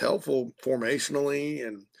 And so it's helpful formationally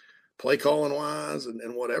and play calling wise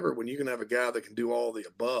and whatever when you can have a guy that can do all the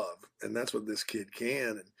above. And that's what this kid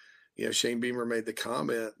can. And, Shane Beamer made the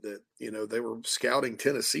comment that, they were scouting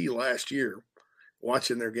Tennessee last year,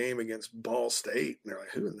 watching their game against Ball State. And they're like,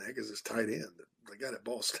 who in the heck is this tight end? They got at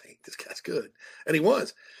Ball State. This guy's good. And he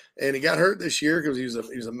was. And he got hurt this year because he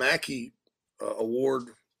was a Mackey Award,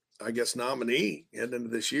 I guess, nominee heading into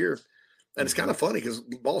this year. And it's kind of funny because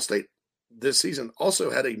Ball State this season also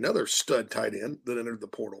had another stud tight end that entered the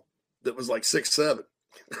portal that was like 6'7".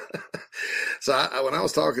 So when I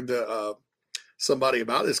was talking to somebody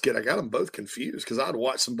about this kid, I got them both confused because I'd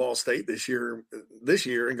watched some Ball State this year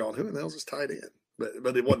and gone, who the hell's this tight end?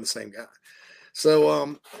 But it wasn't the same guy.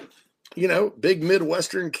 So, big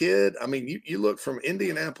Midwestern kid. I mean, you look from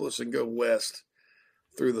Indianapolis and go west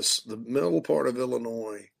through the middle part of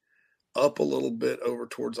Illinois, up a little bit over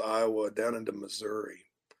towards Iowa, down into Missouri.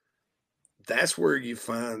 That's where you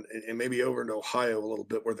find, and maybe over into Ohio a little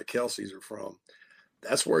bit where the Kelseys are from.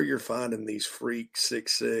 That's where you're finding these freak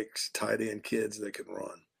 6'6" tight end kids that can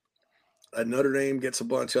run. Notre Dame gets a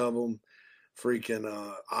bunch of them.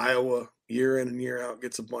 Freaking Iowa, year in and year out,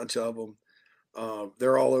 gets a bunch of them.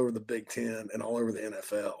 They're all over the Big Ten and all over the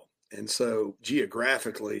NFL. And so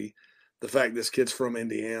geographically, the fact this kid's from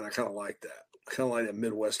Indiana, I kind of like that. I kind of like that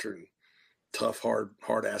Midwestern tough, hard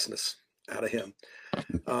assness out of him.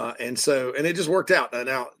 And it just worked out.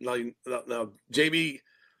 Now, JB,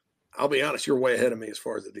 I'll be honest, you're way ahead of me as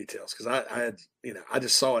far as the details because I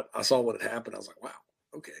just saw it. I saw what had happened. I was like, wow,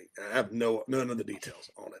 okay. I have none of the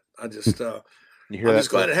details on it. I just I'm just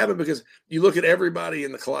glad it happened because you look at everybody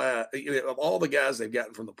in the class, of all the guys they've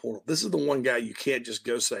gotten from the portal, this is the one guy you can't just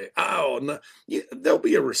go say, oh, no. There'll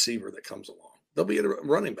be a receiver that comes along. There'll be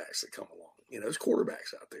running backs that come along. There's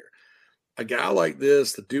quarterbacks out there. A guy like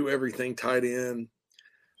this to do everything tight end,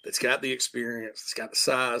 that's got the experience, that's got the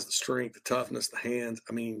size, the strength, the toughness, the hands.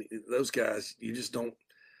 I mean, those guys, you just don't.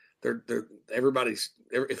 They're everybody's.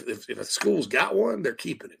 If a school's got one, they're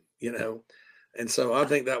keeping him. And so I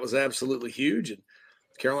think that was absolutely huge. And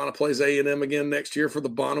Carolina plays A&M again next year for the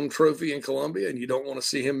Bonham Trophy in Columbia, and you don't want to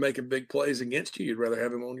see him making big plays against you. You'd rather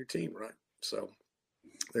have him on your team, right? So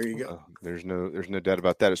there you go. There's no doubt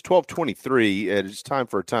about that. It's 12:23. It's time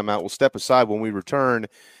for a timeout. We'll step aside when we return.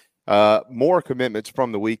 More commitments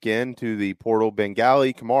from the weekend to the portal.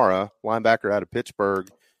 Bengali Kamara, linebacker out of Pittsburgh.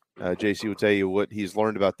 JC will tell you what he's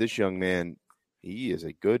learned about this young man. He is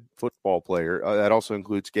a good football player. That also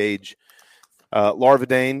includes Gage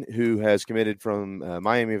Larvadain, who has committed from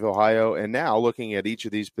Miami of Ohio. And now looking at each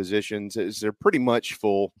of these positions, they're pretty much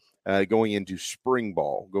full going into spring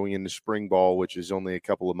ball, which is only a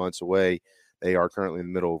couple of months away. They are currently in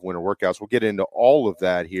the middle of winter workouts. We'll get into all of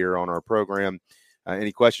that here on our program.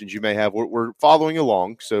 Any questions you may have, we're following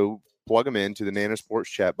along, so plug them into the Nana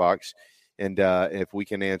Sports chat box, and if we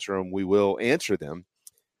can answer them, we will answer them.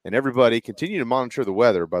 And everybody, continue to monitor the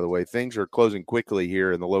weather, by the way. Things are closing quickly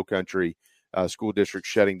here in the low country. School districts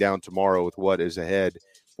shutting down tomorrow with what is ahead,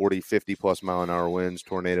 40, 50-plus mile-an-hour winds,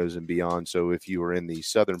 tornadoes, and beyond. So if you are in the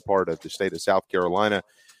southern part of the state of South Carolina,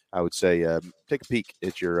 I would say take a peek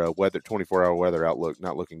at your weather, 24-hour weather outlook.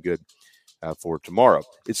 Not looking good for tomorrow.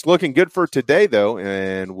 It's looking good for today, though,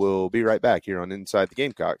 and we'll be right back here on Inside the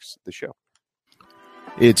Gamecocks, the show.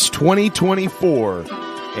 It's 2024,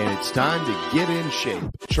 and it's time to get in shape.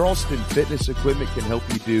 Charleston Fitness Equipment can help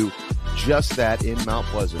you do just that in Mount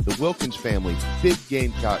Pleasant. The Wilkins family, big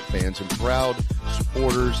Gamecock fans and proud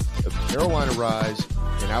supporters of Carolina Rise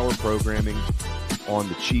and our programming on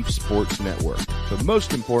the Chiefs Sports Network. But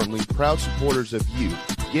most importantly, proud supporters of you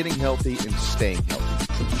getting healthy and staying healthy.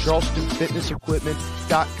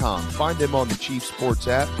 CharlestonFitnessEquipment.com. Find them on the Chiefs Sports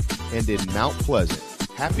app and in Mount Pleasant.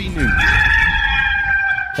 Happy New Year.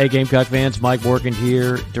 Hey, Gamecock fans, Mike Morgan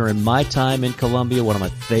here. During my time in Columbia, one of my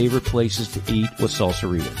favorite places to eat was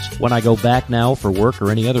Salsaritas. When I go back now for work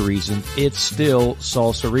or any other reason, it's still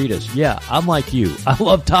Salsaritas. Yeah, I'm like you. I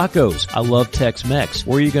love tacos. I love Tex-Mex.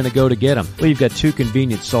 Where are you going to go to get them? Well, you've got two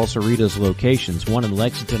convenient Salsaritas locations, one in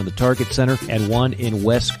Lexington in the Target Center and one in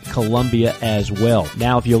West Columbia as well.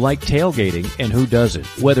 Now, if you like tailgating, and who doesn't,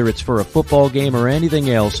 whether it's for a football game or anything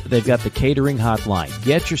else, they've got the catering hotline.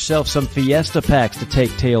 Get yourself some Fiesta packs to take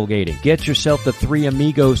tailgating. Get yourself the Three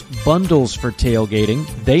Amigos bundles for tailgating.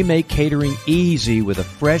 They make catering easy with a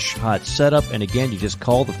fresh, hot setup. And again, you just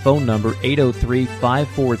call the phone number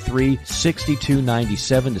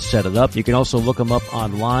 803-543-6297 to set it up. You can also look them up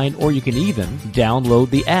online, or you can even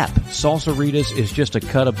download the app. Salsaritas is just a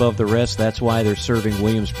cut above the rest. That's why they're serving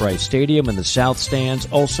Williams-Brice Stadium and the South Stands,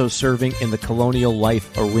 also serving in the Colonial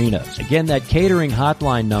Life arenas. Again, that catering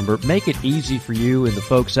hotline number, make it easy for you and the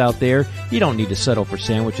folks out there. You don't need to settle for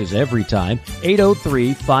sandwiches every time.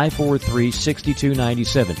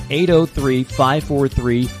 803-543-6297.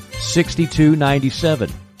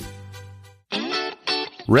 803-543-6297.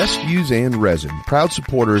 Rescues and Resin, proud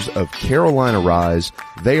supporters of Carolina Rise.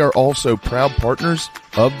 They are also proud partners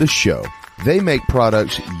of the show. They make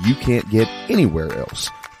products you can't get anywhere else.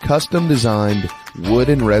 Custom designed wood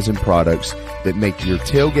and resin products that make your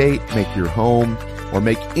tailgate, make your home, or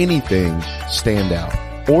make anything stand out.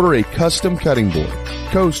 Order a custom cutting board,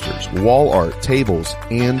 coasters, wall art, tables,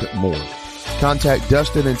 and more. Contact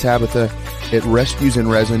Dustin and Tabitha at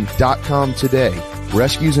rescuesandresin.com today.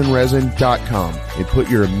 rescuesandresin.com, and put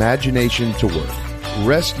your imagination to work.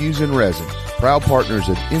 Rescues and Resin, proud partners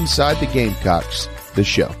of Inside the Gamecocks, the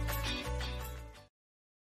show.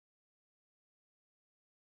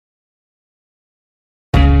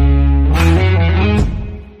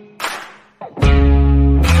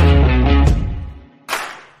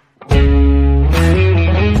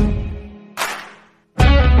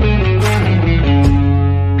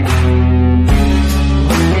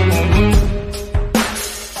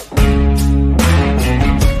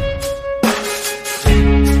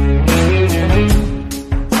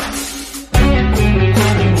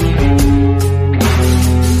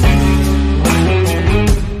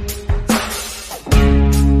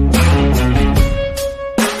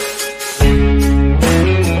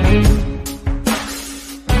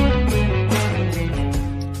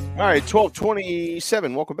 All right,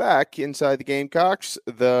 12:27. Welcome back inside the Gamecocks,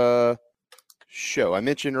 the show. I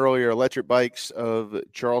mentioned earlier, electric bikes of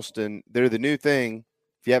Charleston. They're the new thing.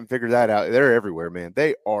 If you haven't figured that out, they're everywhere, man.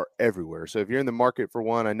 They are everywhere. So if you're in the market for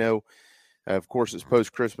one, I know, of course, it's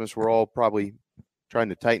post-Christmas. We're all probably trying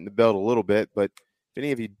to tighten the belt a little bit. But if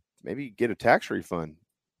any of you maybe get a tax refund,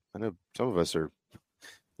 I know some of us are a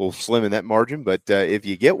little slim in that margin, but if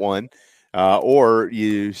you get one, or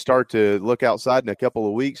you start to look outside in a couple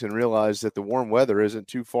of weeks and realize that the warm weather isn't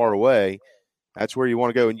too far away, that's where you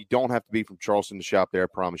want to go. And you don't have to be from Charleston to shop there. I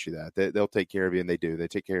promise you that. They'll take care of you, and they do. They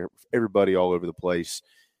take care of everybody all over the place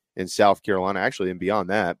in South Carolina, actually, and beyond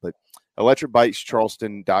that. But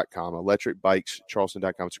electricbikescharleston.com,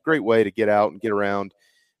 electricbikescharleston.com. It's a great way to get out and get around.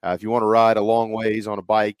 If you want to ride a long ways on a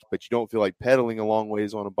bike, but you don't feel like pedaling a long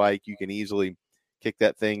ways on a bike, you can easily kick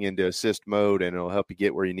that thing into assist mode, and it'll help you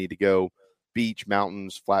get where you need to go. Beach,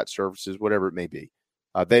 mountains, flat surfaces, whatever it may be.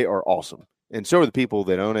 They are awesome. And so are the people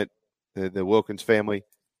that own it, the Wilkins family.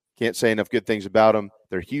 Can't say enough good things about them.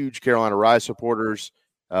 They're huge Carolina Rise supporters,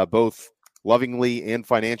 both lovingly and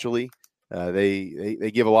financially.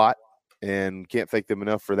 They give a lot, and can't thank them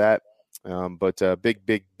enough for that. But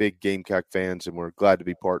big Gamecock fans, and we're glad to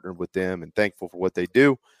be partnered with them and thankful for what they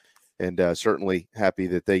do. And certainly happy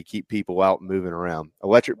that they keep people out and moving around.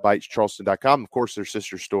 electricbikescharleston.com. Of course, their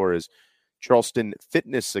sister store is Charleston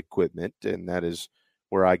Fitness Equipment, and that is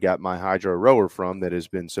where I got my hydro rower from that has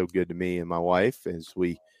been so good to me and my wife as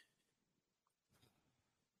we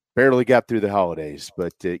barely got through the holidays,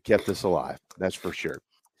 but it kept us alive. That's for sure.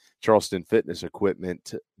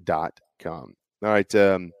 CharlestonFitnessEquipment.com. All right.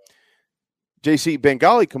 JC,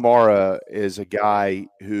 Bengali Kamara is a guy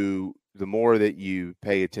who, the more that you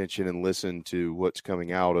pay attention and listen to what's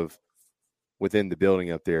coming out of within the building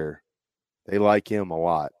up there, they like him a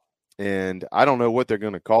lot. And I don't know what they're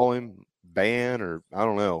going to call him, ban, or I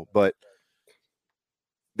don't know. But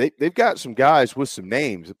they've got some guys with some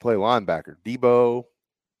names that play linebacker. Debo,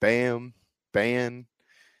 Bam, Ban.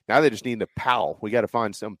 Now they just need a Powell. We got to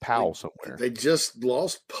find some Powell somewhere. They just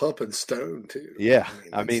lost Pup and Stone, too. Yeah.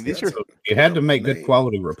 I mean these are – you had to make good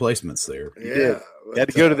quality replacements there. Yeah. You had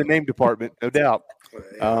to go to the name department, no doubt.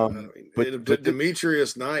 But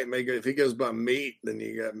Demetrius Knight, if he goes by Meat, then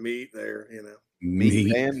you got Meat there, you know.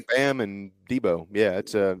 Meat, Bam, and Debo. Yeah,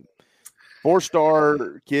 it's a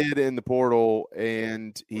 4-star kid in the portal,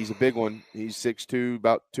 and he's a big one. He's 6'2",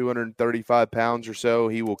 about 235 pounds or so.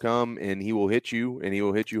 He will come, and he will hit you, and he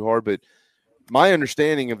will hit you hard. But my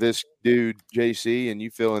understanding of this dude, JC, and you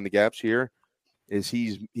fill in the gaps here, is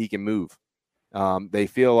he can move. They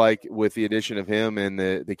feel like with the addition of him and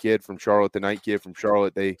the kid from Charlotte, the Knight kid from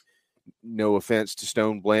Charlotte, they – no offense to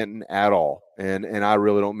Stone Blanton at all. And I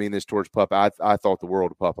really don't mean this towards Pup. I thought the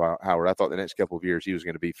world of Pup Howard. I thought the next couple of years he was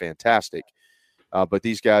going to be fantastic. But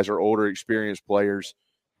these guys are older, experienced players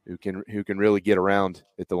who can really get around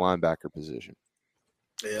at the linebacker position.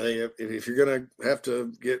 Yeah, if you're going to have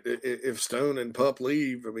to get – if Stone and Pup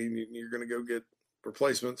leave, I mean, you're going to go get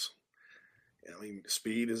replacements. I mean,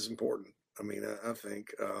 speed is important. I mean, I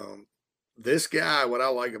think this guy, what I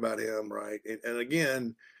like about him, right, and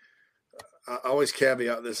again, I always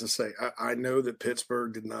caveat this and say, I know that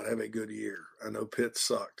Pittsburgh did not have a good year. I know Pitt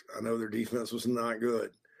sucked. I know their defense was not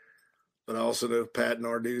good. But I also know Pat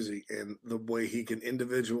Narduzzi and the way he can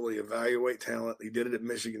individually evaluate talent. He did it at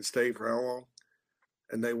Michigan State for how long?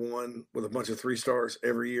 And they won with a bunch of 3-stars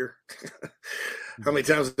every year. How many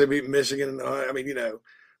times did they beat Michigan? I mean,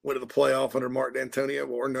 went to the playoff under Mark D'Antonio.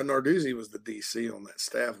 Or Narduzzi was the DC on that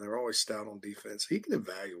staff, and they were always stout on defense. He can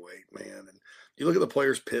evaluate, man. And you look at the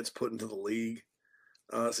players Pitt's put into the league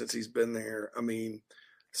since he's been there. I mean,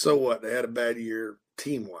 so what? They had a bad year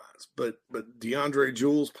team-wise. But DeAndre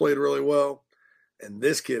Jules played really well, and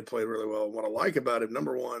this kid played really well. And what I like about him,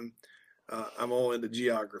 number one, I'm all into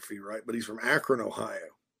geography, right? But he's from Akron, Ohio.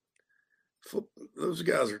 Those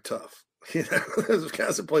guys are tough. Those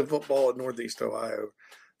guys that play football in Northeast Ohio,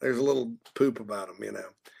 there's a little poop about them,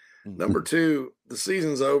 Mm-hmm. Number two, the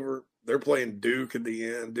season's over. They're playing Duke at the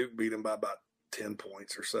end. Duke beat them by about 10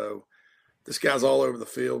 points or so. This guy's all over the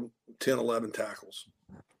field, 10, 11 tackles,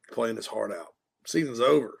 playing his heart out. Season's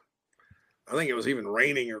over. I think it was even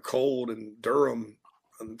raining or cold in Durham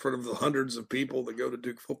in front of the hundreds of people that go to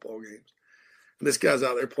Duke football games. And this guy's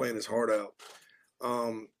out there playing his heart out.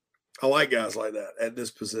 I like guys like that at this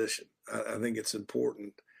position. I think it's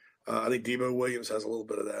important. I think Debo Williams has a little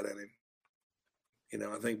bit of that in him.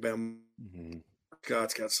 I think Ben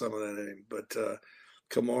Scott's got some of that in him. But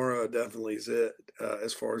Kamara definitely is it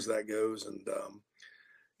as far as that goes. And,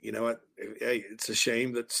 it's a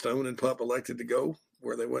shame that Stone and Pup elected to go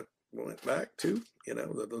where they went back to.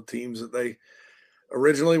 The teams that they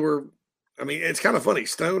originally were. I mean, it's kind of funny.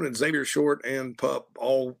 Stone and Xavier Short and Pup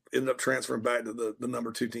all ended up transferring back to the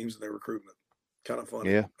number 2 teams in their recruitment. Kind of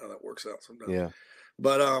funny how that works out sometimes. Yeah.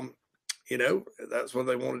 But, that's what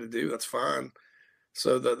they wanted to do. That's fine.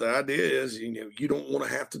 So the idea is, you don't want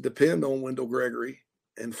to have to depend on Wendell Gregory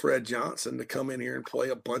and Fred Johnson to come in here and play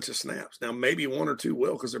a bunch of snaps. Now, maybe 1 or 2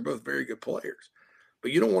 will because they're both very good players.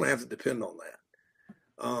 But you don't want to have to depend on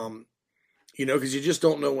that. Because you just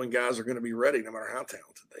don't know when guys are going to be ready no matter how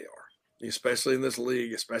talented they are. Especially in this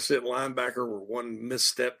league, especially at linebacker where one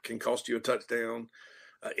misstep can cost you a touchdown.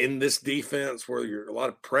 In this defense where you're a lot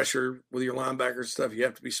of pressure with your linebackers and stuff, you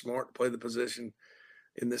have to be smart to play the position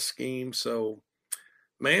in this scheme. So,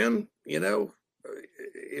 man,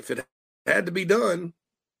 if it had to be done,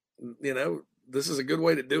 this is a good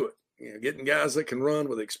way to do it. Getting guys that can run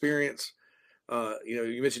with experience.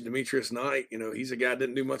 You mentioned Demetrius Knight. He's a guy that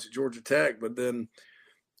didn't do much at Georgia Tech, but then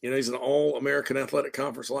he's an all-American Athletic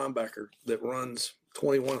Conference linebacker that runs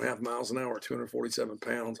 21.5 miles an hour, 247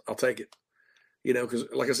 pounds. I'll take it. Because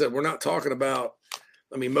like I said, we're not talking about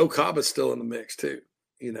 – Mo Caba's still in the mix too,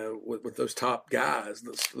 with those top guys,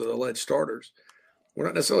 the alleged starters. We're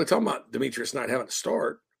not necessarily talking about Demetrius Knight having to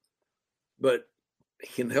start, but he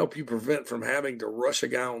can help you prevent from having to rush a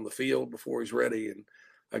guy on the field before he's ready and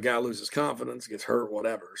a guy loses confidence, gets hurt,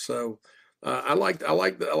 whatever. So I like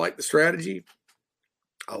the strategy.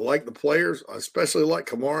 I like the players. I especially like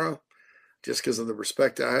Kamara just because of the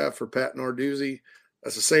respect I have for Pat Narduzzi.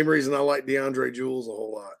 That's the same reason I like DeAndre Jules a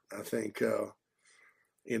whole lot. I think,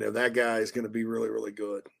 that guy is going to be really, really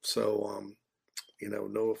good. So,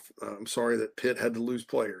 I'm sorry that Pitt had to lose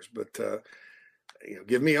players, but,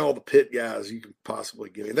 give me all the Pitt guys you can possibly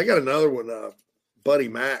give me. They got another one, Buddy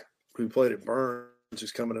Mack, who played at Burns,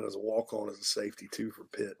 who's coming in as a walk-on as a safety too for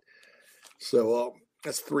Pitt. So,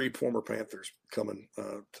 that's 3 former Panthers coming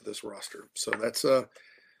to this roster. So that's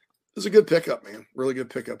a good pickup, man. Really good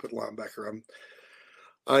pickup at linebacker.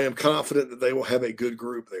 I am confident that they will have a good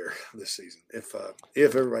group there this season if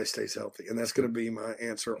everybody stays healthy, and that's going to be my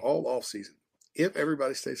answer all off season. If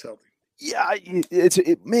everybody stays healthy. Yeah,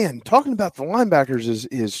 man. Talking about the linebackers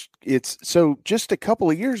is so. Just a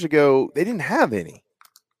couple of years ago, they didn't have any.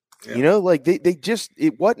 Yeah. They just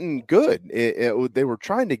it wasn't good. They were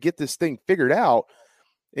trying to get this thing figured out.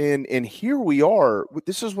 And here we are.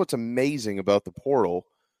 This is what's amazing about the portal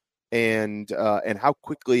and how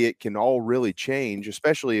quickly it can all really change,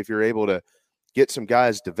 especially if you're able to get some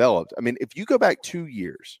guys developed. I mean, if you go back 2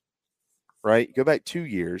 years, right? Go back 2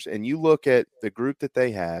 years and you look at the group that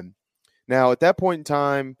they had. Now, at that point in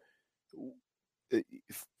time,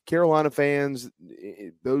 Carolina fans,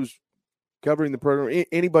 those covering the program,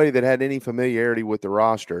 anybody that had any familiarity with the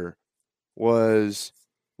roster was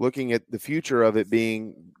looking at the future of it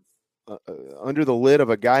being under the lid of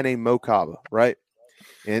a guy named Mo Caba, right?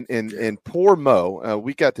 And poor Mo,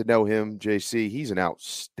 we got to know him, JC. He's an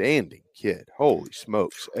outstanding kid. Holy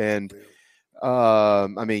smokes. And,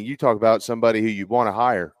 I mean, you talk about somebody who you want to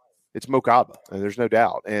hire. It's Mo Kaba, and there's no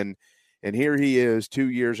doubt. And here he is 2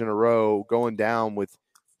 years in a row going down with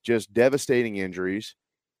just devastating injuries.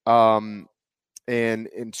 And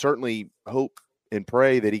certainly hope and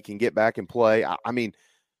pray that he can get back and play. I mean,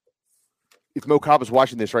 if Mo Kaba's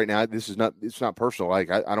watching this right now, it's not personal.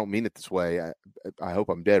 Like, I don't mean it this way. I hope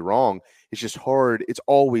I'm dead wrong. It's just hard. It's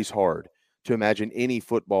always hard to imagine any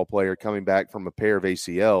football player coming back from a pair of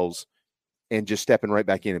ACLs and just stepping right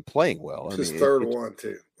back in and playing well. It's his third one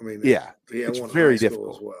too. I mean, it's very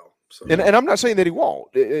difficult as well. So. And I'm not saying that he won't.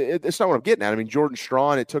 It's not what I'm getting at. I mean, Jordan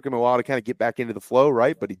Strawn, it took him a while to kind of get back into the flow,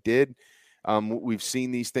 right? But he did. We've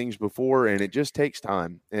seen these things before, and it just takes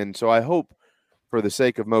time. And so I hope, for the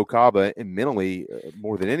sake of Mo Kaba and mentally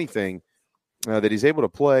more than anything, that he's able to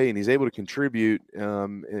play and he's able to contribute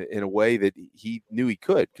in a way that he knew he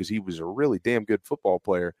could, because he was a really damn good football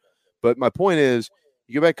player. But my point is,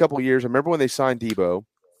 you go back a couple of years, I remember when they signed Debo,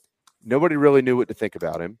 nobody really knew what to think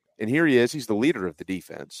about him. And here he is. He's the leader of the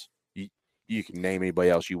defense. You can name anybody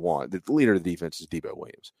else you want. The leader of the defense is Debo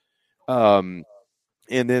Williams.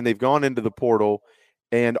 And then they've gone into the portal,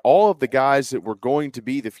 and all of the guys that were going to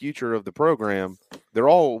be the future of the program, they're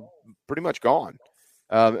all pretty much gone.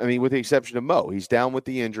 I mean, with the exception of Mo. He's down with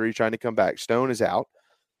the injury, trying to come back. Stone is out.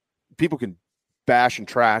 People can bash and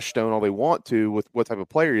trash Stone all they want to with what type of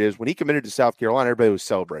player he is. When he committed to South Carolina, everybody was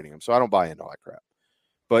celebrating him, so I don't buy into all that crap.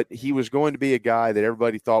 But he was going to be a guy that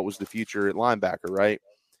everybody thought was the future at linebacker, right?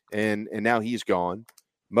 And now he's gone.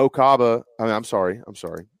 Mo Kaba, I'm sorry.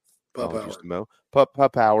 Pup Howard.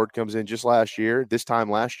 Pup Howard comes in just this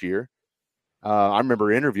time last year. I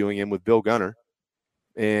remember interviewing him with Bill Gunner,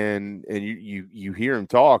 and you hear him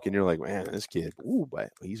talk, and you're like, man, this kid, but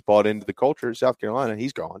he's bought into the culture at South Carolina.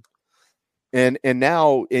 He's gone. And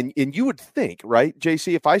now, and you would think, right,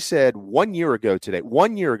 JC, if I said 1 year ago today,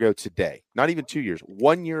 not even 2 years,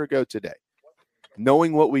 1 year ago today,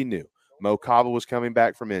 knowing what we knew, Mo Kaba was coming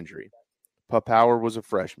back from injury. Pup Howard was a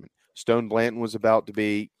freshman. Stone Blanton was about to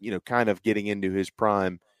be, kind of getting into his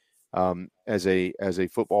prime as a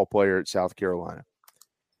football player at South Carolina.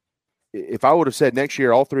 If I would have said next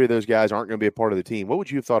year all three of those guys aren't going to be a part of the team, what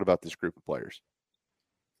would you have thought about this group of players?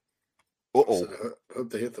 So hope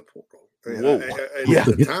they hit the portal. At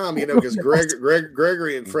the time, because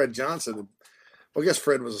Gregory and Fred Johnson, well, I guess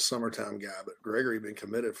Fred was a summertime guy, but Gregory had been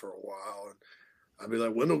committed for a while. And I'd be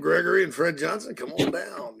like, Wendell Gregory and Fred Johnson, come on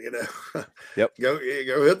down, Yep. Go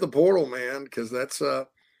hit the portal, man, because that's the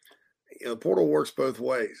portal works both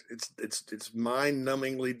ways. It's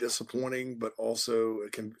mind-numbingly disappointing, but also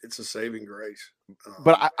it's a saving grace.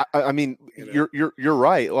 But I mean, you're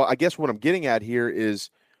right. Well, I guess what I'm getting at here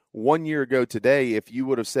is 1 year ago today, if you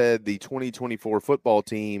would have said the 2024 football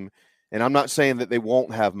team, and I'm not saying that they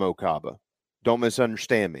won't have Mo Kaba, don't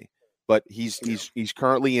misunderstand me, but he's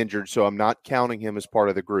currently injured, so I'm not counting him as part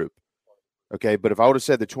of the group. Okay, but if I would have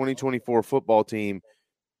said the 2024 football team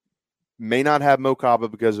may not have Mo Kaba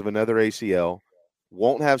because of another ACL,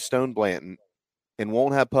 won't have Stone Blanton, and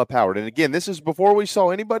won't have Pup Howard. And again, this is before we saw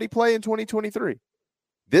anybody play in 2023.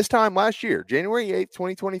 This time last year, January 8th,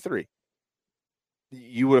 2023,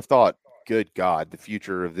 you would have thought, good God, the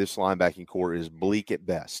future of this linebacking core is bleak at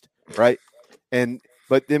best, right?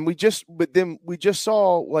 But then we just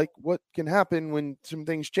saw like what can happen when some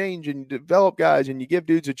things change and you develop guys and you give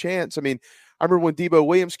dudes a chance. I mean, I remember when Debo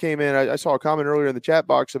Williams came in, I saw a comment earlier in the chat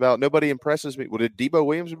box about nobody impresses me. Well, did Debo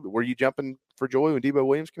Williams, were you jumping for joy when Debo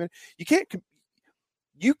Williams came in?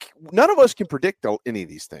 None of us can predict any of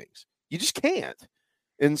these things. You just can't.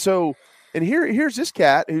 And so, and here's this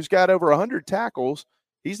cat who's got over 100 tackles.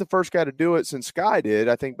 He's the first guy to do it since Sky did.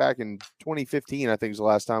 I think back in 2015, I think was the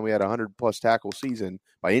last time we had a 100-plus tackle season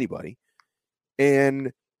by anybody.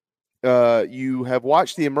 And you have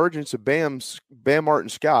watched the emergence of Bam Martin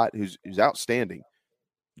Scott, who's outstanding.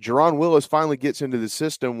 Jerron Willis finally gets into the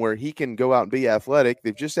system where he can go out and be athletic.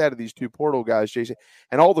 They've just added these two portal guys, Jason.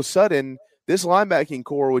 And all of a sudden, this linebacking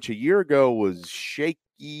core, which a year ago was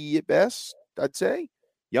shaky at best, I'd say,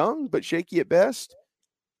 young but shaky at best,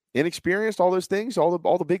 inexperienced, all those things,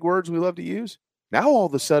 all the big words we love to use, now all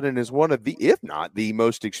of a sudden is one of the, if not the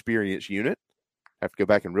most experienced unit. I have to go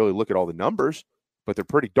back and really look at all the numbers, but they're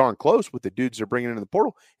pretty darn close with the dudes they're bringing into the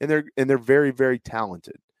portal, and they're very, very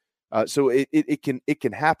talented. So it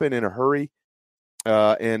can happen in a hurry,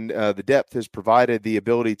 and the depth has provided the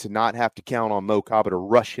ability to not have to count on Mo Kaba to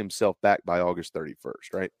rush himself back by August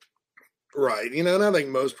 31st, right? Right. And I think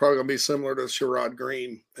Mo's probably going to be similar to Sherrod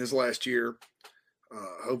Green his last year.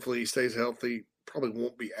 Hopefully he stays healthy. Probably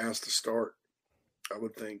won't be asked to start. I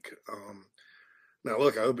would think. Now,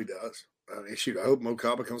 look, I hope he does. I hope Mo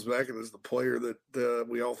Kaba comes back and is the player that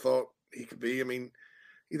we all thought he could be. I mean,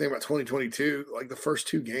 you think about 2022, like the first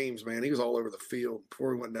 2 games, man, he was all over the field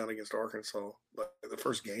before he went down against Arkansas. But the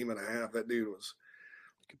first game and a half, that dude was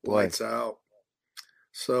lights out.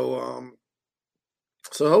 So,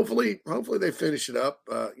 so hopefully they finish it up.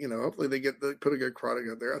 Hopefully they put a good product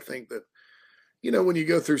out there. I think that, when you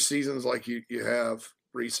go through seasons like you have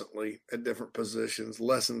recently at different positions,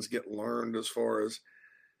 lessons get learned as far as,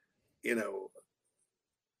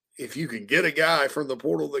 if you can get a guy from the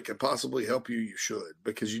portal that can possibly help you, you should,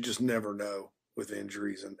 because you just never know with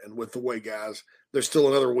injuries and with the way guys, there's still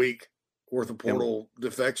another week worth of portal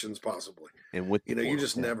defections possibly. And with you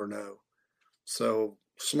just never know. So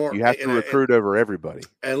smart. You have to recruit over everybody.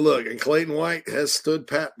 And look, and Clayton White has stood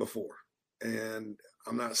pat before. And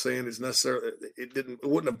I'm not saying it's necessarily, it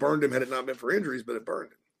wouldn't have burned him had it not been for injuries, but it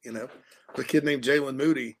burned him, The kid named Jalen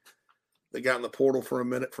Moody that got in the portal for a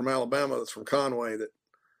minute from Alabama, that's from Conway, that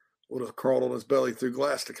would have crawled on his belly through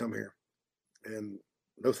glass to come here. And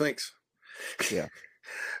no thanks. Yeah.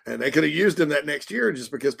 And they could have used him that next year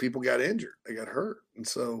just because people got injured. They got hurt. And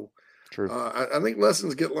so true. I think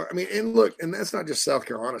lessons get learned. I mean, and look, and that's not just South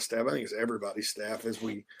Carolina staff. I think it's everybody's staff as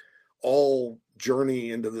we all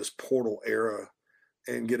journey into this portal era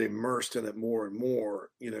and get immersed in it more and more.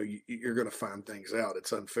 You're going to find things out.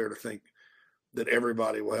 It's unfair to think that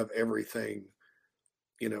everybody will have everything,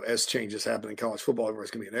 as changes happen in college football,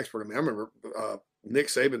 everybody's going to be an expert. I mean, I remember Nick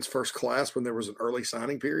Saban's first class when there was an early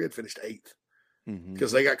signing period finished 8th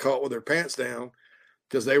because they got caught with their pants down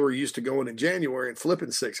because they were used to going in January and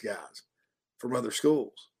flipping 6 guys from other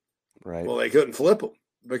schools. Right. Well, they couldn't flip them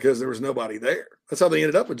because there was nobody there. That's how they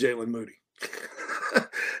ended up with Jalen Moody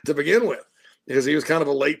to begin with, because he was kind of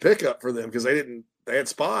a late pickup for them because they had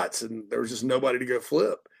spots and there was just nobody to go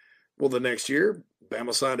flip. Well, the next year,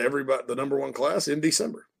 Bama signed everybody, the number 1 class in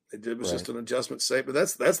December. It was just an adjustment state, but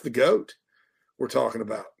that's the GOAT we're talking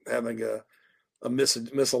about, having a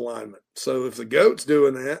misalignment. So if the GOAT's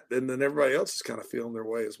doing that, then everybody else is kind of feeling their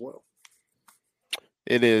way as well.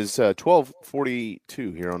 It is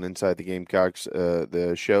 12:42 here on Inside the Gamecocks,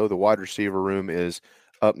 the show. The wide receiver room is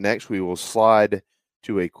up next. We will slide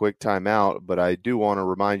to a quick timeout, but I do want to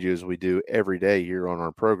remind you, as we do every day here on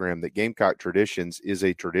our program, that Gamecock Traditions is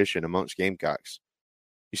a tradition amongst Gamecocks.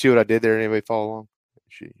 You see what I did there? Anybody follow along?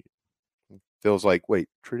 Feels like, wait,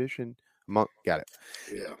 tradition? Got it.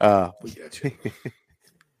 Yeah, we got you.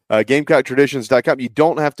 GamecockTraditions.com. You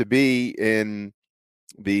don't have to be in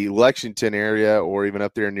the Lexington area or even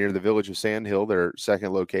up there near the village of Sand Hill, their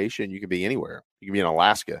second location. You can be anywhere. You can be in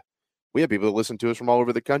Alaska. We have people that listen to us from all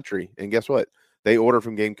over the country. And guess what? They order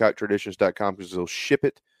from GamecockTraditions.com because they'll ship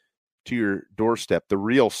it to your doorstep. The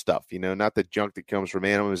real stuff, not the junk that comes from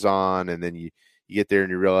Amazon. And then you get there and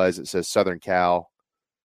you realize it says Southern Cal,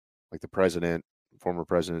 like the former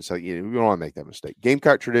president. So we don't want to make that mistake.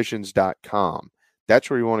 GamecockTraditions.com. That's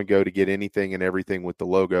where you want to go to get anything and everything with the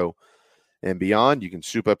logo and beyond. You can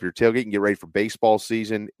soup up your tailgate and get ready for baseball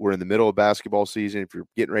season. We're in the middle of basketball season. If you're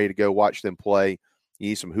getting ready to go watch them play, you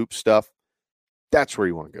need some hoop stuff, that's where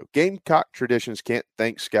you want to go. Gamecock Traditions. Can't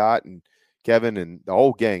thank Scott and Kevin and the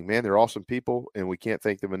whole gang, man. They're awesome people, and we can't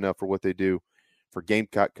thank them enough for what they do for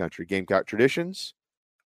Gamecock Country.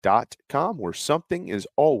 GamecockTraditions.com, where something is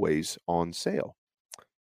always on sale.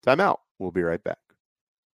 Time out. We'll be right back.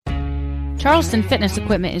 Charleston Fitness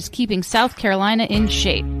Equipment is keeping South Carolina in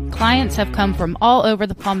shape. Clients have come from all over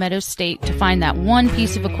the Palmetto State to find that one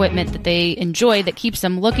piece of equipment that they enjoy that keeps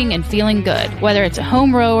them looking and feeling good. Whether it's a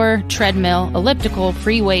home rower, treadmill, elliptical,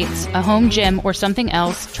 free weights, a home gym, or something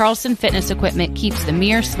else, Charleston Fitness Equipment keeps the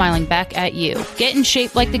mirror smiling back at you. Get in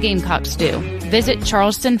shape like the Gamecocks do. Visit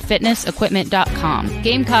charlestonfitnessequipment.com.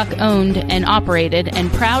 Gamecock owned and operated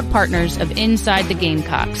and proud partners of Inside the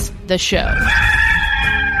Gamecocks, the show.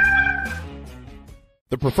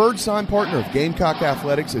 The preferred sign partner of Gamecock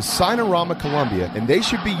Athletics is Signorama Columbia, and they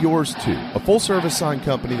should be yours too. A full-service sign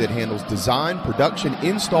company that handles design, production,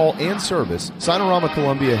 install, and service, Signorama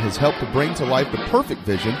Columbia has helped to bring to life the perfect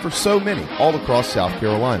vision for so many all across South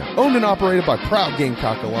Carolina. Owned and operated by proud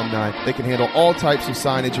Gamecock alumni, they can handle all types of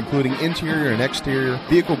signage, including interior and exterior,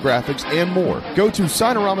 vehicle graphics, and more. Go to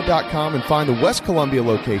Signorama.com and find the West Columbia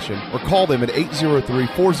location, or call them at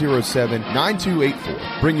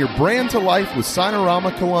 803-407-9284. Bring your brand to life with Signorama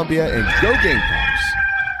Columbia, and go Gamecocks.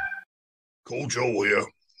 Coach O here,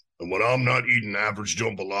 and when I'm not eating average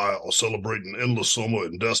jambalaya or celebrating endless summer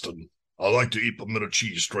in Destin, I like to eat pimento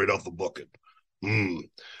cheese straight out the bucket. And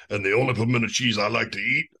the only pimento cheese I like to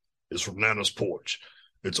eat is from Nana's Porch.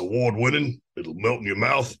 It's award-winning. It'll melt in your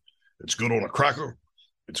mouth. It's good on a cracker.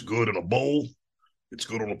 It's good in a bowl. It's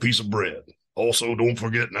good on a piece of bread. Also, don't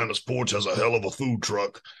forget Nana's Porch has a hell of a food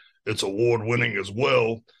truck. It's award-winning as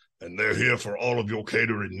well, and they're here for all of your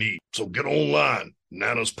catering needs. So get online,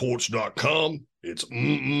 nanasporch.com. It's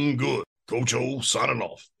good. Coach O signing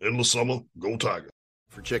off. Endless summer, go Tiger.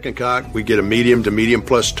 For chicken cock, we get a medium to medium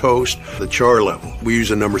plus toast, the char level. We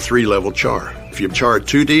use a number 3 level char. If you char it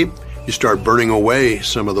too deep, you start burning away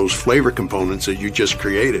some of those flavor components that you just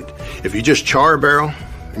created. If you just char a barrel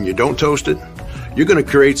and you don't toast it, you're going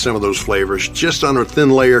to create some of those flavors just on a thin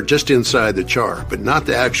layer just inside the char, but not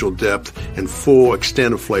the actual depth and full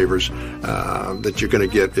extent of flavors that you're going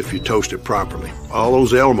to get if you toast it properly. All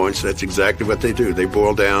those elements, that's exactly what they do. They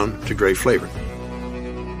boil down to great flavor.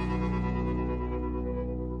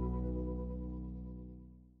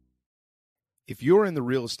 If you're in the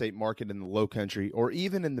real estate market in the Lowcountry or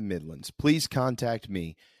even in the Midlands, please contact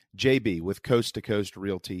me, JB, with Coast to Coast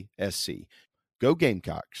Realty SC. Go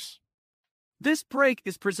Gamecocks. This break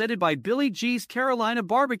is presented by Billy G's Carolina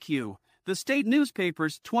Barbecue, the state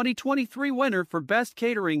newspaper's 2023 winner for Best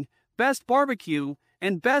Catering, Best Barbecue,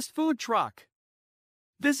 and Best Food Truck.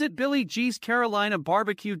 Visit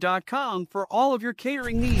BillyG'sCarolinaBarbecue.com for all of your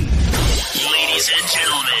catering needs. Ladies and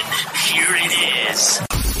gentlemen, here it is.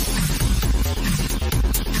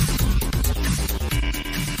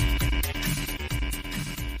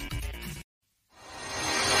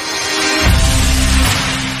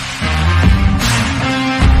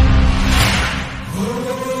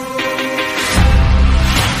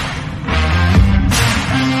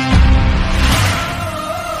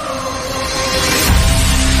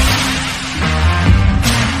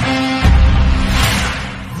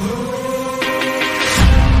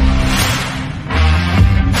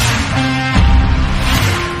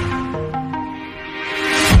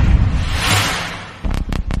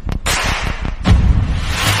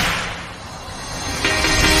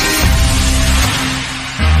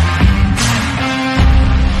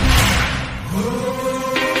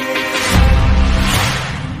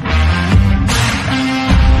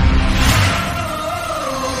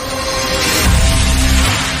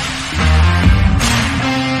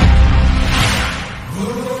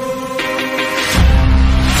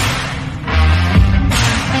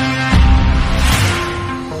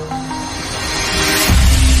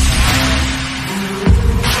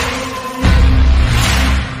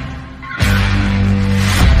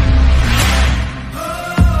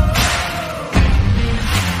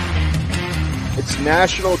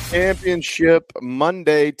 National Championship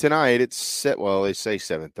Monday tonight. It's set. Well, they say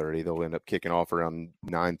 7:30. They'll end up kicking off around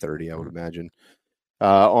 9:30, I would imagine.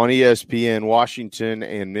 On ESPN, Washington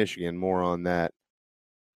and Michigan. More on that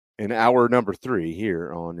in hour number 3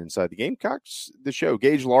 here on Inside the Gamecocks, the show.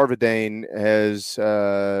 Gage Larvadain has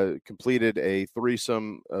completed a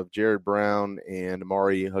threesome of Jared Brown and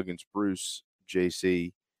Amari Huggins-Bruce,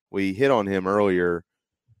 JC. We hit on him earlier.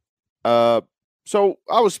 So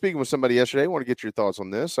I was speaking with somebody yesterday. I want to get your thoughts on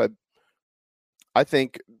this. I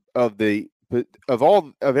think of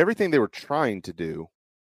everything they were trying to do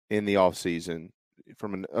in the offseason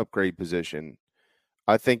from an upgrade position,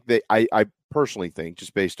 I think I personally think,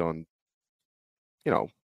 just based on, the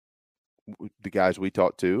guys we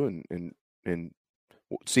talked to and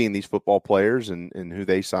seeing these football players and who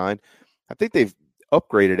they signed, I think they've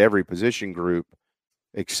upgraded every position group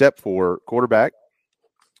except for quarterback.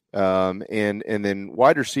 And then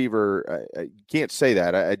wide receiver, I can't say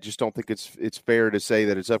that. I just don't think it's fair to say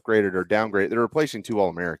that it's upgraded or downgraded. They're replacing 2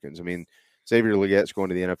 All-Americans. I mean, Xavier Legette's going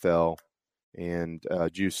to the NFL, and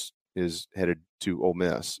Juice is headed to Ole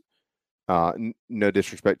Miss. No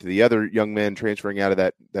disrespect to the other young men transferring out of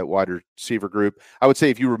that wide receiver group. I would say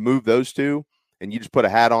if you remove those 2 and you just put a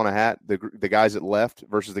hat on a hat, the guys that left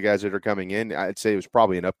versus the guys that are coming in, I'd say it was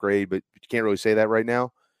probably an upgrade, but you can't really say that right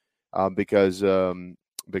now because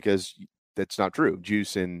that's not true.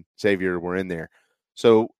 Juice and Xavier were in there.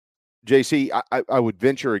 So, JC, I would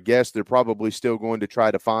venture a guess they're probably still going to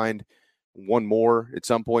try to find one more at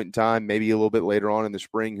some point in time, maybe a little bit later on in the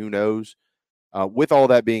spring. Who knows? With all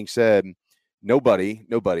that being said, nobody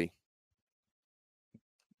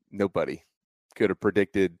could have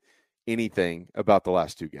predicted anything about the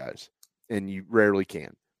last 2 guys, and you rarely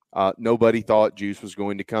can. Nobody thought Juice was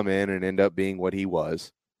going to come in and end up being what he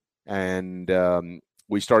was. And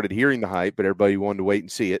we started hearing the hype, but everybody wanted to wait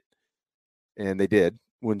and see it. And they did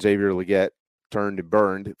when Xavier Legette turned and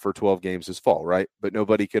burned for 12 games this fall, right? But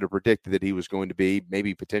nobody could have predicted that he was going to be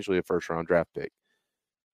maybe potentially a first-round draft pick.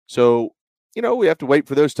 So, we have to wait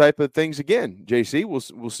for those type of things again, JC.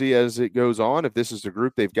 We'll see as it goes on. If this is the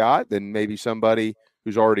group they've got, then maybe somebody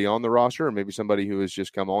who's already on the roster or maybe somebody who has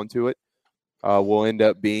just come onto it will end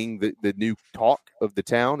up being the new talk of the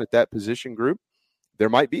town at that position group. there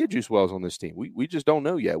might be a Juice Wells on this team. We just don't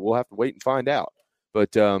know yet. We'll have to wait and find out.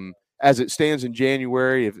 But as it stands in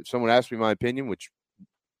January, if someone asks me my opinion, which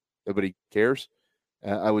nobody cares,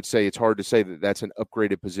 I would say it's hard to say that that's an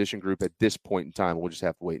upgraded position group at this point in time. We'll just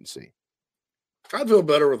have to wait and see. I'd feel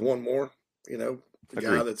better with one more, the Agreed.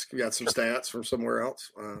 guy that's got some stats from somewhere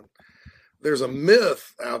else. There's a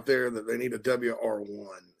myth out there that they need a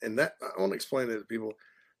WR1, and that I want to explain it to people.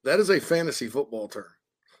 That is a fantasy football term.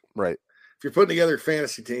 Right. If you're putting together a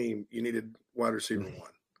fantasy team, you needed wide receiver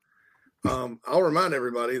one. I'll remind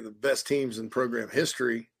everybody the best teams in program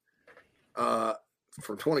history from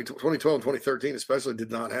 2012 and 2013 especially did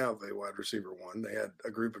not have a wide receiver one. They had a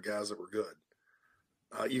group of guys that were good.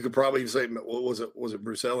 You could probably say, well, was it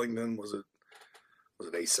Bruce Ellington? Was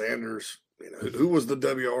it Ace Sanders? Who was the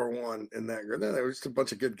WR1 in that group? There was just a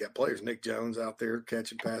bunch of good players. Nick Jones out there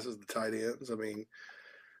catching passes, the tight ends. I mean,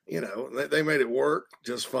 they made it work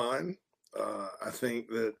just fine. I think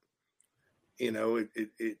that,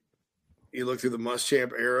 you look through the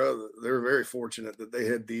Muschamp era, they were very fortunate that they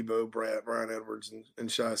had Debo, Brian Edwards, and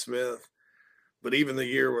Shi Smith. But even the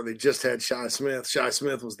year where they just had Shi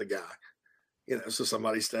Smith was the guy. So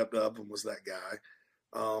somebody stepped up and was that guy.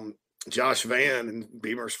 Josh Vann in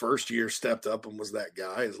Beamer's first year stepped up and was that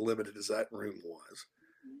guy, as limited as that room was.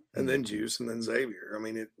 And then Juice and then Xavier. I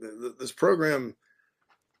mean, this program,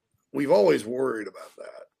 we've always worried about that.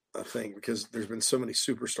 I think because there's been so many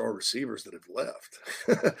superstar receivers that have left,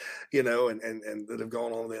 and that have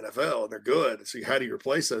gone on to the NFL and they're good. And so how do you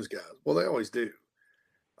replace those guys? Well, they always do.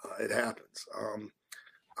 It happens.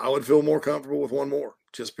 I would feel more comfortable with one more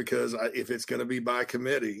just because if it's going to be by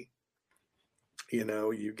committee,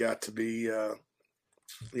 you've got to be,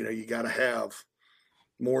 you got to have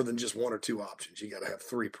more than just one or two options. You got to have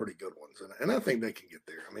three pretty good ones. And I think they can get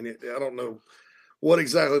there. I mean, I don't know what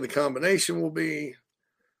exactly the combination will be,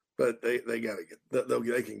 but they got to get,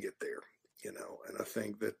 they can get there, and I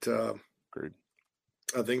think that,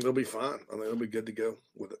 I think they'll be fine. I think they'll be good to go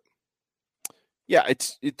with it. Yeah, I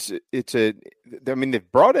mean,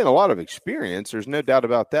 they've brought in a lot of experience. There's no doubt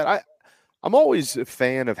about that. I'm always a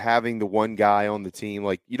fan of having the one guy on the team.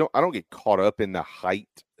 Like, I don't get caught up in the height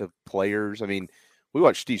of players. I mean, we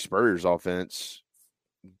watched Steve Spurrier's offense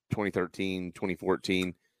 2013,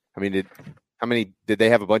 2014. I mean, how many did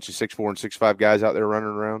they have? A bunch of 6'4" and 6'5" guys out there running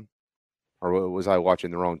around? Or was I watching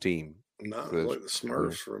the wrong team? No, like the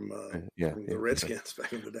Smurfs from the Redskins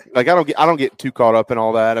back in the day. Like, I don't get too caught up in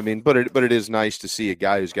all that. I mean, but it is nice to see a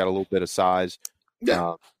guy who's got a little bit of size.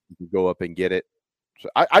 Yeah, go up and get it. So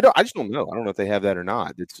I just don't know. I don't know if they have that or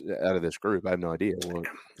not. It's out of this group. I have no idea. Well,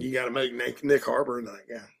 you got to make Nick Harbor into that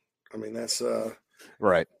guy. I mean, that's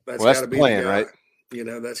right. That's the plan, right?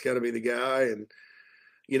 That's got to be the guy, and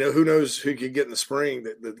who knows who could get in the spring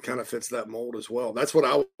that kind of fits that mold as well. That's what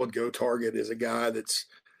I would go target, is a guy that's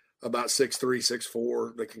about 6'3",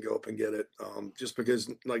 6'4", that can go up and get it. Just because,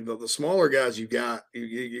 like, the smaller guys you got,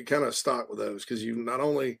 you kind of stock with those, because you not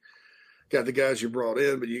only got the guys you brought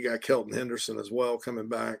in, but you got Kelton Henderson as well coming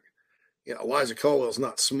back. Elijah Colwell's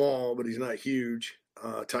not small, but he's not huge.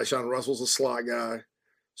 Tyshawn Russell's a slot guy.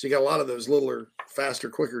 So you got a lot of those littler, faster,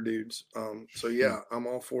 quicker dudes. So, yeah, I'm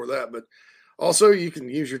all for that. But also you can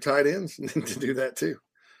use your tight ends to do that too.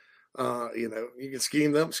 You can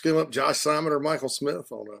scheme up Josh Simon or Michael Smith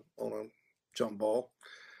on a jump ball.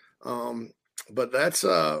 But that's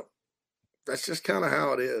just kind of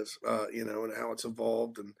how it is, and how it's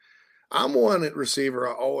evolved. And I'm one at receiver.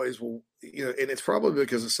 I always will, and it's probably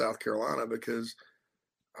because of South Carolina, because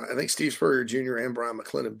I think Steve Spurrier Jr. and Brian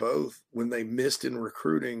McClendon both, when they missed in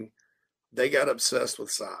recruiting, they got obsessed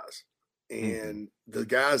with size. And the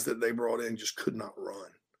guys that they brought in just could not run.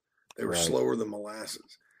 They were slower than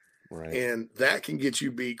molasses. Right. And that can get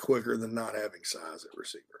you beat quicker than not having size at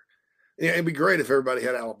receiver. It'd be great if everybody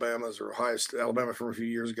had Alabama from a few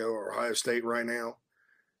years ago, or Ohio State right now.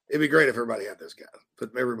 It'd be great if everybody had those guys.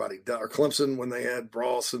 But everybody, or Clemson when they had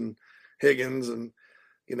Bross and Higgins and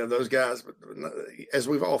those guys. But as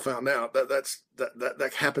we've all found out,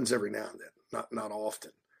 that happens every now and then, not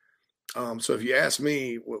often. So if you ask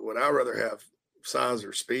me, would I rather have size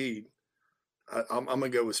or speed? I'm gonna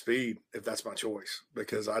go with speed if that's my choice,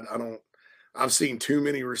 because I've seen too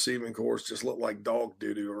many receiving corps just look like dog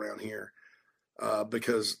doo-doo around here,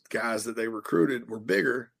 because guys that they recruited were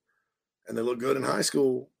bigger and they looked good in high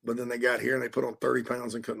school, but then they got here and they put on 30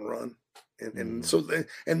 pounds and couldn't run. And so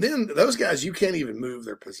then those guys, you can't even move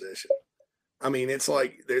their position. I mean, it's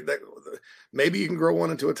like maybe you can grow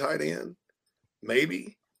one into a tight end,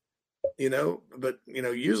 maybe, but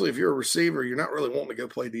usually if you're a receiver, you're not really wanting to go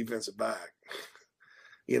play defensive back.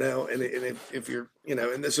 And if you're,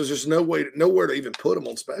 and this is just nowhere to even put them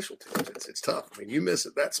on special teams. It's tough. I mean, you miss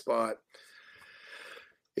at that spot,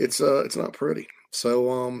 it's not pretty.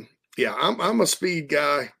 So, yeah, I'm a speed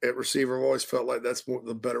guy at receiver. I've always felt like that's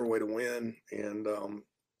the better way to win. And, a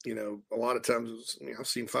lot of times I've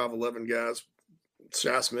seen 5'11" guys.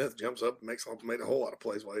 Shi Smith jumps up and made a whole lot of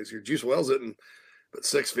plays while he's here. Juice Wells didn't, but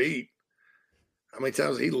 6 feet. How many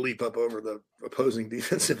times he'd leap up over the opposing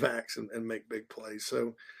defensive backs and make big plays?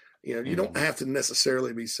 So, you don't have to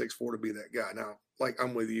necessarily be 6'4" to be that guy. Now, like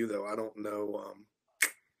I'm with you though. I don't know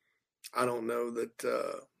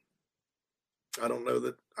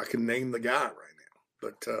that I can name the guy right now,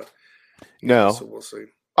 but no. So we'll see.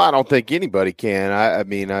 I don't think anybody can. I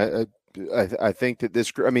think that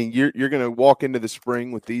this. I mean, you're going to walk into the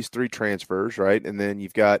spring with these 3 transfers, right? And then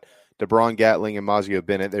you've got DeBron Gatling and Mazio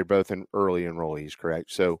Bennett. They're both in early enrollees,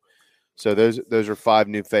 correct? So those are 5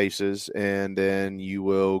 new faces, and then you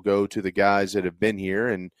will go to the guys that have been here,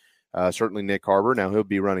 and certainly Nick Harbor. Now he'll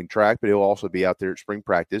be running track, but he'll also be out there at spring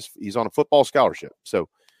practice. He's on a football scholarship, so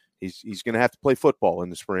he's going to have to play football in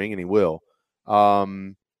the spring, and he will.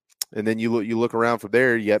 And then you look around from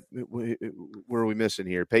there. Yep, where are we missing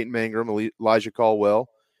here? Peyton Mangrum, Elijah Caldwell,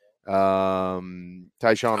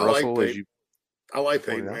 Tyshawn Russell. I like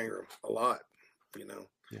Peyton Mangrum a lot. Yeah.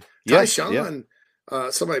 Tyshawn.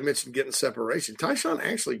 Somebody mentioned getting separation. Tyshawn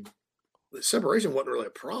actually, the separation wasn't really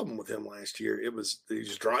a problem with him last year. It was he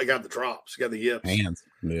got the drops, he got the yips. Hands.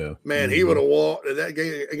 Yeah, man, he would have walked that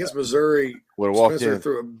game against Missouri. Would have walked Spencer in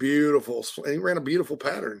through a beautiful. He ran a beautiful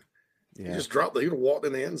pattern. Yeah. He just dropped. He would have walked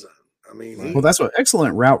in the end zone. I mean, well, that's what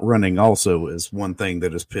excellent route running also is one thing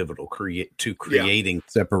that is pivotal creating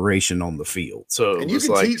separation on the field. So and you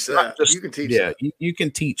can teach that. You can teach that. You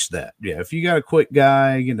can teach that. Yeah, if you got a quick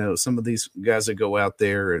guy, some of these guys that go out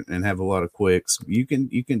there and have a lot of quicks, you can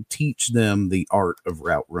teach them the art of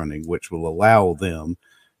route running, which will allow them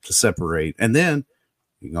to separate. And then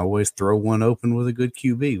you can always throw one open with a good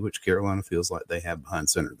QB, which Carolina feels like they have behind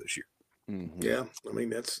center this year. Mm-hmm. Yeah, I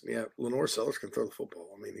mean Lenore Sellers can throw the football.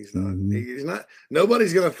 I mean he's not.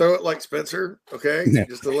 Nobody's going to throw it like Spencer. Okay,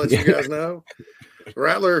 just to let you guys know,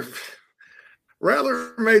 Rattler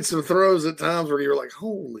made some throws at times where you were like,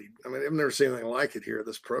 "Holy!" I mean, I've never seen anything like it here at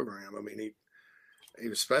this program. I mean, he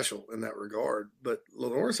was special in that regard. But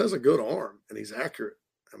Lenore has a good arm and he's accurate.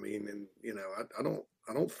 I mean, and I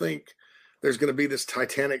don't think there's going to be this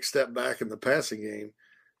titanic step back in the passing game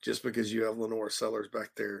just because you have Lenore Sellers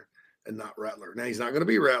back there and not Rattler. Now he's not going to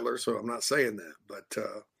be Rattler, so I'm not saying that, but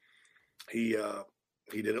he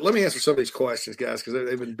did it. Let me answer some of these questions, guys, because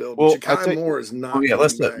they've been building. Well, Ja'Kai Moore is not.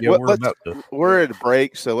 We're at a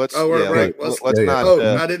break, so let's. We're at a break. Let's not.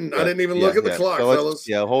 I didn't even look at the clock, so fellas.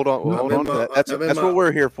 Hold on. That's what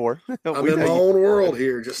we're here for. I'm in my own world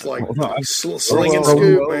here, just like slinging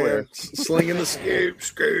scoop, man. Slinging the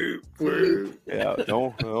scoop. Woo. Yeah,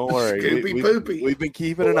 don't worry. Scoopy poopy. We've been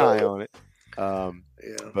keeping an eye on it.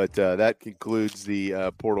 But that concludes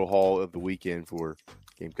the portal haul of the weekend for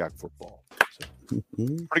Gamecock football. So,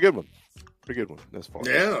 pretty good one. Thus far.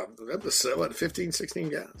 Yeah, up to 15, 16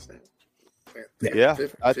 guys now. Yeah,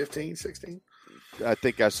 15, 16. I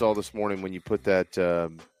think I saw this morning when you put that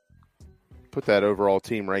overall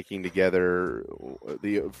team ranking together,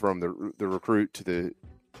 from the recruit to the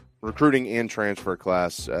recruiting and transfer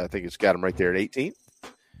class. I think it's got them right there at 18.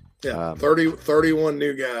 Yeah, 31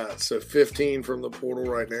 new guys, so 15 from the portal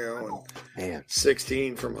right now, and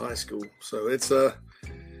 16 from high school. So it's going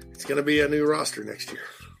to be a new roster next year.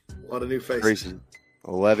 A lot of new faces. Crazy.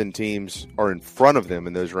 11 teams are in front of them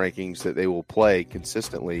in those rankings that they will play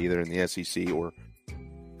consistently, either in the SEC or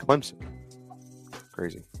Clemson.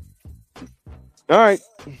 Crazy. All right,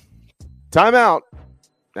 timeout.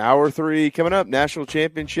 Hour 3 coming up. National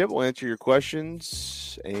championship. We'll answer your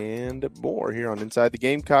questions and more here on Inside the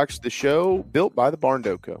Gamecocks, the show built by the Barn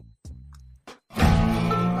Doco.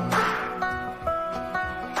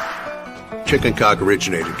 Chicken cock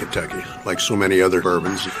originated in Kentucky, like so many other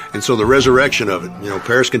bourbons. And so the resurrection of it,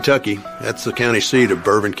 Paris, Kentucky, that's the county seat of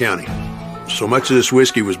Bourbon County. So much of this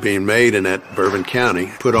whiskey was being made in that Bourbon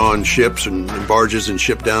County, put on ships and barges and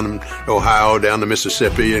shipped down to Ohio, down to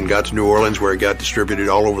Mississippi, and got to New Orleans, where it got distributed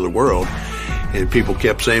all over the world. And people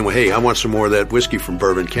kept saying, well, hey, I want some more of that whiskey from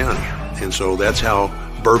Bourbon County. And so that's how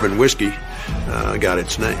bourbon whiskey got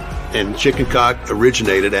its name. And chicken cock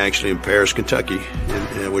originated actually in Paris, Kentucky,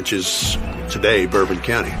 which is today Bourbon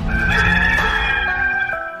County.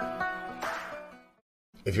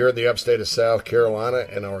 If you're in the upstate of South Carolina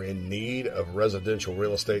and are in need of residential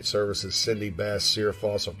real estate services, Cindy Bass,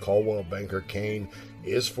 Searfoss of Caldwell Banker Kane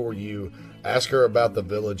is for you. Ask her about the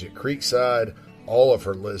Village at Creekside all of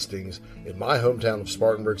her listings in my hometown of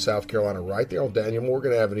Spartanburg, South Carolina, right there on Daniel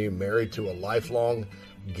Morgan Avenue, married to a lifelong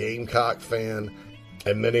Gamecock fan.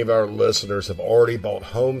 And many of our listeners have already bought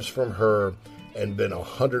homes from her and been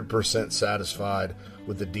 100% satisfied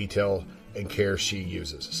with the detail and care she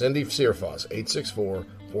uses. Cindy Searfoss,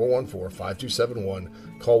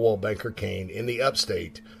 864-414-5271, Caldwell Banker Kane in the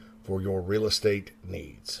Upstate for your real estate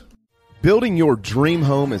needs. Building your dream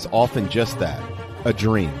home is often just that, a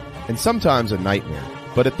dream, and sometimes a nightmare.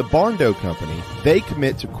 But at the Barndo Company, they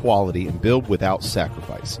commit to quality and build without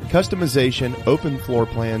sacrifice. Customization, open floor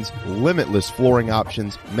plans, limitless flooring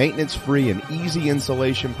options, maintenance-free and easy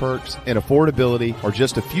installation perks, and affordability are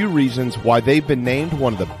just a few reasons why they've been named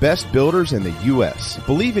one of the best builders in the U.S.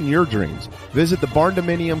 Believe in your dreams. Visit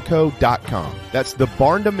thebarndominiumco.com. That's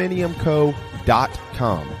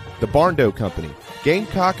thebarndominiumco.com. The Barndo Company.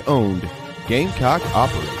 Gamecock owned, Gamecock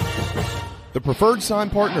operated. The preferred sign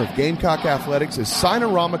partner of Gamecock Athletics is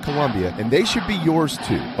Signorama Columbia, and they should be yours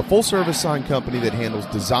too. A full-service sign company that handles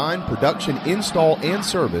design, production, install, and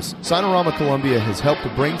service, Signorama Columbia has helped to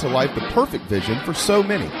bring to life the perfect vision for so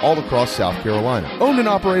many all across South Carolina. Owned and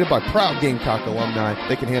operated by proud Gamecock alumni,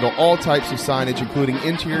 they can handle all types of signage, including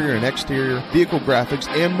interior and exterior, vehicle graphics,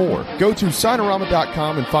 and more. Go to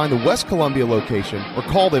Signorama.com and find the West Columbia location, or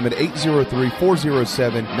call them at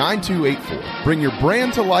 803-407-9284. Bring your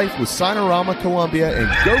brand to life with Signorama Columbia, and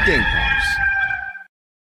go Gamecocks!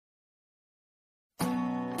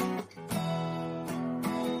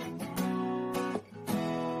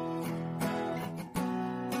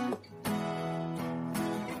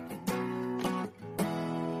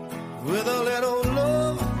 With a little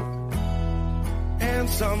love and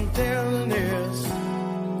some tenderness,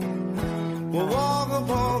 we'll walk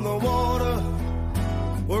upon the water,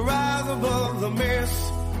 we'll rise above the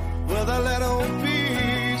mist. With a little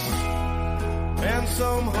peace and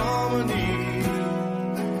some harmony,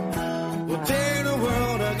 we'll take the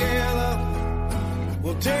world together,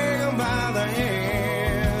 we'll take them by the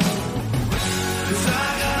hand. 'Cause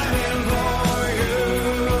I got him for you.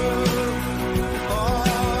 Oh,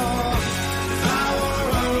 I wanna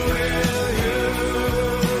run with you.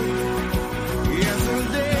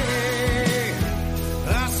 Yesterday,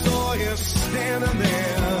 I saw you standing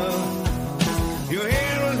there. Your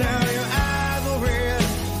head was down, your eyes were red.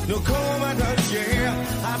 No comb, I touched your hair.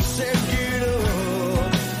 I said, get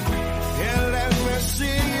up and let me see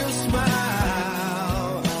you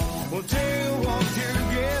smile. We'll take a walk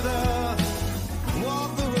together,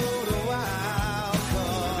 walk the road a while.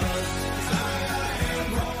 'Cause I got a hand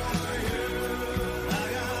for you, I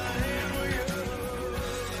got a hand for you.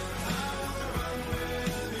 I wanna run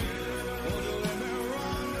with you, won't you let me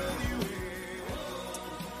run with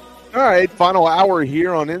you? All right, final hour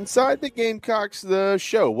here on Inside the Gamecocks, the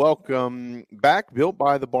show. Welcome back. Built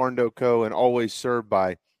by the Barndo Co. and always served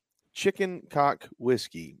by Chicken Cock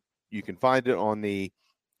Whiskey. You can find it on the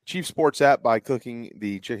Chief Sports app by clicking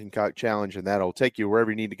the Chicken Cock Challenge, and that'll take you wherever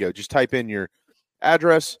you need to go. Just type in your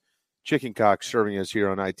address. Chicken Cock serving us here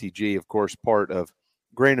on ITG, of course, part of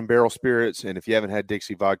Grain and Barrel Spirits. And if you haven't had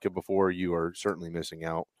Dixie Vodka before, you are certainly missing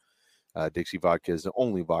out. Dixie Vodka is the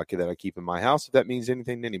only vodka that I keep in my house. If that means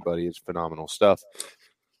anything to anybody, it's phenomenal stuff.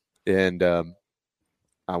 And I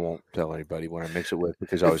won't tell anybody what I mix it with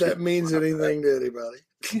because I If always that means anything to anybody.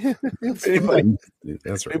 if anybody,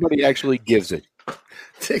 That's right. anybody actually gives it.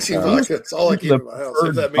 Dixie vodka, that's all I keep in my house.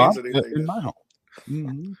 If that means anything. in my home.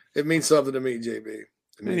 Mm-hmm. It means something to me, JB. It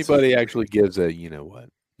means Anybody actually gives a, you know what?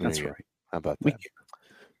 There That's you go. right. How about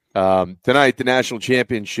that? Tonight, the national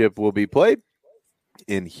championship will be played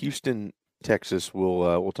in Houston, Texas.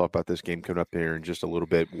 We'll talk about this game coming up here in just a little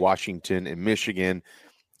bit. Washington and Michigan.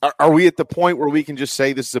 Are we at the point where we can just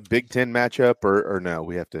say this is a Big Ten matchup, or no?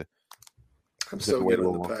 We have to. I'm still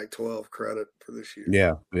giving the Pac-12 credit for this year.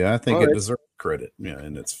 Yeah, I think All it right. deserves credit. Yeah,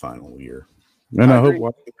 in its final year. And I hope agree.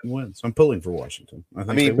 Washington wins. I'm pulling for Washington. I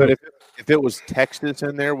think mean, they but will. if it was Texas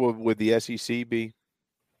in there, would the SEC be?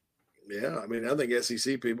 Yeah, I mean, I think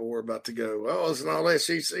SEC people were about to go, oh, it's an all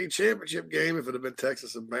SEC championship game. If it had been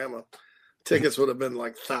Texas and Bama, tickets would have been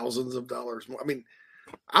like thousands of dollars more. I mean,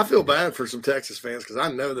 I feel bad for some Texas fans because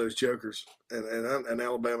I know those jokers and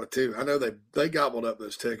Alabama too. I know they gobbled up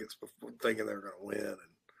those tickets before thinking they were going to win, and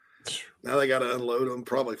now they got to unload them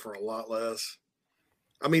probably for a lot less.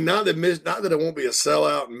 I mean, not that it won't be a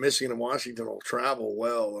sellout, and Michigan and Washington will travel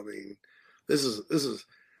well. I mean, this is the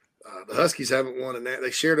Huskies haven't won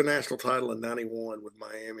they shared a national title in '91 with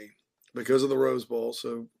Miami because of the Rose Bowl.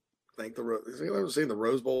 So thank the Rose. I've ever seen the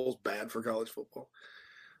Rose Bowl is bad for college football.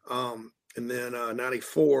 And then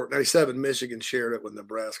 97, Michigan shared it with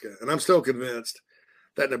Nebraska. And I'm still convinced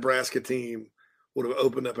that Nebraska team would have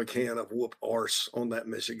opened up a can of whoop arse on that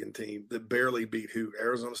Michigan team that barely beat who?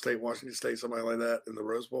 Arizona State, Washington State, somebody like that in the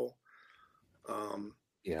Rose Bowl.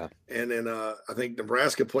 Yeah. And then I think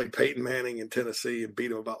Nebraska played Peyton Manning in Tennessee and beat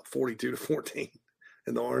them about 42-14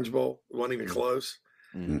 in the Orange Bowl. It wasn't even close.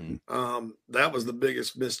 Mm-hmm. That was the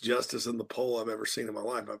biggest misjustice in the poll I've ever seen in my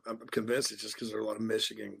life. I'm convinced it's just because there are a lot of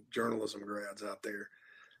Michigan journalism grads out there.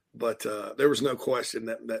 But there was no question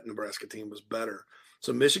that that Nebraska team was better.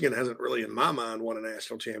 So Michigan hasn't really, in my mind, won a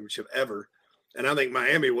national championship ever. And I think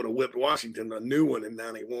Miami would have whipped Washington, a new one, in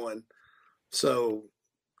 91. So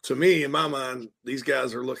to me, in my mind, these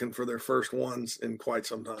guys are looking for their first ones in quite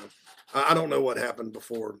some time. I don't know what happened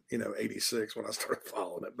before, 86 when I started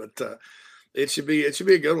following it, but it should be a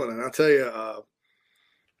good one. And I'll tell you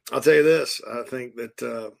this, I think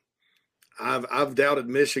that I've doubted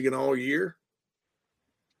Michigan all year.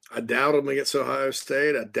 I doubted them against Ohio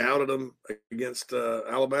State. I doubted them against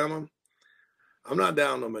Alabama. I'm not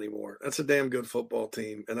doubting them anymore. That's a damn good football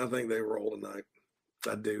team, and I think they roll tonight.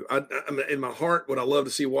 I do. I mean, in my heart, would I love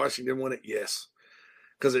to see Washington win it? Yes,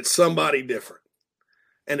 because it's somebody different,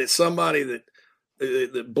 and it's somebody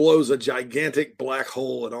that blows a gigantic black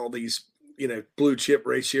hole in all these blue chip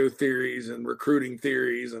ratio theories and recruiting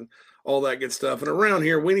theories and all that good stuff. And around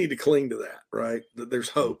here, we need to cling to that, right? That there's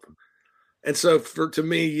hope. And so to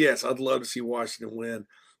me, yes, I'd love to see Washington win.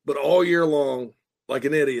 But all year long, like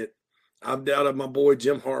an idiot, I've doubted my boy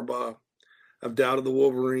Jim Harbaugh. I've doubted the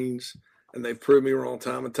Wolverines, and they've proved me wrong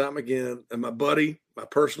time and time again. And my buddy, my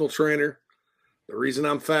personal trainer, the reason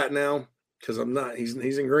I'm fat now, because I'm not, he's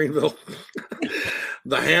in Greenville.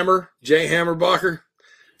 The Hammer, Jay Hammerbacher.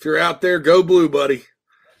 If you're out there, go blue, buddy.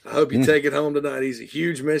 I hope you take it home tonight. He's a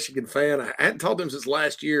huge Michigan fan. I hadn't talked to him since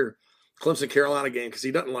last year, Clemson-Carolina game, because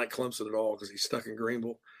he doesn't like Clemson at all because he's stuck in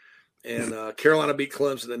Greenville. And Carolina beat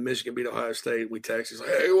Clemson, and Michigan beat Ohio State. We text. He's like,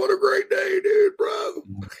 "Hey, what a great day, dude, bro."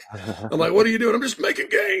 I'm like, "What are you doing?" "I'm just making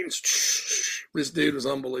gains." This dude was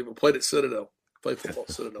unbelievable. Played at Citadel. Played football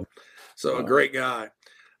at Citadel. So a great guy.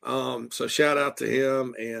 So shout out to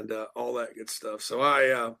him and all that good stuff. So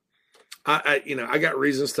I got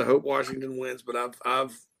reasons to hope Washington wins, but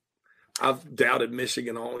I've doubted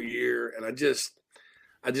Michigan all year, and I just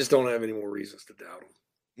don't have any more reasons to doubt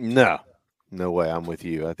them. No way. I'm with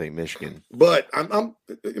you. I think Michigan. But I'm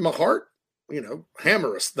in my heart, the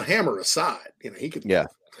hammer aside, he could. Yeah.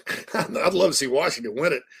 I'd love to see Washington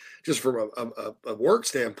win it, just from a work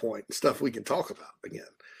standpoint and stuff we can talk about again.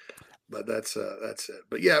 But that's it.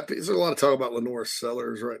 But yeah, there's a lot of talk about Lenore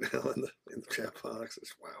Sellers right now in the chat box.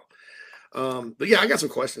 It's wow. But yeah, I got some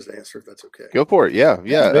questions to answer if that's okay. Go for it. Yeah.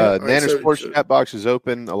 Right, Nana Sports chat box is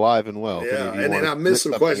open, alive and well. Yeah, and I missed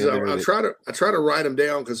some questions. I try to write them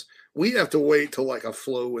down because we have to wait till like a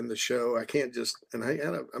flow in the show. I can't just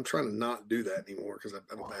I'm trying to not do that anymore because I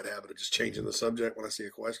have a bad habit of just changing the subject when I see a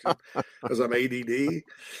question because I'm ADD.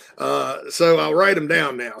 So I'll write them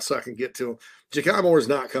down now so I can get to them. Ja'Kai Moore is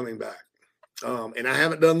not coming back. And I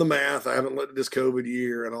haven't done the math. I haven't looked at this COVID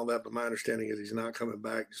year and all that, but my understanding is he's not coming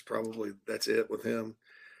back. It's probably that's it with him.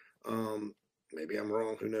 Maybe I'm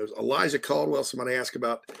wrong. Who knows? Elijah Caldwell. Somebody asked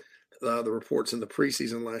about the reports in the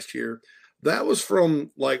preseason last year. That was from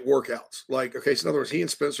like workouts. Like, okay, so in other words, he and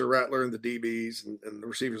Spencer Rattler and the DBs and the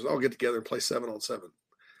receivers all get together and play 7-on-7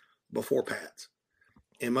 before pads.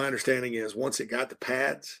 And my understanding is once it got to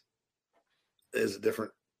pads, he was a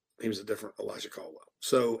different Elijah Caldwell.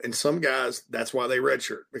 So, and some guys, that's why they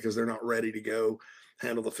redshirt, because they're not ready to go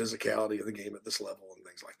handle the physicality of the game at this level and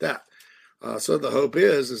things like that. So the hope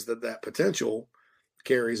is that potential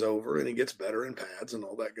carries over and he gets better in pads and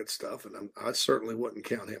all that good stuff. And I certainly wouldn't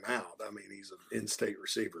count him out. I mean, he's an in-state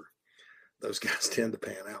receiver. Those guys tend to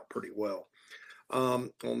pan out pretty well. On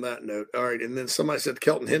that note, all right. And then somebody said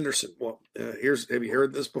Kelton Henderson. Well, have you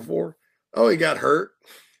heard this before? Oh, he got hurt.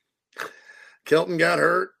 Kelton got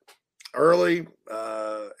hurt early,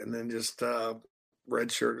 and then just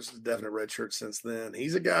red shirt. This is a definite red shirt since then.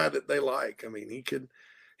 He's a guy that they like. I mean,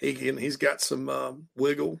 he's got some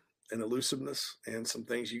wiggle and elusiveness and some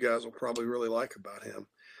things you guys will probably really like about him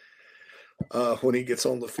when he gets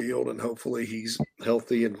on the field, and hopefully he's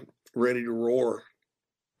healthy and ready to roar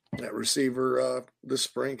that receiver this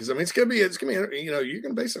spring. Because I mean, it's gonna be you're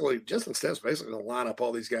gonna basically Justin Steph's basically gonna line up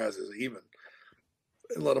all these guys as even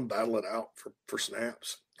and let them battle it out for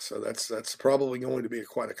snaps. So that's probably going to be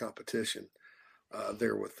quite a competition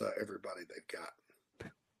there with everybody they've got.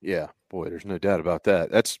 Yeah, boy, there's no doubt about that.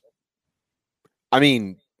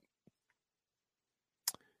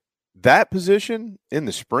 That position in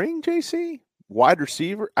the spring, JC, wide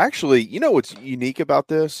receiver. Actually, you know what's unique about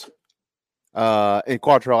this? In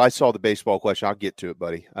Quattrell, I saw the baseball question. I'll get to it,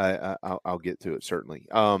 buddy. I'll get to it certainly.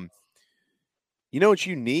 You know what's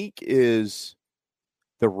unique is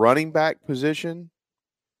the running back position.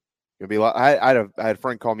 It'll be like I had a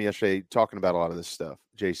friend call me yesterday talking about a lot of this stuff,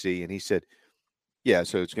 JC, and he said, "Yeah,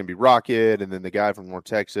 so it's going to be Rocket, and then the guy from North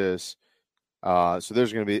Texas. So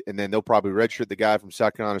there's going to be, and then they'll probably redshirt the guy from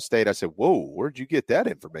South Carolina State." I said, "Whoa, where'd you get that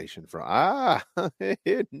information from?"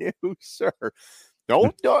 No, sir.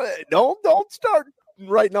 Don't start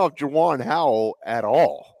writing off Juwan Howell at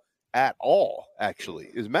all. At all,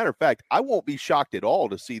 actually. As a matter of fact, I won't be shocked at all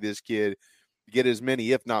to see this kid get as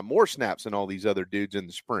many, if not more, snaps than all these other dudes in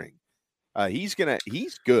the spring. He's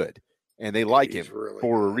good, and they like him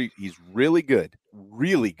he's really good,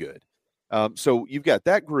 really good. So you've got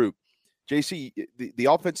that group. JC, the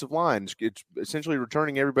offensive line, it's essentially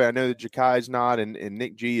returning everybody. I know that Jakai's not, and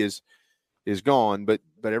Nick G is gone, but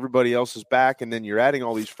everybody else is back, and then you're adding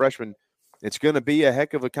all these freshmen. It's going to be a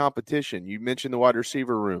heck of a competition. You mentioned the wide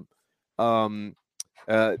receiver room.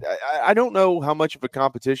 I don't know how much of a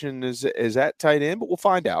competition is at tight end, but we'll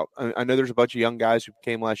find out. I know there's a bunch of young guys who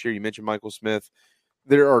came last year. You mentioned Michael Smith.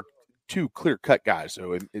 There are two clear-cut guys,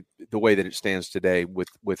 though, the way that it stands today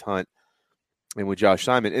with Hunt and with Josh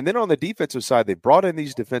Simon. And then on the defensive side, they brought in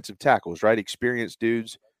these defensive tackles, right? Experienced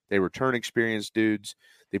dudes. They return experienced dudes.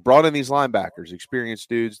 They brought in these linebackers, experienced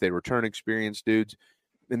dudes. They return experienced dudes.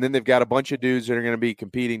 And then they've got a bunch of dudes that are going to be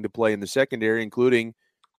competing to play in the secondary, including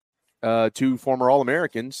two former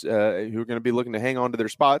All-Americans who are going to be looking to hang on to their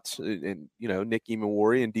spots. And Nick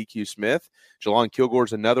Imawari and DQ Smith. Jelon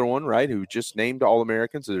Kilgore's another one, right, who just named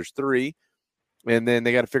All-American. So there's three. And then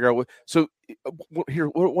they got to figure out what. So here,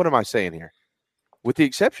 what am I saying here? With the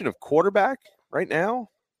exception of quarterback right now,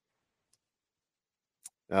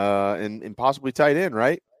 and possibly tight end,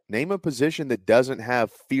 right? Name a position that doesn't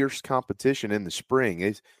have fierce competition in the spring.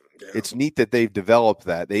 It's neat that they've developed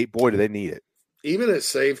that. Boy, do they need it. Even at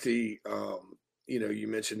safety, you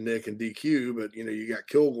mentioned Nick and DQ, but you got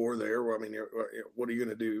Kilgore there. Well, I mean, what are you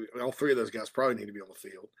going to do? I mean, all three of those guys probably need to be on the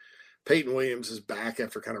field. Peyton Williams is back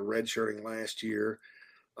after kind of redshirting last year.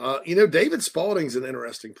 David Spalding's an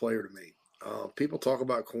interesting player to me. People talk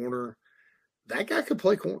about corner. That guy could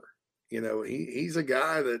play corner. He's a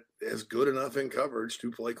guy that is good enough in coverage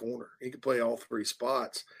to play corner. He could play all three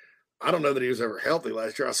spots. I don't know that he was ever healthy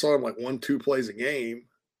last year. I saw him like 1-2 plays a game.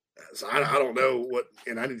 So I don't know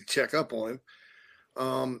and I need to check up on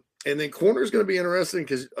him. And then corner is going to be interesting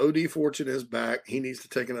because O.D. Fortune is back. He needs to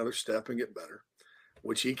take another step and get better,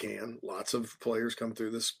 which he can. Lots of players come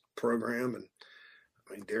through this program. And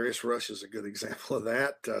I mean, Darius Rush is a good example of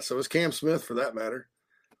that. So is Cam Smith, for that matter.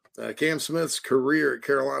 Cam Smith's career at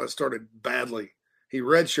Carolina started badly. He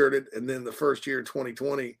redshirted, and then the first year in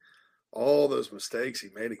 2020, all those mistakes he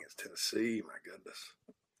made against Tennessee, my goodness.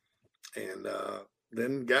 And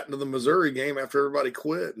then got into the Missouri game after everybody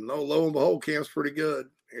quit. And lo and behold, Cam's pretty good.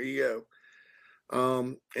 There you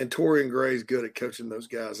go. And Torian Gray's good at coaching those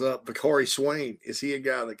guys up. Bakari Swain, is he a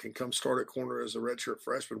guy that can come start at corner as a redshirt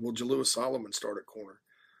freshman? Will Jalewis Solomon start at corner?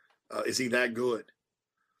 Is he that good?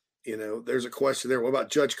 There's a question there. What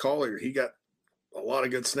about Judge Collier? He got a lot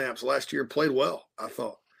of good snaps last year, played well, I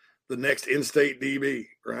thought. The next in-state DB,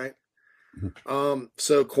 right?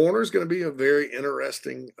 So corner is going to be a very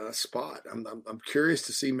interesting spot. I'm curious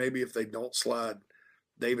to see maybe if they don't slide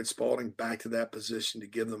David Spalding back to that position to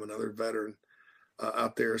give them another veteran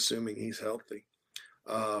out there, assuming he's healthy.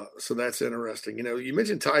 So that's interesting. You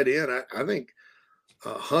mentioned tight end. I think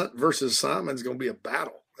Hunt versus Simon is going to be a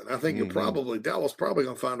battle. And I think Dallas probably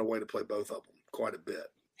going to find a way to play both of them quite a bit.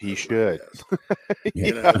 He should. I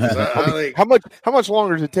think, how much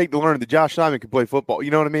longer does it take to learn that Josh Simon can play football? You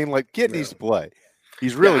know what I mean? Like, kid needs to play.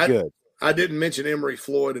 He's really good. I didn't mention Emory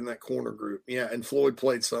Floyd in that corner group. Yeah, and Floyd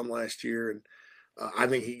played some last year, and I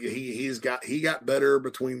think he got better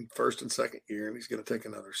between first and second year, and he's going to take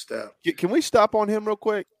another step. Can we stop on him real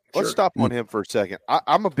quick? Sure. Let's stop on him for a second.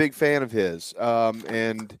 I'm a big fan of his,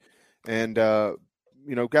 and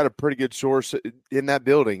got a pretty good source in that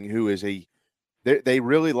building who is they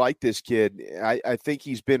really like this kid. I think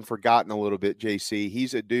he's been forgotten a little bit, JC.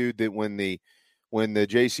 He's a dude that when the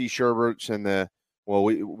JC Sherberts and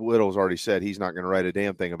Whittle's already said he's not going to write a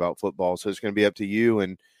damn thing about football. So it's going to be up to you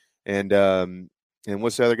and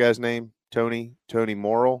what's the other guy's name? Tony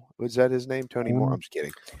Morrill. Was that his name? Tony Morrill. I'm just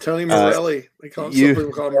kidding. Tony Morelli. Some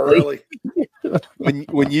people call him Morelli.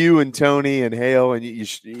 when you and Tony and Hale and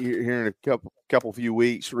you're here in a couple few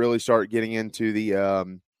weeks really start getting into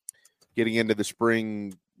the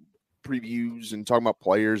spring previews and talking about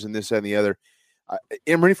players and this and the other.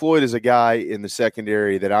 Emory Floyd is a guy in the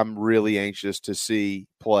secondary that I'm really anxious to see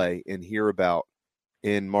play and hear about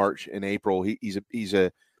in March and April. He's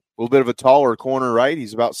little bit of a taller corner, right?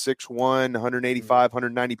 He's about 6'1", 185,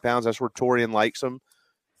 190 pounds. That's where Torian likes him.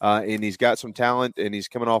 And he's got some talent, and he's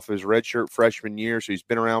coming off his redshirt freshman year, so he's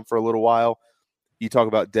been around for a little while. You talk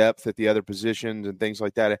about depth at the other positions and things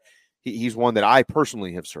like that. He's one that I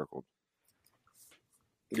personally have circled.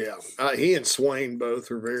 Yeah, he and Swain both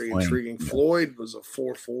are very intriguing. Yeah. Floyd was a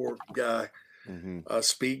 4.4 guy, a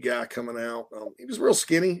speed guy coming out. He was real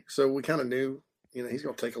skinny, so we kind of knew, he's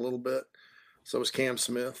going to take a little bit. So was Cam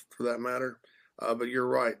Smith, for that matter. But you're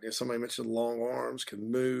right. Somebody mentioned long arms,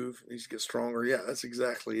 can move, needs to get stronger. Yeah, that's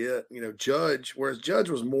exactly it. Judge, whereas Judge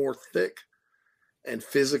was more thick and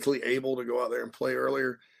physically able to go out there and play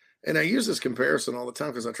earlier. And I use this comparison all the time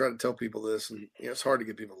because I try to tell people this, and it's hard to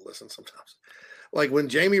get people to listen sometimes. Like when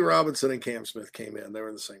Jamie Robinson and Cam Smith came in, they were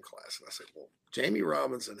in the same class. And I said, well, Jamie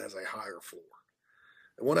Robinson has a higher floor.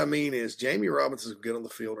 And what I mean is Jamie Robinson can get on the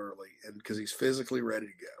field early and because he's physically ready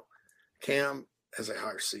to go. Cam has a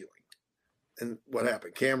higher ceiling. And what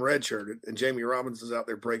happened? Cam redshirted, and Jamie Robinson's out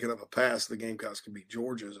there breaking up a pass. The Gamecocks can beat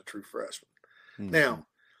Georgia as a true freshman. Mm-hmm. Now,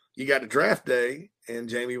 you got to draft day, and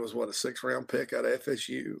Jamie was, a 6th-round pick out of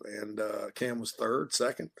FSU, and Cam was 3rd,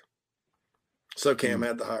 2nd. So Cam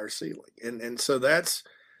had the higher ceiling. And so that's,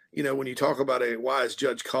 when you talk about why is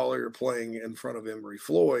Judge Collier playing in front of Emory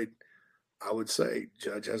Floyd, I would say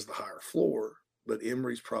Judge has the higher floor, but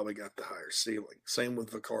Emory's probably got the higher ceiling. Same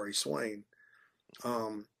with Vakari Swain.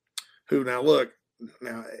 Who now look,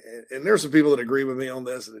 and there's some people that agree with me on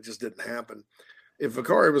this, and it just didn't happen. If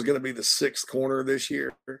Vakari was going to be the 6th corner this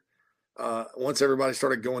year, once everybody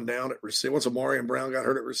started going down at receiver, once Amarian Brown got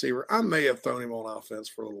hurt at receiver, I may have thrown him on offense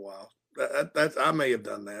for a little while. I may have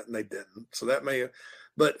done that, and they didn't. So that may have,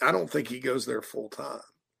 but I don't think he goes there full time.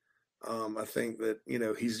 I think that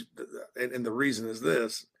he's, and the reason is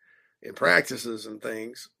this: in practices and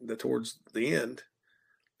things, that towards the end,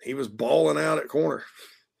 he was balling out at corner.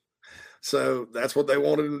 So that's what they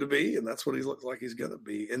wanted him to be, and that's what he looks like he's going to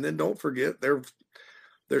be. And then don't forget, they're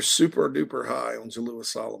super duper high on Jalua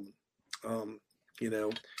Solomon. And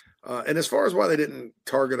as far as why they didn't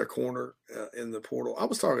target a corner in the portal, I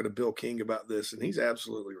was talking to Bill King about this, and he's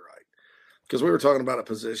absolutely right. Because we were talking about a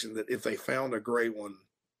position that if they found a great one,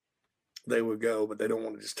 they would go, but they don't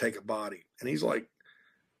want to just take a body. And he's like,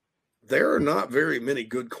 there are not very many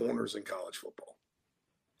good corners in college football.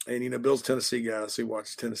 And, Bill's a Tennessee guy, so he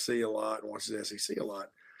watches Tennessee a lot and watches SEC a lot.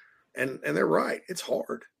 And they're right. It's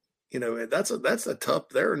hard. That's a tough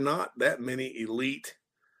 – there are not that many elite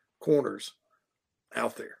corners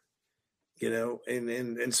out there,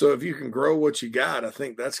 And so if you can grow what you got, I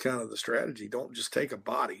think that's kind of the strategy. Don't just take a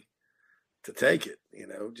body to take it,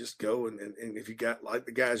 Just go and if you got like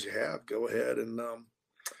the guys you have, go ahead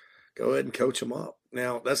and coach them up.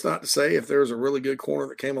 Now, that's not to say if there's a really good corner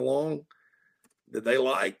that came along – that they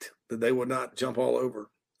liked, that they would not jump all over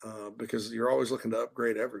because you're always looking to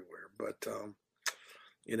upgrade everywhere. But, I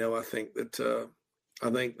think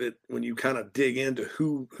that when you kind of dig into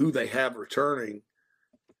who they have returning,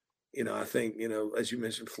 I think, as you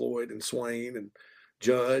mentioned, Floyd and Swain and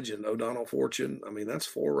Judge and O'Donnell Fortune, that's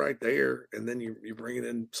 4 right there. And then you bring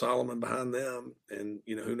in Solomon behind them and,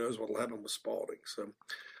 who knows what will happen with Spalding. So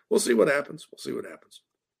we'll see what happens.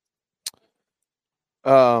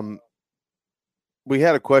 We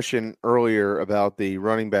had a question earlier about the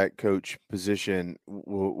running back coach position.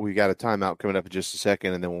 We got a timeout coming up in just a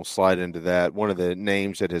second, and then we'll slide into that. One of the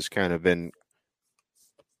names that has kind of been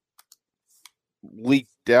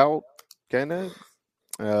leaked out,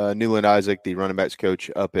 Newland Isaac, the running backs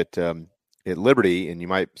coach up at Liberty,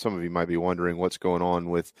 and some of you might be wondering what's going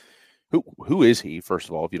on with who is he? First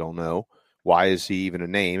of all, if you don't know. Why is he even a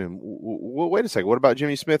name? And wait a second. What about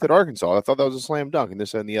Jimmy Smith at Arkansas? I thought that was a slam dunk, and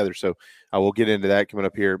this and the other. So I will get into that coming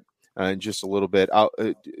up here in just a little bit.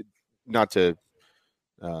 Not to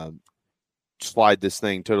slide this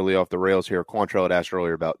thing totally off the rails here. Quantrell had asked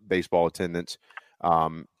earlier about baseball attendance.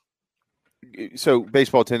 So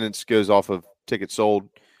baseball attendance goes off of tickets sold.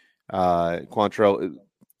 Quantrell,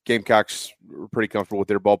 Gamecocks were pretty comfortable with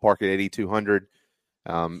their ballpark at 8,200.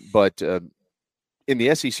 But in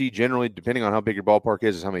the SEC, generally, depending on how big your ballpark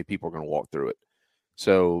is how many people are going to walk through it.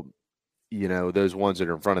 So, those ones that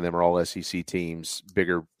are in front of them are all SEC teams,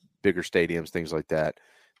 bigger stadiums, things like that.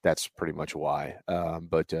 That's pretty much why.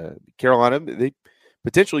 But Carolina, they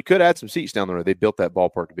potentially could add some seats down the road. They built that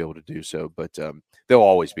ballpark to be able to do so, but they'll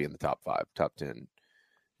always be in the top 5, top 10,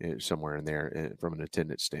 somewhere in there from an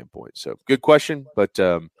attendance standpoint. So good question, but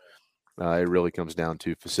it really comes down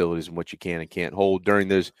to facilities and what you can and can't hold during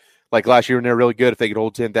those. Like last year when they were really good, if they could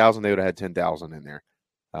hold 10,000, they would have had 10,000 in there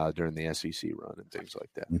during the SEC run and things like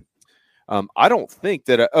that. I don't think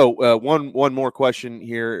that. One more question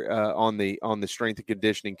here on the strength and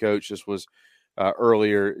conditioning coach. This was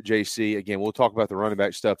earlier, JC. Again, we'll talk about the running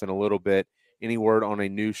back stuff in a little bit. Any word on a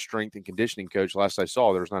new strength and conditioning coach? Last I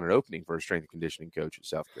saw, there was not an opening for a strength and conditioning coach in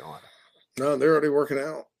South Carolina. No, they're already working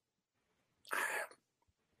out.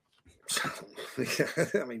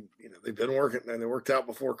 I mean, they've been working, and they worked out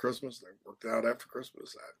before Christmas. They worked out after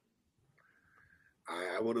Christmas.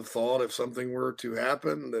 I would have thought if something were to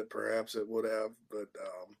happen that perhaps it would have, but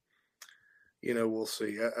we'll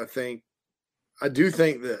see. I do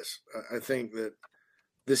think this. I think that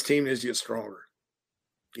this team needs to get stronger.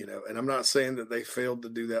 And I'm not saying that they failed to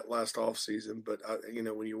do that last offseason, but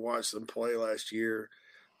when you watch them play last year,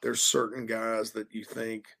 there's certain guys that you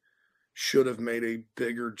think should have made a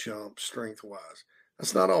bigger jump strength-wise.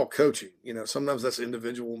 That's not all coaching. Sometimes that's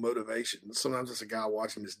individual motivation. Sometimes it's a guy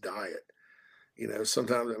watching his diet.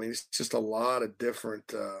 Sometimes, it's just a lot of different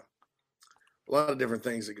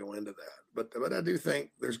things that go into that. But I do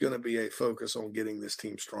think there's going to be a focus on getting this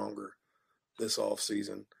team stronger this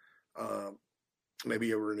offseason.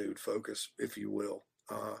 Maybe a renewed focus, if you will.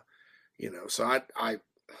 So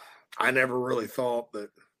I never really thought that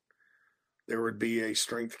there would be a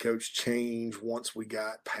strength coach change once we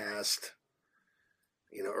got past,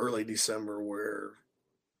 early December, where,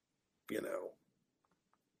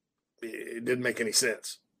 it didn't make any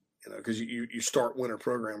sense, because you start winter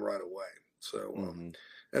program right away. So,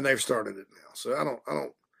 and they've started it now. So I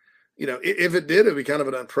don't, if it did, it'd be kind of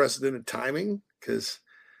an unprecedented timing, because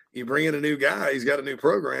you bring in a new guy, he's got a new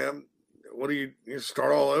program. What do you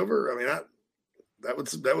start all over?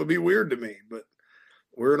 That would be weird to me, but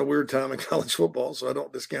we're in a weird time in college football, so I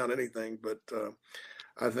don't discount anything. But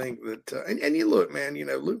I think that, and you look, man,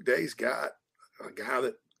 Luke Day's got a guy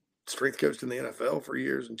that strength coached in the NFL for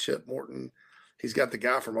years, and Chip Morton. He's got the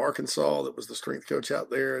guy from Arkansas that was the strength coach out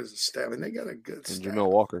there as a staff, and they got a good staff. And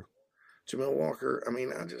Jamel Walker.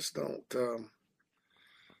 I just don't.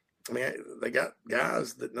 They got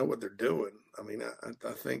guys that know what they're doing. I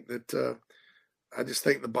think that I just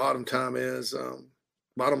think the bottom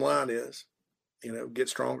line is, get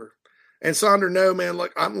stronger. And Sonder, no, man,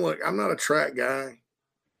 I'm not a track guy,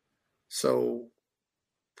 so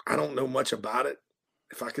I don't know much about it.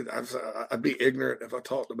 If I could, I'd be ignorant if I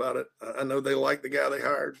talked about it. I know they like the guy they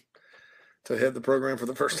hired to head the program for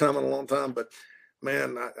the first time in a long time, but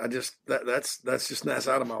man, I just that's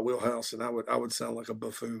out of my wheelhouse, and I would sound like a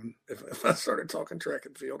buffoon if I started talking track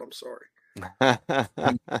and field. I'm sorry.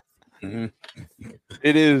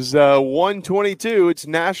 It is 1:22. It's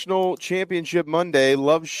National Championship Monday.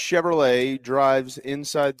 Love Chevrolet drives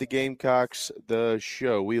inside the Gamecocks, the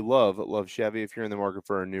show. We love Chevy. If you're in the market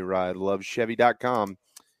for a new ride, lovechevy.com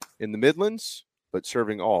in the Midlands, but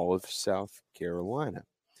serving all of South Carolina.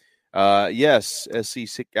 Yes, SC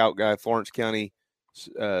Scout Guy, Florence County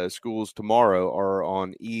schools tomorrow are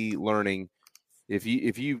on e-learning. If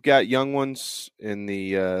you've got young ones in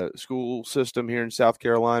the school system here in South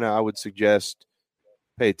Carolina, I would suggest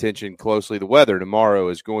pay attention closely. The weather tomorrow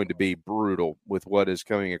is going to be brutal with what is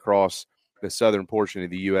coming across the southern portion of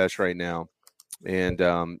the U.S. right now. And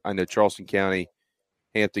I know Charleston County,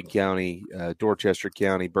 Hampton County, Dorchester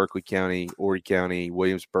County, Berkeley County, Horry County,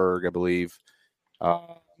 Williamsburg, I believe,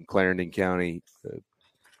 Clarendon County,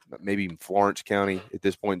 maybe even Florence County at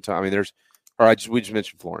this point in time. We just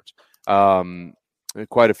mentioned Florence.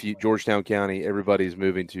 Quite a few, Georgetown County, everybody's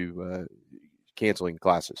moving to canceling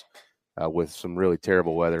classes with some really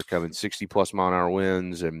terrible weather coming, 60-plus mile-an-hour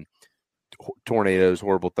winds and tornadoes,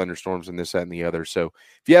 horrible thunderstorms, and this, that, and the other. So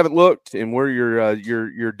if you haven't looked, and we're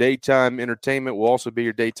your daytime entertainment, will also be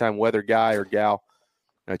your daytime weather guy or gal.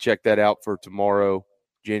 Check that out for tomorrow,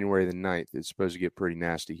 January the 9th. It's supposed to get pretty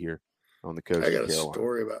nasty here on the coast. I got a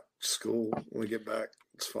story about school when we get back.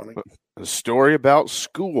 It's funny. A story about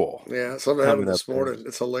school. Yeah, something happened this morning.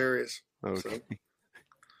 It's hilarious. Okay. So.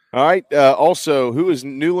 All right. Also, who is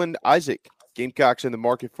Newland Isaac? Gamecocks in the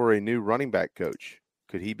market for a new running back coach.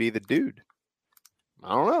 Could he be the dude?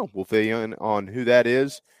 I don't know. We'll fill you in on who that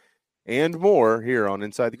is and more here on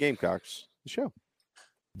Inside the Gamecocks, the show.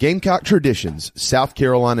 Gamecock Traditions, South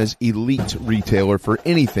Carolina's elite retailer for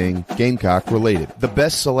anything Gamecock related. The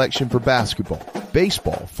best selection for basketball,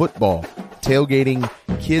 baseball, football, tailgating,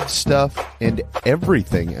 kids stuff, and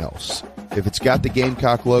everything else. If it's got the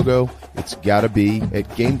Gamecock logo, it's got to be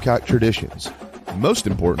at Gamecock Traditions. Most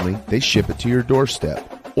importantly, they ship it to your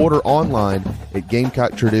doorstep. Order online at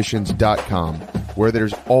GamecockTraditions.com, where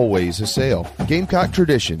there's always a sale. Gamecock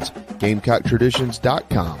Traditions,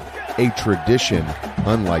 GamecockTraditions.com. A tradition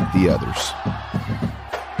unlike the others.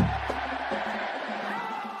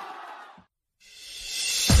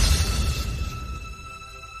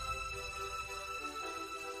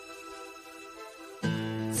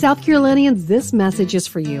 South Carolinians, this message is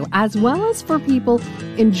for you, as well as for people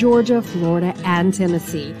in Georgia, Florida, and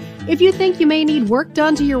Tennessee. If you think you may need work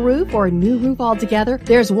done to your roof or a new roof altogether,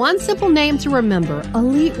 there's one simple name to remember: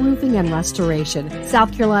 Elite Roofing and Restoration.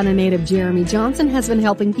 South Carolina native Jeremy Johnson has been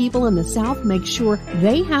helping people in the South make sure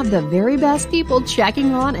they have the very best people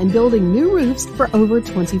checking on and building new roofs for over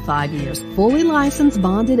 25 years. Fully licensed,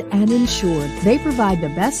 bonded, and insured. They provide the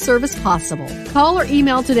best service possible. Call or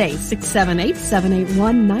email today,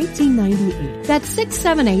 678-781-1998. That's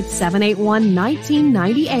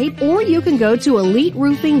 678-781-1998. Or you can go to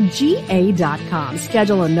EliteRoofingGA.com.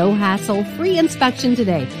 Schedule a no-hassle, free inspection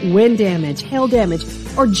today. Wind damage, hail damage,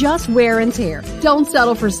 or just wear and tear. Don't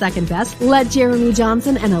settle for second best. Let Jeremy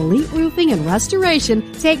Johnson and Elite Roofing and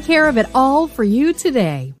Restoration take care of it all for you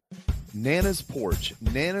today. Nana's Porch,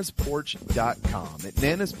 nanasporch.com. At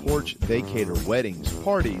Nana's Porch, they cater weddings,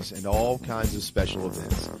 parties, and all kinds of special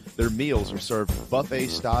events. Their meals are served buffet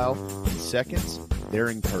style in seconds. They're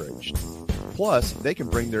encouraged. Plus, they can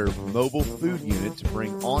bring their mobile food unit to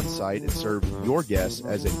bring on-site and serve your guests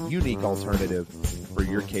as a unique alternative for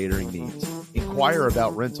your catering needs. Inquire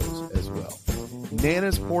about rentals as well.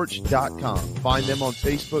 nanasporch.com. Find them on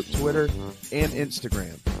Facebook, Twitter, and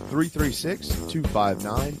Instagram.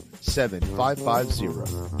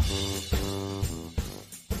 336-259-7550.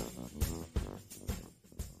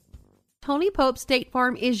 Tony Pope State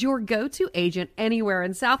Farm is your go-to agent anywhere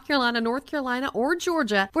in South Carolina, North Carolina, or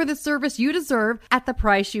Georgia for the service you deserve at the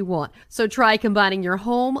price you want. So try combining your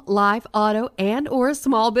home, life, auto, and or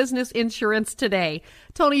small business insurance today.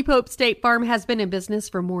 Tony Pope State Farm has been in business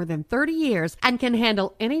for more than 30 years and can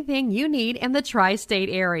handle anything you need in the tri-state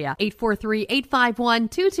area.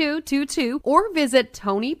 843-851-2222 or visit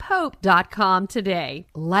TonyPope.com today.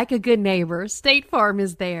 Like a good neighbor, State Farm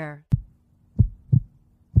is there.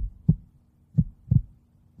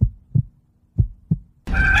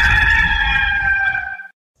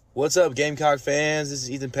 What's up, Gamecock fans? This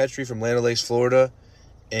is Ethan Petrie from Land O'Lakes, Florida,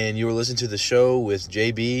 and you are listening to the show with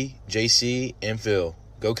JB, JC, and Phil.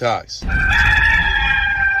 Go Cox. Deep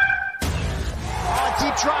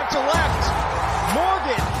drive to left.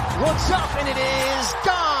 Morgan looks up, and it is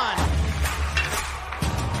gone.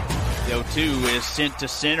 The 0-2 is sent to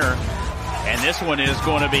center, and this one is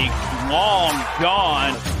going to be long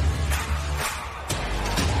gone.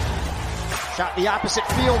 Shot the opposite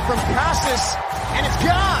field from Casas, and it's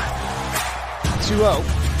gone. 2-0.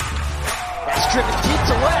 That's driven deep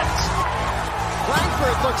to left.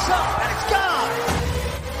 Langford looks up, and it's gone.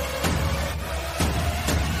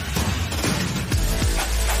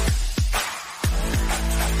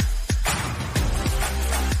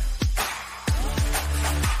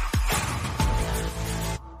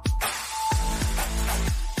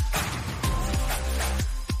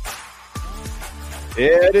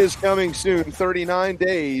 It is coming soon. 39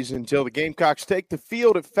 days until the Gamecocks take the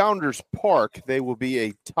field at Founders Park. They will be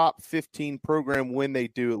a top 15 program when they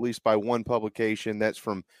do, at least by one publication. That's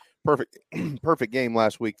from Perfect Game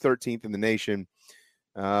last week, 13th in the nation.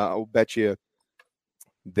 I'll bet you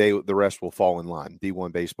the rest will fall in line.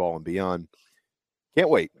 D1 baseball and beyond. Can't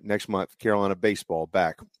wait. Next month, Carolina baseball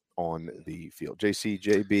back on the field. JC,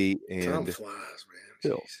 JB, and time flies, man.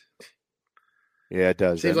 Phil. Yeah, it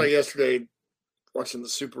does. Seems like yesterday watching the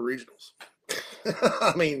Super Regionals.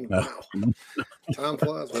 I mean, wow. Time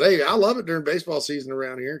flies. But hey, I love it during baseball season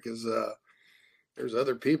around here because there's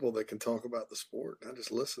other people that can talk about the sport. I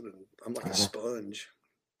just listen, and I'm like a sponge.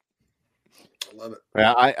 I love it.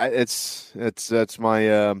 Yeah, that's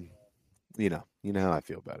my you know how I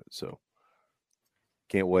feel about it. So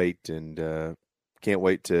can't wait, and can't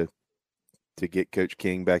wait to get Coach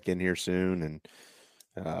King back in here soon, and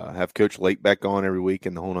have Coach Lake back on every week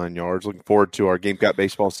in the whole 9 yards. Looking forward to our Gamecock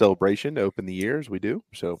baseball celebration to open the year as we do.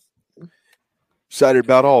 So excited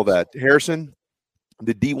about all that. Harrison,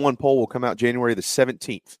 the D1 poll will come out January the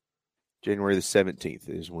 17th. January the 17th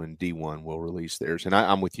is when D1 will release theirs. And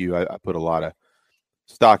I'm with you. I put a lot of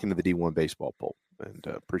stock into the D1 baseball poll and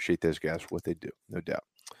appreciate those guys for what they do, no doubt.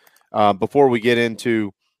 Before we get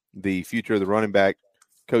into the future of the running back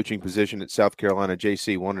coaching position at South Carolina,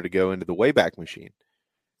 JC wanted to go into the Wayback Machine.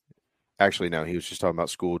 Actually, no, he was just talking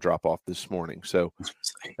about school drop-off this morning. So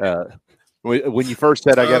when you first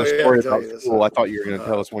said I got a story about school, I thought you were going to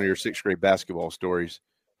tell us one of your sixth grade basketball stories.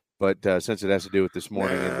 But since it has to do with this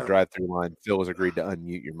morning in the drive-through line, Phil has agreed to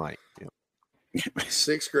unmute your mic. Yeah.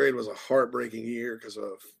 Sixth grade was a heartbreaking year because I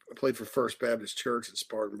played for First Baptist Church in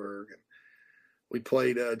Spartanburg. And we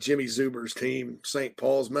played Jimmy Zuber's team, St.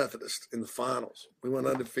 Paul's Methodist, in the finals. We went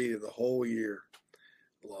undefeated the whole year,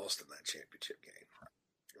 lost in that championship game.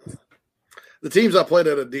 The teams I played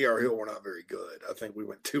at DR Hill were not very good. I think we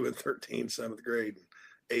went 2-13 seventh grade and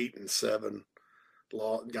 8-7.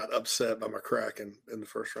 Got upset by McCracken in the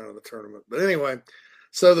first round of the tournament. But anyway,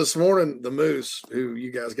 so this morning, the Moose, who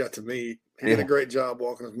you guys got to meet, he did a great job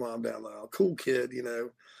walking his mom down the aisle. Cool kid, you know.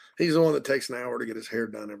 He's the one that takes an hour to get his hair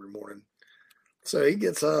done every morning. So he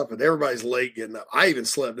gets up, and everybody's late getting up. I even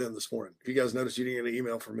slept in this morning. If you guys noticed, you didn't get an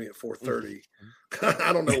email from me at 4:30.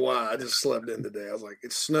 I don't know why. I just slept in today. I was like,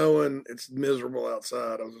 it's snowing. It's miserable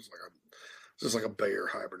outside. I was just like a bear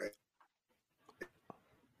hibernating.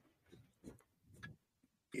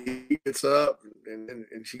 He gets up, and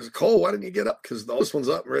she goes, Cole, why didn't you get up? Because the oldest one's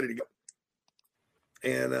up and ready to go.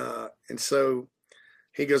 And so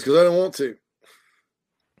he goes, because I don't want to.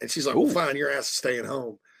 And she's like, well, fine, your ass is staying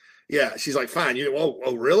home. Yeah, she's like, fine.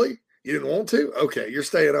 Oh, really? You didn't want to? Okay, you're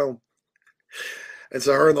staying home. And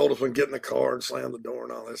so her and the oldest one get in the car and slam the door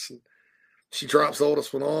and all this. And she drops the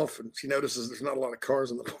oldest one off, and she notices there's not a lot of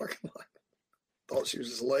cars in the parking lot. Thought she was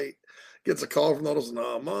just late. Gets a call from the oldest one.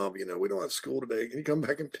 Oh, Mom, we don't have school today. Can you come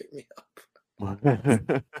back and pick me up?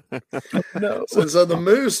 No. So the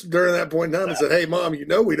Moose during that point in time said, hey, Mom,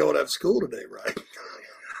 we don't have school today, right?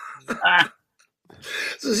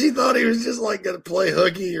 So she thought he was just like going to play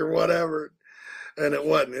hooky or whatever. And it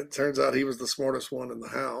wasn't. It turns out he was the smartest one in the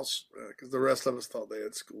house because the rest of us thought they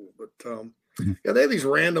had school. But yeah, they have these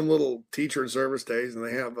random little teacher and service days, and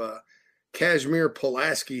they have Kashmir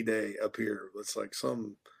Pulaski Day up here. It's like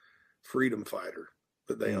some freedom fighter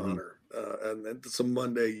that they honor. And it's a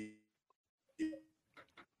Monday.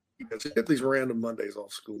 You get these random Mondays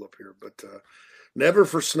off school up here, but never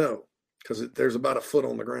for snow because there's about a foot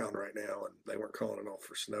on the ground right now, and they weren't calling it off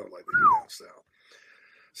for snow like they do down south.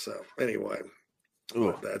 So anyway,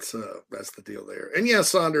 that's the deal there. And yeah,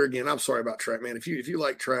 Sonder, again, I'm sorry about track, man. If you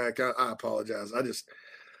like track, I apologize.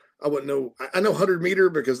 I wouldn't know. I know 100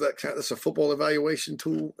 meter because that's a football evaluation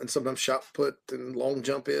tool, and sometimes shot put and long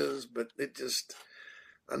jump is, but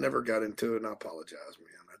I never got into it, and I apologize, man.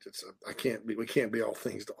 We can't be all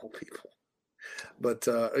things to all people. But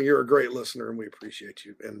you're a great listener, and we appreciate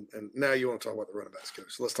you. And now you want to talk about the running backs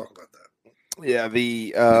coach. So let's talk about that. Yeah,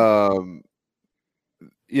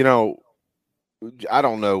 I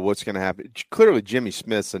don't know what's going to happen. Clearly, Jimmy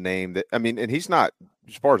Smith's a name that, and he's not,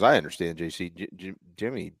 as far as I understand, JC,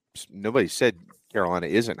 Jimmy, nobody said Carolina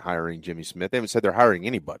isn't hiring Jimmy Smith. They haven't said they're hiring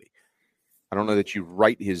anybody. I don't know that you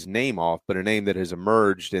write his name off, but a name that has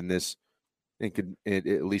emerged in this,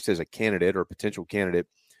 at least as a candidate or potential candidate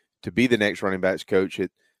to be the next running backs coach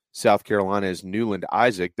at South Carolina is Newland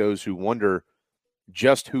Isaac. Those who wonder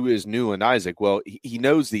just who is Newland Isaac, well, he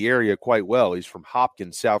knows the area quite well. He's from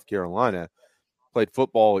Hopkins, South Carolina, played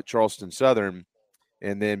football at Charleston Southern,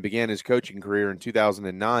 and then began his coaching career in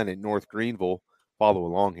 2009 at North Greenville. Follow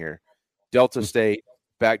along here. Delta State,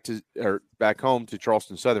 back home to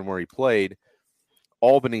Charleston Southern where he played,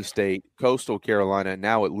 Albany State, Coastal Carolina,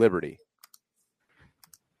 now at Liberty.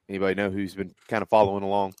 Anybody know who's been kind of following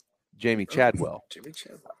along? Jamie Chadwell. Jimmy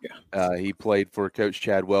Chadwell, yeah. He played for Coach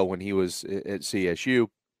Chadwell when he was at CSU,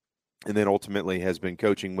 and then ultimately has been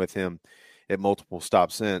coaching with him at multiple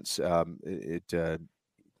stops since at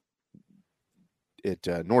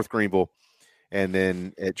North Greenville, and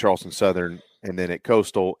then at Charleston Southern, and then at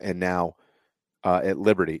Coastal, and now at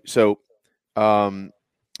Liberty. So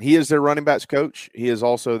he is their running backs coach. He is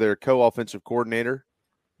also their co-offensive coordinator,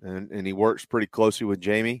 and he works pretty closely with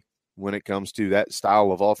Jamie when it comes to that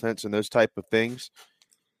style of offense and those type of things.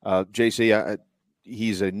 JC,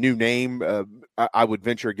 he's a new name. I would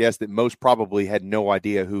venture a guess that most probably had no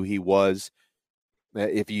idea who he was.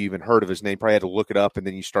 If you even heard of his name, probably had to look it up, and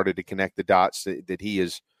then you started to connect the dots that he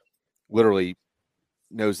is literally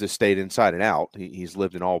knows this state inside and out. He's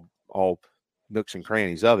lived in all nooks and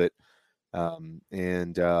crannies of it.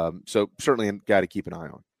 So certainly a guy to keep an eye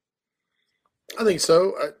on. I think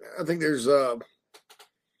so. I think there's a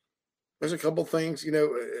couple things,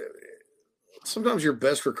 sometimes your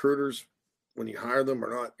best recruiters, when you hire them,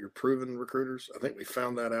 are not your proven recruiters. I think we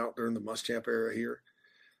found that out during the Muschamp era here.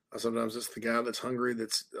 Sometimes it's the guy that's hungry,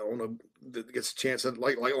 that gets a chance at,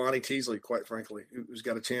 like Lonnie Teasley, quite frankly, who's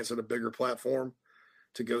got a chance at a bigger platform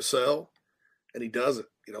to go sell, and he does it.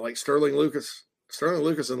 Like Sterling Lucas. Sterling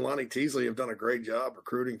Lucas and Lonnie Teasley have done a great job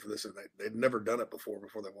recruiting for this, and they'd never done it before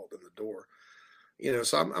they walked in the door.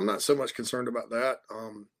 So I'm not so much concerned about that.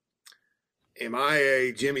 Am I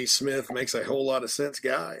a Jimmy Smith makes a whole lot of sense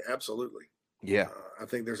guy? Absolutely. Yeah. I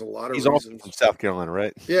think there's a lot of reasons. He's also from South Carolina,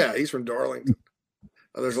 right? Yeah, he's from Darlington.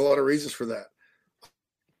 There's a lot of reasons for that.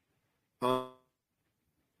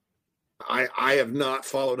 I have not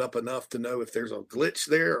followed up enough to know if there's a glitch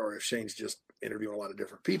there or if Shane's just interviewing a lot of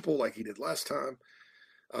different people like he did last time,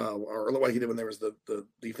 or like he did when there was the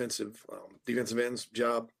defensive ends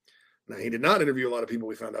job. Now, he did not interview a lot of people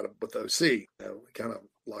we found out with OC. We kind of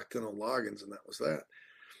locked in on Loggins, and that was that.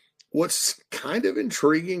 What's kind of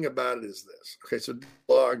intriguing about it is this. Okay, so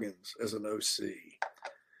Loggins as an OC,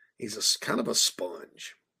 he's kind of a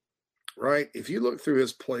sponge, right? If you look through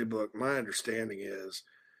his playbook, my understanding is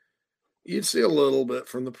you'd see a little bit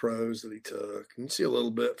from the pros that he took. You'd see a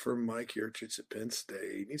little bit from Mike Yurchich at Penn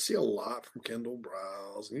State. You'd see a lot from Kendall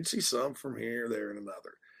Browse. And you'd see some from here, there, and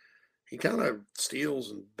another. He kind of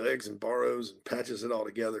steals and begs and borrows and patches it all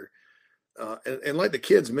together. And like the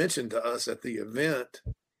kids mentioned to us at the event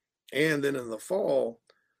and then in the fall,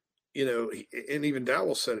 and even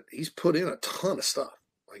Dowell said it, he's put in a ton of stuff.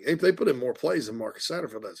 Like they put in more plays than Marcus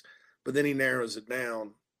Satterfield does, but then he narrows it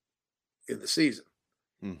down in the season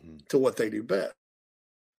to what they do best.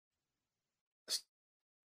 This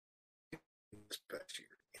past year,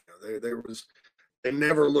 they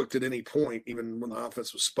never looked at any point, even when the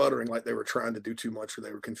offense was sputtering, like they were trying to do too much or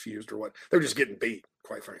they were confused or what. They were just getting beat,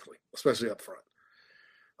 quite frankly, especially up front.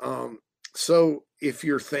 So if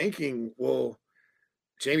you're thinking, well,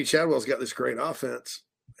 Jamie Chadwell's got this great offense,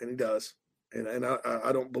 and he does, and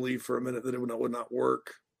I don't believe for a minute that it would not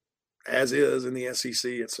work as is in the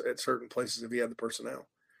SEC at certain places if he had the personnel.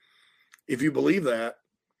 If you believe that,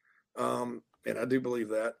 and I do believe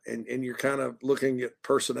that, and you're kind of looking at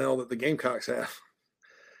personnel that the Gamecocks have,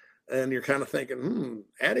 and you're kind of thinking,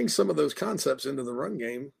 adding some of those concepts into the run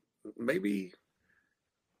game maybe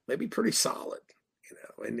pretty solid,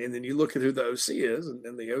 and then you look at who the OC is,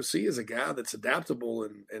 and the OC is a guy that's adaptable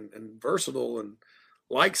and versatile and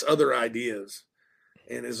likes other ideas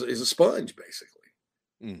and is a sponge, basically.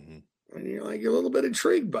 And you're a little bit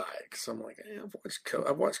intrigued by it, because I'm like, hey,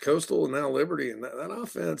 I've watched Coastal and now Liberty, and that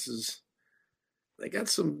offense is, they got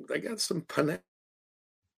some panache.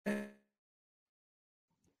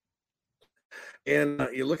 And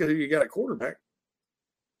you look at who you got at quarterback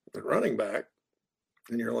and running back,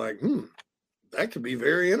 and you're like, that could be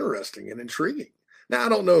very interesting and intriguing. Now, I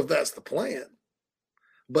don't know if that's the plan,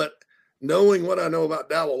 but knowing what I know about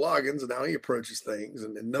Dowell Loggins and how he approaches things,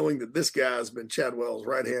 and knowing that this guy's been Chadwell's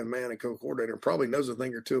right-hand man and co-coordinator and probably knows a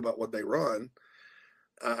thing or two about what they run,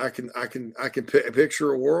 I can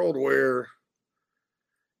picture a world where,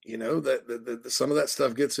 that some of that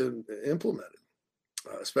stuff gets implemented,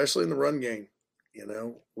 especially in the run game,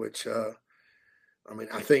 which I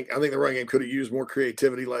think the run game could have used more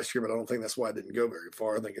creativity last year, but I don't think that's why it didn't go very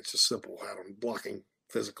far. I think it's just simple blocking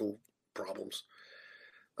physical problems.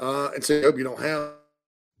 And so I hope you don't have,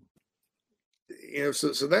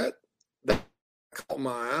 so that caught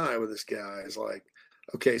my eye with this guy is like,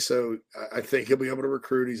 okay, so I think he'll be able to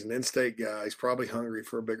recruit. He's an in-state guy. He's probably hungry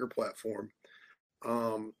for a bigger platform.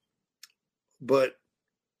 But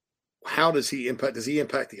how does he impact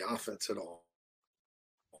the offense at all?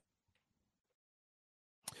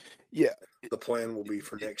 Yeah. The plan will be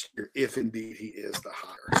for next year, if indeed he is the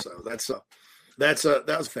hire. So that's a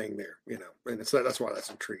thing there, and that's why that's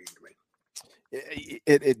intriguing to me.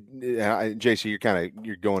 JC,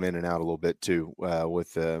 you're going in and out a little bit too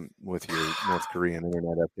with your North Korean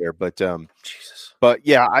internet up there, but Jesus. But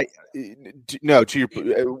yeah,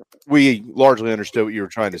 we largely understood what you were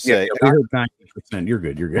trying to say. Yeah, we heard 90%. You're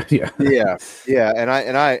good. Yeah. Yeah,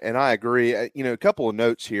 and I agree. A couple of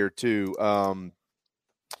notes here too.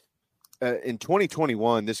 In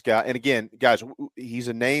 2021, this guy, and again, guys, he's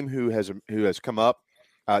a name who has come up.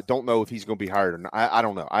 Don't know if he's going to be hired or not. I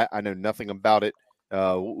don't know. I know nothing about it.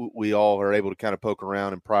 We all are able to kind of poke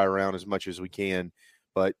around and pry around as much as we can.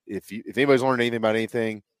 But if anybody's learned anything about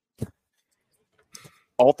anything,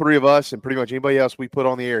 all three of us and pretty much anybody else we put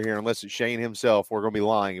on the air here, unless it's Shane himself, we're going to be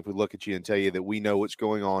lying if we look at you and tell you that we know what's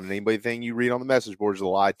going on. And anything you read on the message boards is a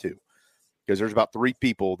lie too, because there's about 3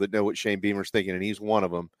 people that know what Shane Beamer's thinking, and he's one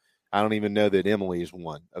of them. I don't even know that Emily is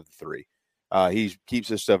one of the 3. He keeps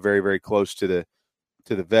this stuff very, very close to the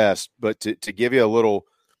vest. But to give you a little,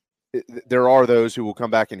 there are those who will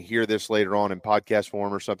come back and hear this later on in podcast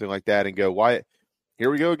form or something like that and go, why? Here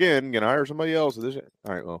we go again. Going to hire somebody else. All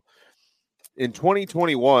right, well, in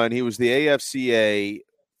 2021, he was the AFCA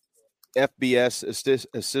FBS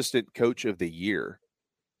Assistant Coach of the Year.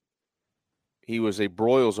 He was a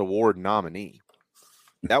Broyles Award nominee.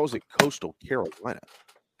 That was at Coastal Carolina.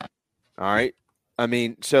 All right. I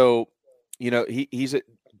mean, so, he's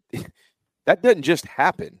that doesn't just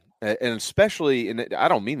happen. And especially, and I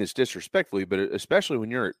don't mean this disrespectfully, but especially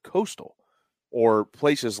when you're at Coastal or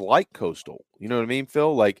places like Coastal, you know what I mean,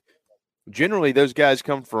 Phil? Like, generally those guys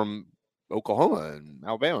come from Oklahoma and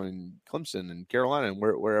Alabama and Clemson and Carolina and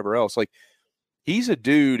wherever else. Like, he's a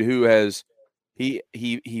dude who has, he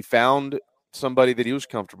found somebody that he was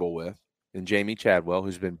comfortable with in Jamie Chadwell,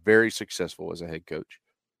 who's been very successful as a head coach.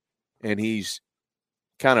 and he's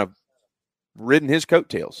kind of ridden his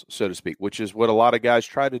coattails, so to speak, which is what a lot of guys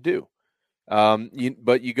try to do.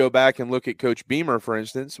 But you go back and look at Coach Beamer, for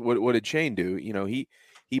instance. What did Shane do?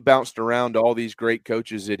 He bounced around all these great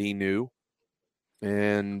coaches that he knew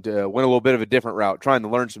and went a little bit of a different route, trying to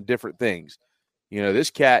learn some different things.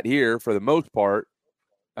 This cat here, for the most part,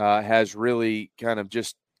 has really kind of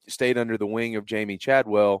just stayed under the wing of Jamey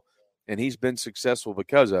Chadwell, and he's been successful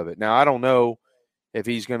because of it. Now, I don't know if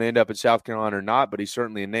he's going to end up at South Carolina or not, but he's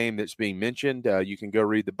certainly a name that's being mentioned. You can go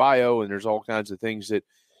read the bio, and there's all kinds of things that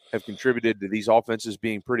have contributed to these offenses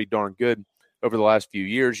being pretty darn good over the last few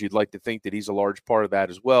years. You'd like to think that he's a large part of that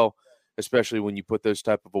as well, especially when you put those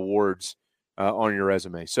type of awards on your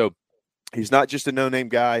resume. So he's not just a no-name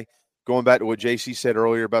guy. Going back to what JC said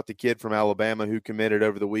earlier about the kid from Alabama who committed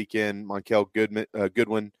over the weekend, Monkel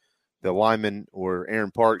Goodwin, the lineman, or Aaron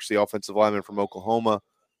Parks, the offensive lineman from Oklahoma.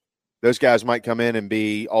 Those guys might come in and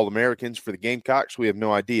be All-Americans for the Gamecocks. We have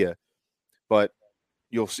no idea. But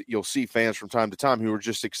you'll see fans from time to time who are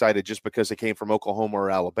just excited just because they came from Oklahoma or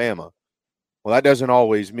Alabama. Well, that doesn't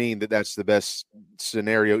always mean that that's the best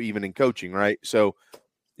scenario even in coaching, right? So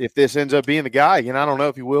if this ends up being the guy, and I don't know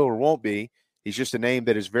if he will or won't be, he's just a name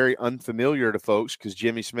that is very unfamiliar to folks because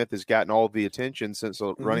Jimmy Smith has gotten all the attention since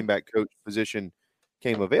the running back coach position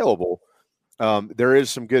came available. There is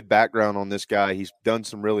some good background on this guy. He's done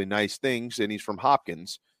some really nice things, and he's from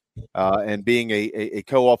Hopkins. And being a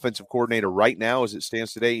co-offensive coordinator right now as it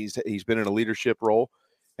stands today, he's been in a leadership role,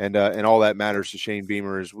 and all that matters to Shane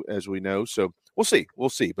Beamer as we know. So we'll see.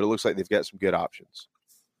 But it looks like they've got some good options.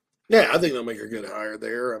 Yeah, I think they'll make a good hire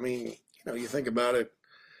there. I mean, you think about it,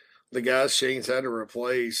 the guys Shane's had to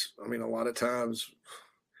replace. I mean, a lot of times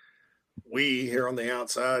we here on the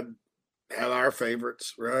outside have our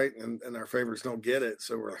favorites, right? And our favorites don't get it.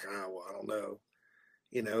 So we're like, well, I don't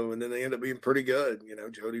know. And then they end up being pretty good.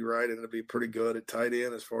 Jody Wright ended up being pretty good at tight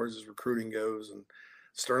end as far as his recruiting goes. And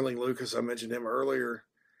Sterling Lucas, I mentioned him earlier,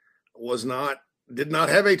 did not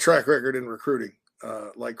have a track record in recruiting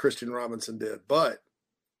like Christian Robinson did. But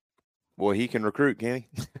boy, he can recruit, can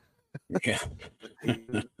he? Yeah.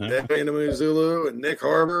 Damian Zulu and Nick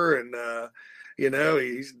Harbor, and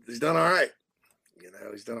he's done all right.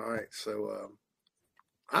 He's done all right. So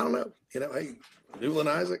I don't know. Hey, Newland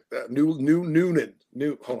Isaac, Newland.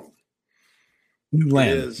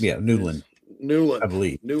 Newland, I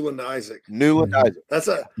believe. Newland Isaac. Newland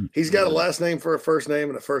Isaac. He's got a last name for a first name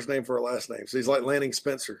and a first name for a last name. So he's like Lanning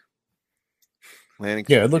Spencer.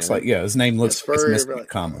 It looks like his name looks Spurrier, it's missing a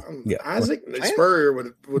comma. Yeah, Isaac Spurrier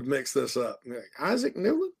would mix this up. Isaac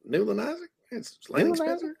Newland Isaac. It's Lanning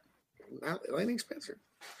Spencer. Lanning Spencer.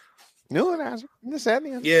 Newland Isaac. This at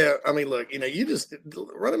the end. Yeah, I mean, look, you just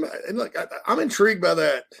run him. And look, I'm intrigued by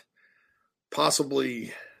that.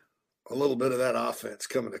 Possibly a little bit of that offense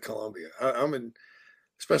coming to Columbia.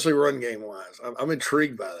 Especially run game wise. I'm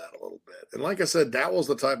intrigued by that a little bit. And like I said, Dowell's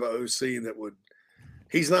the type of OC that would.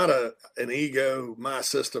 He's not an ego, my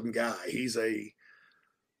system guy. He's a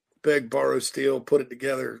beg, borrow, steal, put it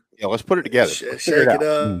together. Yeah, let's put it together. Shake it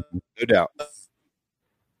up. No doubt.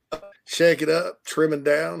 Shake it up, trim it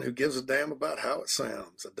down. Who gives a damn about how it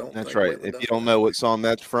sounds? That's right. If you don't know what song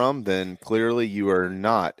that's from, then clearly you are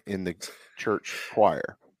not in the church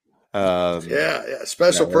choir. Yeah.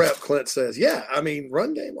 Special prep, Clint says. Yeah, I mean,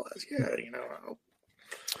 run game wise,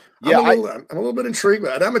 I'm a little bit intrigued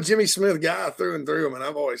by it. I'm a Jimmy Smith guy through and through, and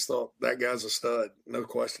I've always thought that guy's a stud. No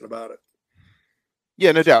question about it.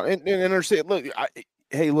 Yeah, no doubt. And understand,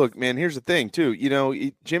 look, man, here's the thing, too.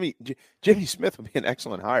 Jimmy Smith would be an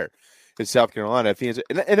excellent hire in South Carolina. If he is,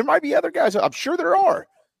 and there might be other guys. I'm sure there are.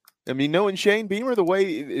 I mean, knowing Shane Beamer, the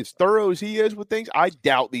way as thorough as he is with things, I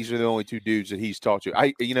doubt these are the only two dudes that he's talked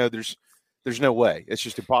to. There's no way. It's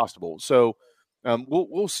just impossible. So,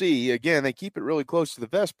 we'll see. Again, they keep it really close to the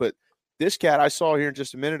vest, but this cat I saw here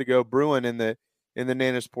just a minute ago, Bruin in the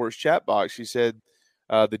Nana Sports chat box, he said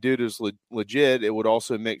the dude is legit. It would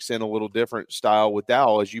also mix in a little different style with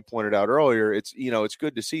Dowell, as you pointed out earlier. It's it's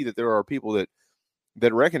good to see that there are people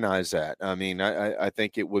that recognize that. I mean, I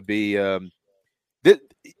think it would be that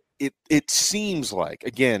it seems like,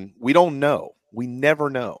 again, we don't know, we never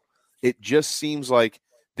know. It just seems like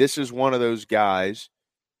this is one of those guys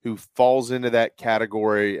who falls into that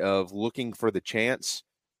category of looking for the chance,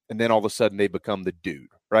 and then all of a sudden they become the dude,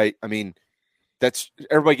 right? I mean, that's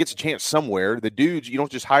everybody gets a chance somewhere. The dudes, you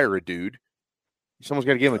don't just hire a dude. Someone's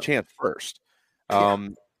got to give him a chance first.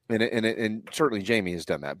 And certainly Jamie has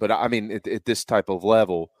done that. But I mean, at this type of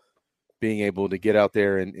level, being able to get out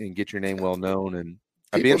there and get your name well known, and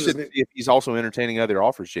I'd be interested to see if he's also entertaining other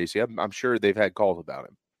offers, JC. I'm sure they've had calls about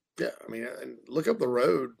him. Yeah, I mean, and look up the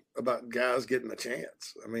road. about guys getting a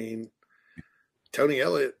chance. I mean, Tony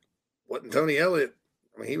Elliott wasn't Tony Elliott.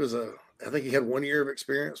 I mean, I think he had 1 year of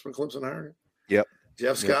experience when Clemson hired him. Yep.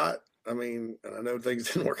 Jeff Scott. I mean, and I know things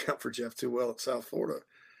didn't work out for Jeff too well at South Florida.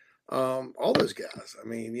 All those guys. I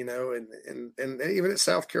mean, and even at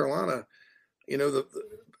South Carolina, the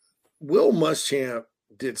Will Muschamp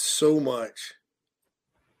did so much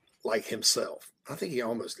like himself. I think he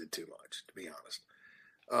almost did too much, to be honest.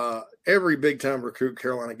 Every big time recruit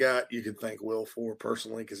Carolina got, you could thank Will for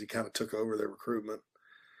personally, because he kind of took over their recruitment.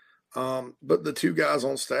 But the two guys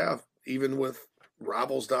on staff, even with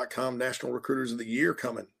Rivals.com National Recruiters of the Year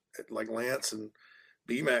coming, like Lance and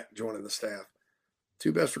BMAC joining the staff,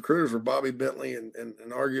 two best recruiters were Bobby Bentley and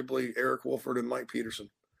arguably Eric Wolford and Mike Peterson.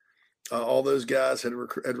 All those guys had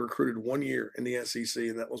recruited 1 year in the SEC,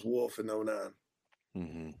 and that was Wolf in 2009.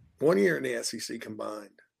 Mm-hmm. 1 year in the SEC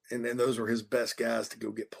combined. And those were his best guys to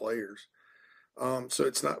go get players. So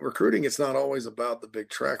it's not recruiting. It's not always about the big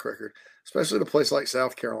track record, especially at a place like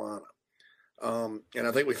South Carolina. And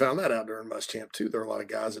I think we found that out during Muschamp too. There are a lot of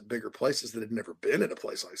guys at bigger places that had never been at a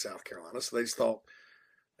place like South Carolina. So they just thought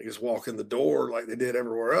they just walk in the door like they did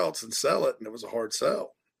everywhere else and sell it. And it was a hard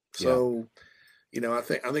sell. So, I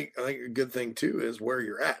think a good thing too is where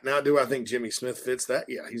you're at. Now, do I think Jimmy Smith fits that?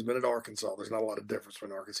 Yeah, he's been at Arkansas. There's not a lot of difference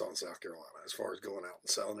between Arkansas and South Carolina as far as going out and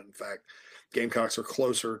selling it. In fact, Gamecocks are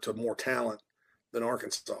closer to more talent than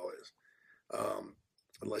Arkansas is,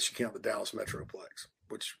 unless you count the Dallas Metroplex,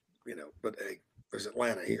 which, but hey, there's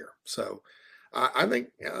Atlanta here. So I think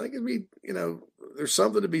it'd be, there's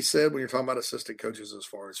something to be said when you're talking about assistant coaches as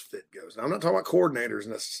far as fit goes. Now, I'm not talking about coordinators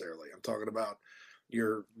necessarily. I'm talking about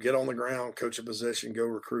your get on the ground, coach a position, go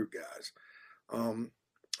recruit guys. And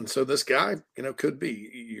so this guy, could be.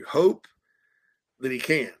 You hope that he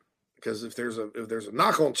can, because if there's a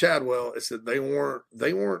knock on Chadwell, it's that they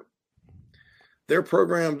weren't their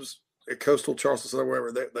programs at Coastal, Charleston Southern,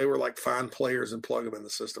 wherever, they were like find players and plug them in the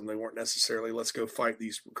system. They weren't necessarily let's go fight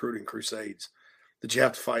these recruiting crusades that you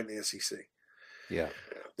have to fight in the SEC. Yeah,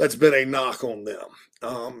 that's been a knock on them.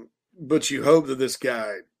 But you hope that this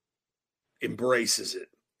guy embraces it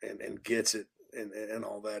and gets it and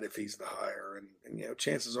all that if he's the hire. And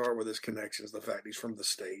chances are with his connections, the fact he's from the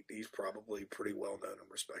state, he's probably pretty well known and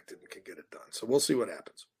respected and can get it done. So we'll see what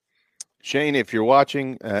happens. Shane, if you're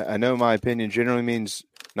watching, I know my opinion generally means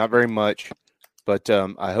not very much, but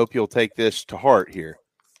I hope you'll take this to heart here.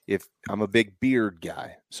 If I'm a big beard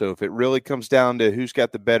guy, so if it really comes down to who's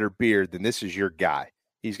got the better beard, then this is your guy.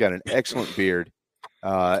 He's got an excellent beard.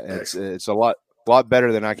 It's a lot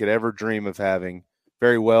better than I could ever dream of having.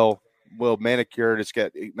 Very well manicured. It's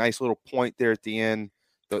got a nice little point there at the end.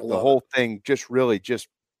 The whole thing just really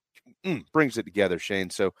brings it together,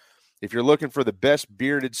 Shane. So if you're looking for the best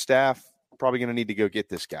bearded staff, probably going to need to go get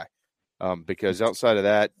this guy, because outside of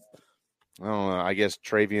that, I don't know. I guess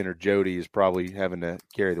Travian or Jody is probably having to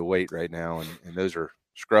carry the weight right now, and those are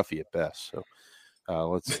scruffy at best. So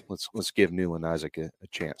let's give Newland Isaac a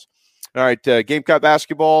chance. All right, Gamecock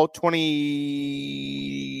basketball,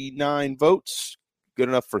 29 votes, good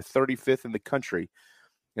enough for 35th in the country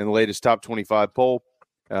in the latest top 25 poll.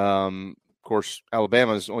 Of course,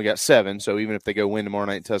 Alabama's only got 7, so even if they go win tomorrow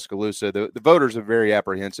night in Tuscaloosa, the voters are very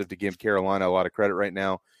apprehensive to give Carolina a lot of credit right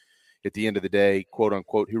now. At the end of the day, quote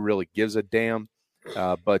unquote, who really gives a damn?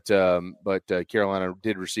 But Carolina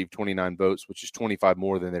did receive 29 votes, which is 25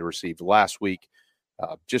 more than they received last week.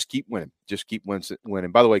 Just keep winning. Just keep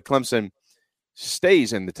winning. By the way, Clemson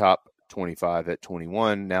stays in the top 25 at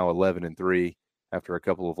 21, now 11-3 after a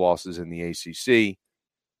couple of losses in the ACC.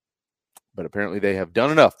 But apparently they have done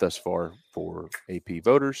enough thus far for AP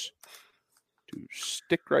voters to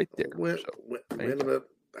stick right there. Winning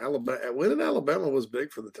Alabama was big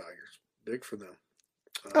for the Tigers. Big for them.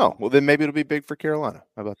 Well, then maybe it'll be big for Carolina.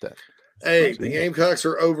 How about that? Hey, the Gamecocks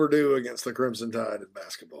are overdue against the Crimson Tide in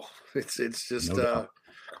basketball. It's just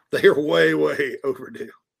they're way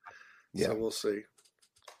overdue. Yeah. So we'll see.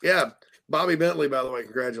 Yeah, Bobby Bentley, by the way,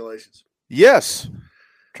 congratulations. Yes,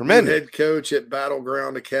 tremendous. New head coach at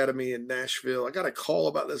Battleground Academy in Nashville. I got a call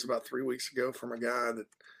about this about 3 weeks ago from a guy that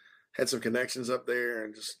had some connections up there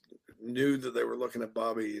and just knew that they were looking at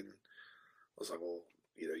Bobby, and I was like, well,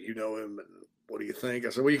 you know him, and what do you think?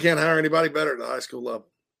 I said, well, you can't hire anybody better at the high school level.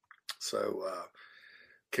 So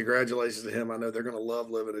congratulations to him. I know they're going to love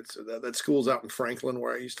living. That school's out in Franklin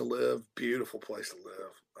where I used to live. Beautiful place to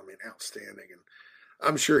live. I mean, outstanding. And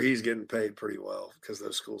I'm sure he's getting paid pretty well because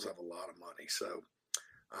those schools have a lot of money. So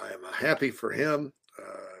I am happy for him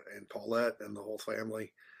and Paulette and the whole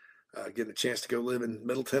family getting a chance to go live in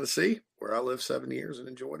Middle Tennessee, where I lived 7 years and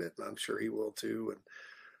enjoyed it. And I'm sure he will too. And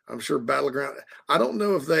I'm sure Battleground. I don't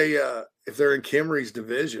know if they're in Kimry's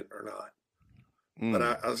division or not. But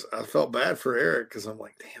I felt bad for Eric because I'm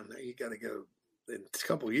like, damn, now you got to go in a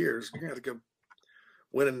couple of years. You're going to go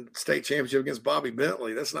winning state championship against Bobby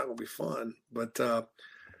Bentley. That's not going to be fun. But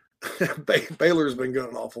Baylor's been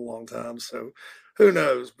going an awful long time, so who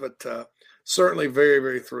knows? But certainly very,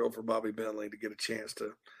 very thrilled for Bobby Bentley to get a chance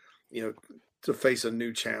to, to face a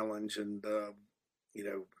new challenge and,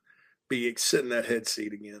 be sitting in that head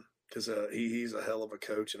seat again because he's a hell of a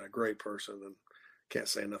coach and a great person, and can't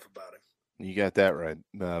say enough about him. You got that right.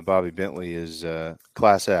 Bobby Bentley is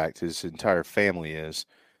class act. His entire family is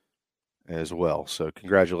as well. So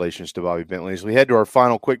congratulations to Bobby Bentley. As we head to our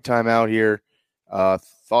final quick timeout here,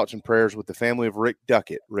 thoughts and prayers with the family of Rick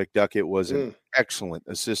Duckett. Rick Duckett was an excellent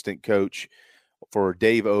assistant coach for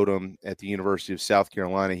Dave Odom at the University of South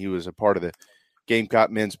Carolina. He was a part of the Gamecock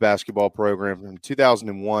men's basketball program from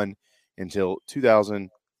 2001 until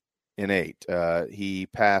 2008. He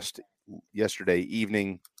passed yesterday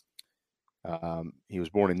evening. He was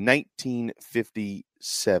born in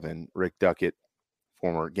 1957. Rick Duckett,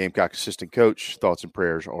 former Gamecock assistant coach. Thoughts and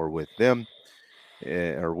prayers are with them,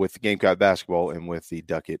 or with the Gamecock basketball and with the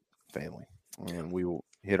Duckett family. And we will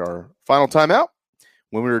hit our final timeout.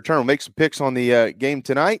 When we return, we'll make some picks on the game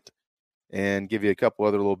tonight and give you a couple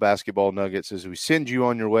other little basketball nuggets as we send you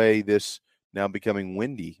on your way this now becoming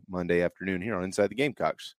windy Monday afternoon here on Inside the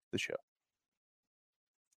Gamecocks, the show.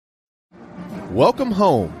 Welcome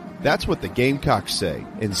home. That's what the Gamecocks say,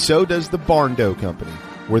 and so does the Barn Dough Company,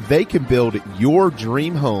 where they can build your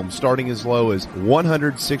dream home starting as low as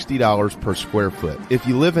 $160 per square foot. If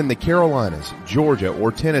you live in the Carolinas, Georgia,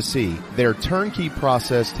 or Tennessee, their turnkey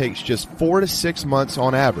process takes just 4 to 6 months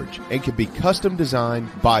on average and can be custom designed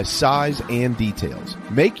by size and details.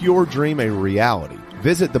 Make your dream a reality.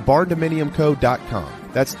 Visit thebarndominiumco.com.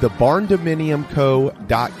 That's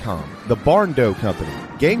thebarndominiumco.com. The Barn Dough Company,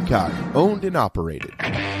 Gamecock, owned and operated.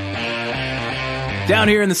 Down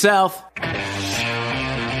here in the South,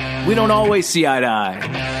 we don't always see eye to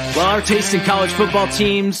eye. While our taste in college football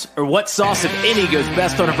teams, or what sauce, if any, goes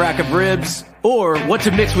best on a rack of ribs, or what to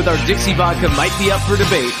mix with our Dixie vodka might be up for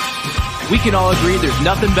debate, we can all agree there's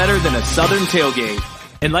nothing better than a Southern tailgate.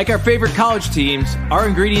 And like our favorite college teams, our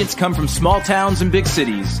ingredients come from small towns and big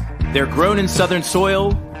cities. They're grown in Southern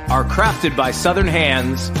soil, are crafted by Southern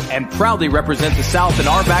hands, and proudly represent the South in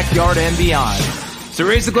our backyard and beyond. So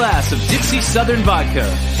raise a glass of Dixie Southern Vodka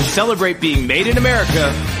to celebrate being made in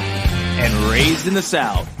America and raised in the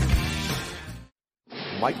South.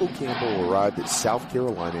 Michael Campbell arrived at South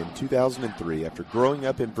Carolina in 2003 after growing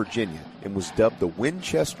up in Virginia and was dubbed the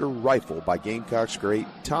Winchester Rifle by Gamecocks great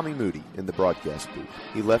Tommy Moody in the broadcast booth.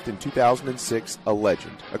 He left in 2006 a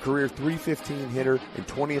legend, a career .315 hitter and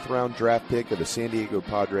 20th round draft pick of the San Diego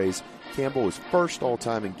Padres. Campbell was first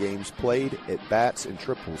all-time in games played, at bats and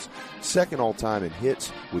triples, second all-time in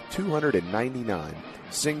hits with 299,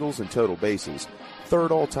 singles and total bases,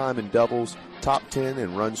 third all-time in doubles, top 10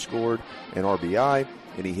 in runs scored and RBI,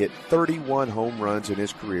 and he hit 31 home runs in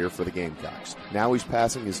his career for the Gamecocks. Now he's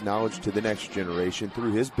passing his knowledge to the next generation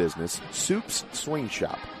through his business, Soup's Swing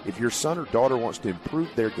Shop. If your son or daughter wants to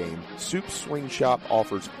improve their game, Soup's Swing Shop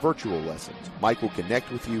offers virtual lessons. Mike will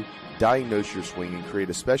connect with you, diagnose your swing, and create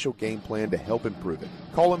a special game plan to help improve it.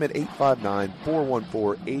 Call him at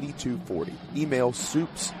 859-414-8240. Email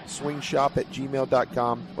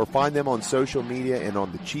soupsswingshop@gmail.com or find them on social media and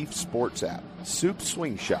on the Chief Sports app. Soup's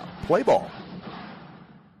Swing Shop. Play ball.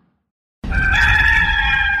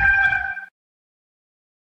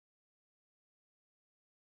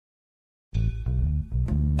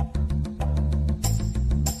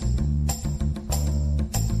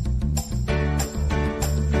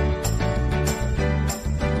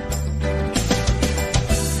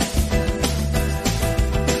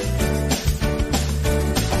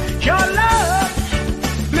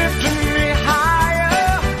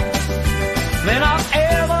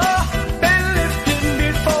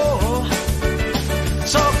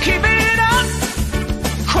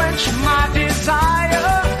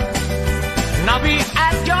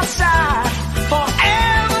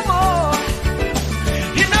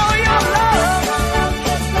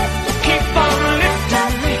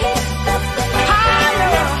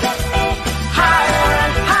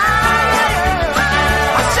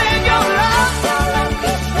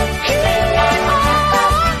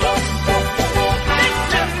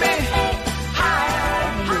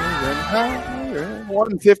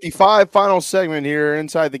 .55, final segment here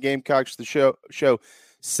inside the Gamecocks, the show.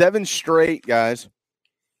 7 straight, guys.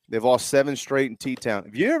 They've lost 7 straight in T-Town.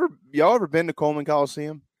 Have y'all ever been to Coleman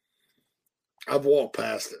Coliseum? I've walked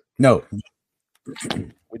past it. No.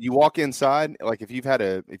 We when you walk inside, like if you've had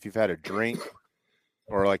a drink,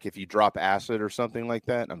 or like if you drop acid or something like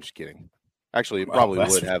that. I'm just kidding. Actually, it probably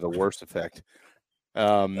would have a worse effect.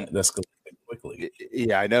 That's quickly.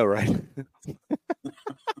 Yeah, I know, right?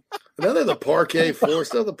 Another the parquet floor.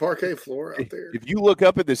 Still the parquet floor out there. If you look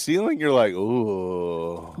up at the ceiling, you're like,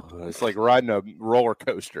 "Ooh!" It's like riding a roller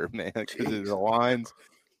coaster, man. Because the lines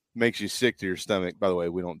makes you sick to your stomach. By the way,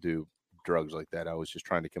 we don't do drugs like that. I was just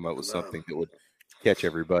trying to come up with something that would catch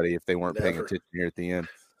everybody if they weren't paying attention here at the end.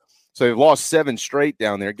 So they've lost 7 straight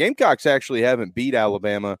down there. Gamecocks actually haven't beat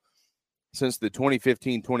Alabama since the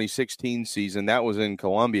 2015-2016 season. That was in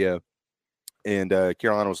Columbia, and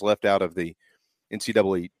Carolina was left out of the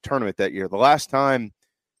NCAA tournament that year. The last time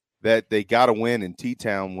that they got a win in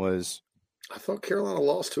T-Town was... I thought Carolina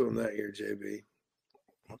lost to them that year, JB.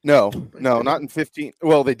 No, not in 15.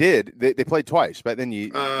 Well, they did. They played twice, but then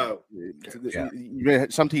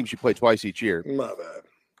some teams you play twice each year. My bad.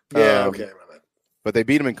 Yeah, okay, my bad. But they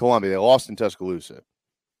beat them in Columbia. They lost in Tuscaloosa.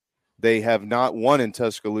 They have not won in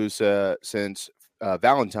Tuscaloosa since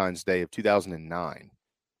Valentine's Day of 2009.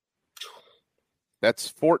 That's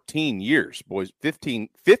 14 years, boys. 15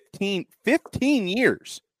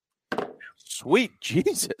 years. Sweet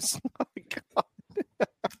Jesus. Oh, my God.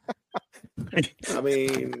 I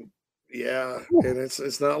mean, yeah. And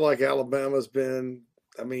it's not like Alabama's been,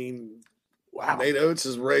 I mean, wow. Nate Oates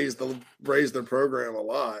has raised their program a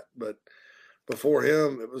lot, but before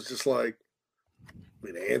him, it was just like, I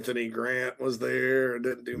mean, Anthony Grant was there,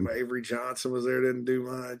 didn't do much. Avery Johnson was there, didn't do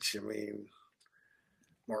much. I mean,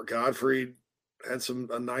 Mark Gottfried had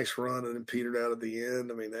a nice run and then petered out at the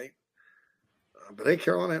end. I mean,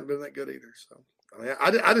 Carolina haven't been that good either. So, I mean,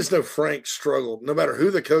 I just know Frank struggled. No matter who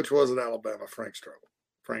the coach was at Alabama, Frank struggled.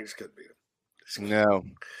 Frank just couldn't beat him. No,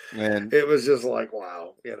 man. It was just like,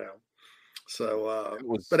 wow, you know. So,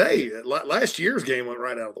 but hey, last year's game went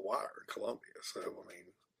right out of the wire in Columbia. So, I mean.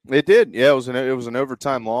 It did. Yeah, it was an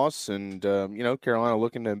overtime loss, and, Carolina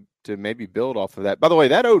looking to maybe build off of that. By the way,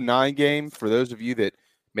 that 2009 game, for those of you that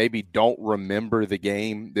maybe don't remember the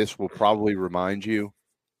game, this will probably remind you.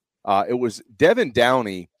 It was Devin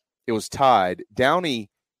Downey. It was tied. Downey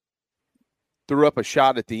threw up a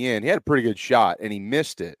shot at the end. He had a pretty good shot, and he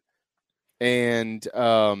missed it. And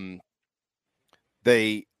I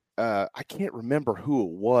can't remember who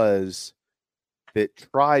it was that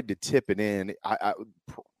tried to tip it in.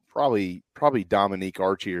 Probably Dominique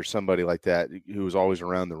Archie or somebody like that who was always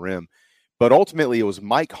around the rim. But ultimately, it was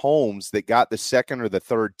Mike Holmes that got the second or the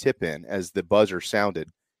third tip in as the buzzer sounded,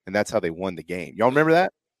 and that's how they won the game. Y'all remember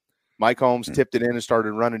that? Mike Holmes tipped it in and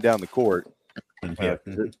started running down the court. They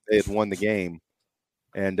had won the game,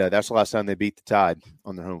 and that's the last time they beat the Tide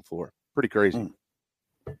on their home floor. Pretty crazy.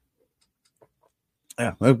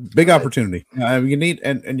 Yeah, a big opportunity. You need,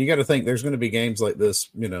 and you got to think there's going to be games like this.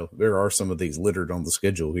 You know, there are some of these littered on the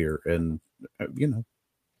schedule here, and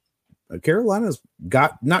Carolina's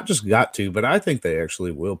not just got to, but I think they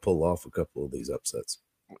actually will pull off a couple of these upsets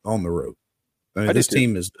on the road. I mean, this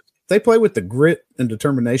team they play with the grit and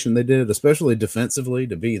determination they did, especially defensively,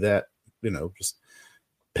 to be that, just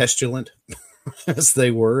pestilent as they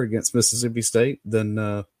were against Mississippi State. Then,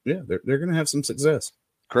 they're going to have some success.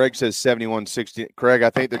 Craig says 71-60. Craig, I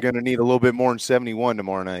think they're going to need a little bit more than 71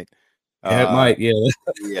 tomorrow night. Yeah, it might. Yeah,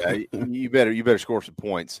 yeah. You better score some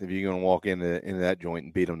points if you're going to walk into that joint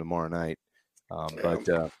and beat them tomorrow night. Look,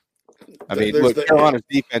 Carolina's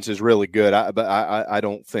defense is really good, but I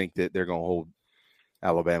don't think that they're going to hold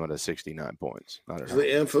Alabama to 69 points.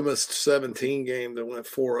 The infamous 17 game that went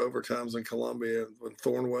 4 overtimes in Columbia when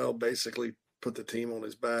Thornwell basically put the team on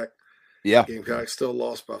his back. Yeah, Gamecocks still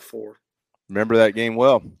lost by 4. Remember that game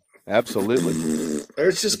well. Absolutely.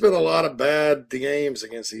 There's just been a lot of bad games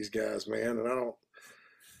against these guys, man, and I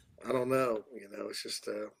don't know. It's just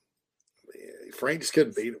Frank just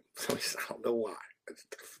couldn't beat him. I don't know why. It's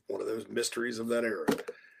one of those mysteries of that era.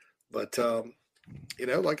 But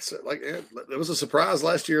like I said, it was a surprise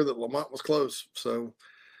last year that Lamont was close. So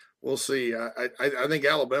we'll see. I think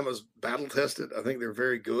Alabama's battle tested. I think they're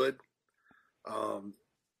very good.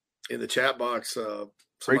 In the chat box,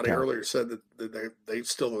 somebody earlier said that they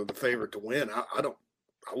still are the favorite to win. I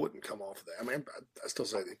wouldn't come off of that. I mean, I still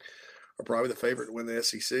say they are probably the favorite to win the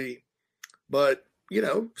SEC. But,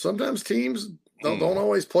 sometimes teams don't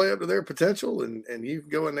always play up to their potential, and you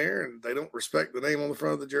go in there and they don't respect the name on the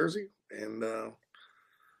front of the jersey, and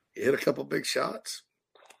you hit a couple big shots.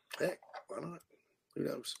 Heck, why not? Who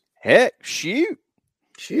knows? Heck, shoot.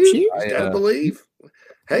 You got to believe.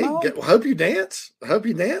 Hey, I hope you dance.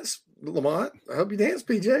 Lamont. I hope you dance,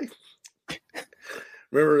 PJ.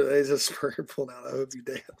 Remember, they just Spurrier pulled out, I hope you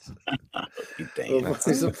dance.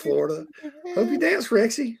 He's in Florida. Hope you dance,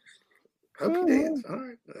 Rexy. Hope you dance. All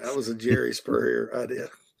right. That was a Jerry Spurrier idea.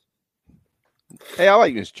 Hey, I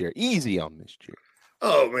like Miss Jerry. Easy on Miss Jerry.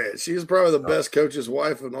 Oh, man. She was probably the best coach's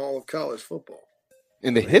wife in all of college football.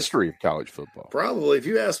 In the history of college football. Probably. If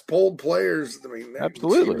you ask polled players, I mean,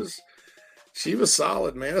 absolutely. She was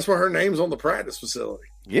solid, man. That's why her name's on the practice facility.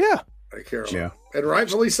 Yeah. At Carolina. Yeah. And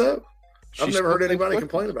rightfully so. I've never heard anybody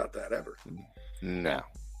complain about that ever. No.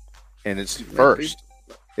 And it's first.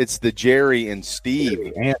 It's the Jerry and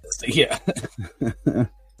Steve. Yeah.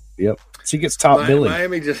 Yep. She gets top billing.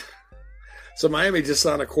 Miami just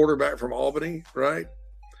signed a quarterback from Albany, right?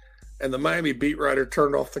 And the Miami beat writer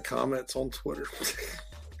turned off the comments on Twitter.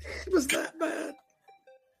 It was that bad.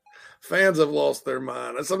 Fans have lost their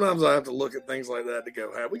mind. And sometimes I have to look at things like that to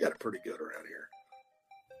go, hey, we got it pretty good around here.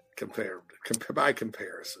 By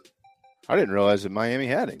comparison. I didn't realize that Miami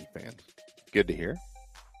had any fans. Good to hear.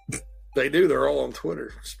 They do. They're all on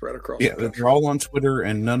Twitter, spread across the country. They're all on Twitter,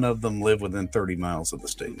 and none of them live within 30 miles of the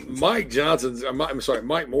stadium. Mike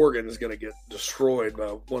Morgan is going to get destroyed by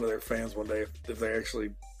one of their fans one day if they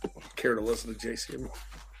actually care to listen to JC.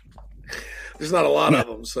 There's not a lot of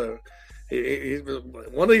them, so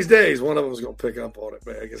one of these days, one of them is going to pick up on it,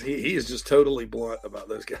 man, because he is just totally blunt about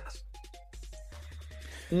those guys.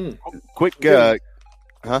 Quick, huh?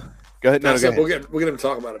 Go ahead. No, go ahead. We'll get him to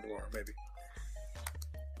talk about it tomorrow, maybe.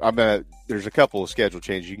 There's a couple of schedule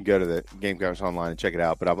changes. You can go to the Gamecocks online and check it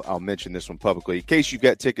out, but I'll mention this one publicly. In case you've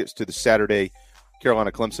got tickets to the Saturday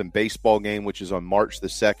Carolina-Clemson baseball game, which is on March the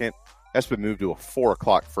 2nd, that's been moved to a 4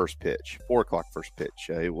 o'clock first pitch. 4 o'clock first pitch.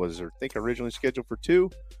 It was, I think, originally scheduled for 2.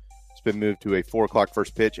 It's been moved to a 4 o'clock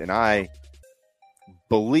first pitch, and I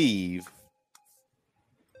believe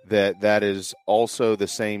that is also the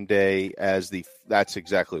same day as that's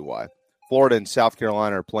exactly why. Florida and South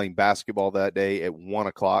Carolina are playing basketball that day at 1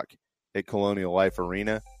 o'clock at Colonial Life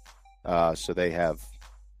Arena. So they have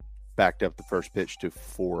backed up the first pitch to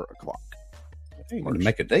 4 o'clock. Hey,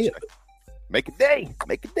 make a day of it. Make a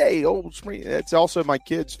day. Old spring. It's also my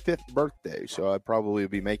kid's 5th birthday, so I probably will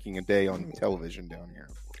be making a day on television down here.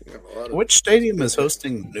 Which stadium is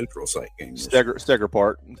hosting neutral site games? Steger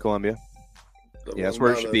Park in Columbia. Yeah, that's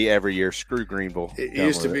where it should be every year. Screw Greenville. It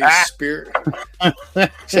used to be Spirit.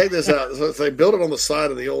 Check this out. So they built it on the side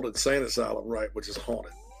of the old insane asylum, right, which is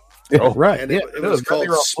haunted. Oh, right. And it was called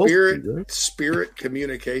Spirit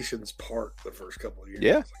Communications Park the first couple of years.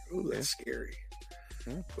 Yeah. Ooh, that's scary.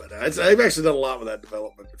 But they've actually done a lot with that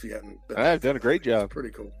development. If you hadn't been, I've done a great job. Pretty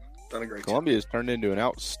cool. Done a great Columbia has turned into an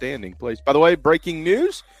outstanding place. By the way, breaking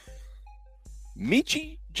news: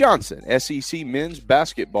 Michi Johnson, SEC Men's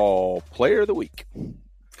Basketball Player of the Week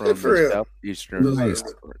from the Southeastern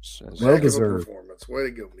Conference. Well deserved performance. Way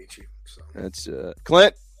to go, Michi. So. That's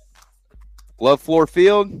Clint. Love Floor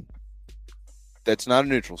Field. That's not a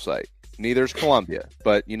neutral site. Neither is Columbia.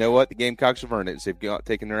 But you know what? The Gamecocks have earned it. They've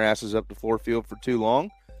taken their asses up to Floor Field for too long.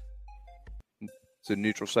 It's a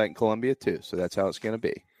neutral site in Columbia, too. So that's how it's going to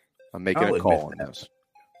be. I'm making a call on this.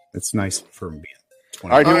 It's nice for me. All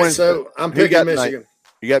right, so I'm picking Michigan.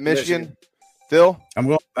 You got Michigan? Phil?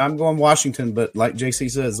 I'm going Washington, but like JC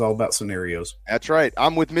says, it's all about scenarios. That's right.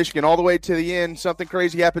 I'm with Michigan all the way to the end. Something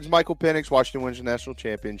crazy happens. Michael Penix, Washington wins the national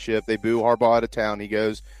championship. They boo Harbaugh out of town. He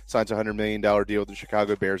goes, signs a $100 million deal with the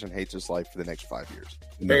Chicago Bears and hates his life for the next 5 years.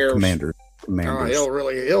 Bears. Commanders. He'll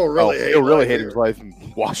really hate his life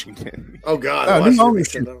in Washington. Oh God. New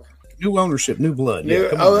ownership, new blood.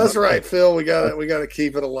 That's right, Phil. We got to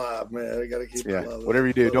keep it alive, man. We got to keep it alive. Whatever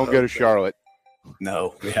you do, don't go to Charlotte.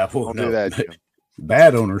 No, don't do that. Jim.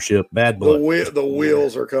 Bad ownership, bad blood. The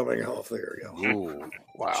wheels are coming off there. Ooh,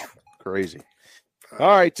 wow, crazy. All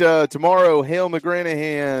right, tomorrow, Hale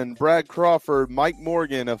McGranahan, Brad Crawford, Mike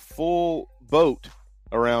Morgan, a full boat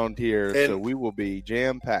around here, so we will be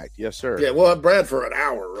jam-packed. Yes, sir. Yeah, we'll have Brad for an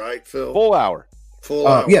hour, right, Phil? Full hour.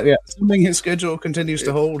 Yeah. Assuming his schedule continues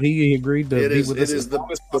to hold, he agreed to be with us. It is the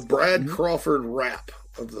Brad Crawford wrap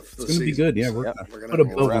of the season. It's going to be good. Yeah, we're going to put a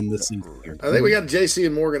boat on this season. I think we got JC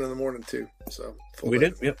and Morgan in the morning, too. So we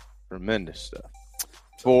did. Yep. Tremendous stuff.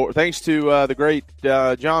 Thanks to the great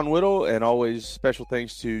John Whittle, and always special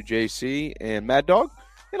thanks to JC and Mad Dog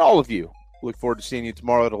and all of you. Look forward to seeing you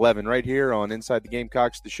tomorrow at 11 right here on Inside the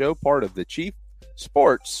Gamecocks, the show, part of the Chief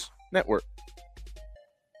Sports Network.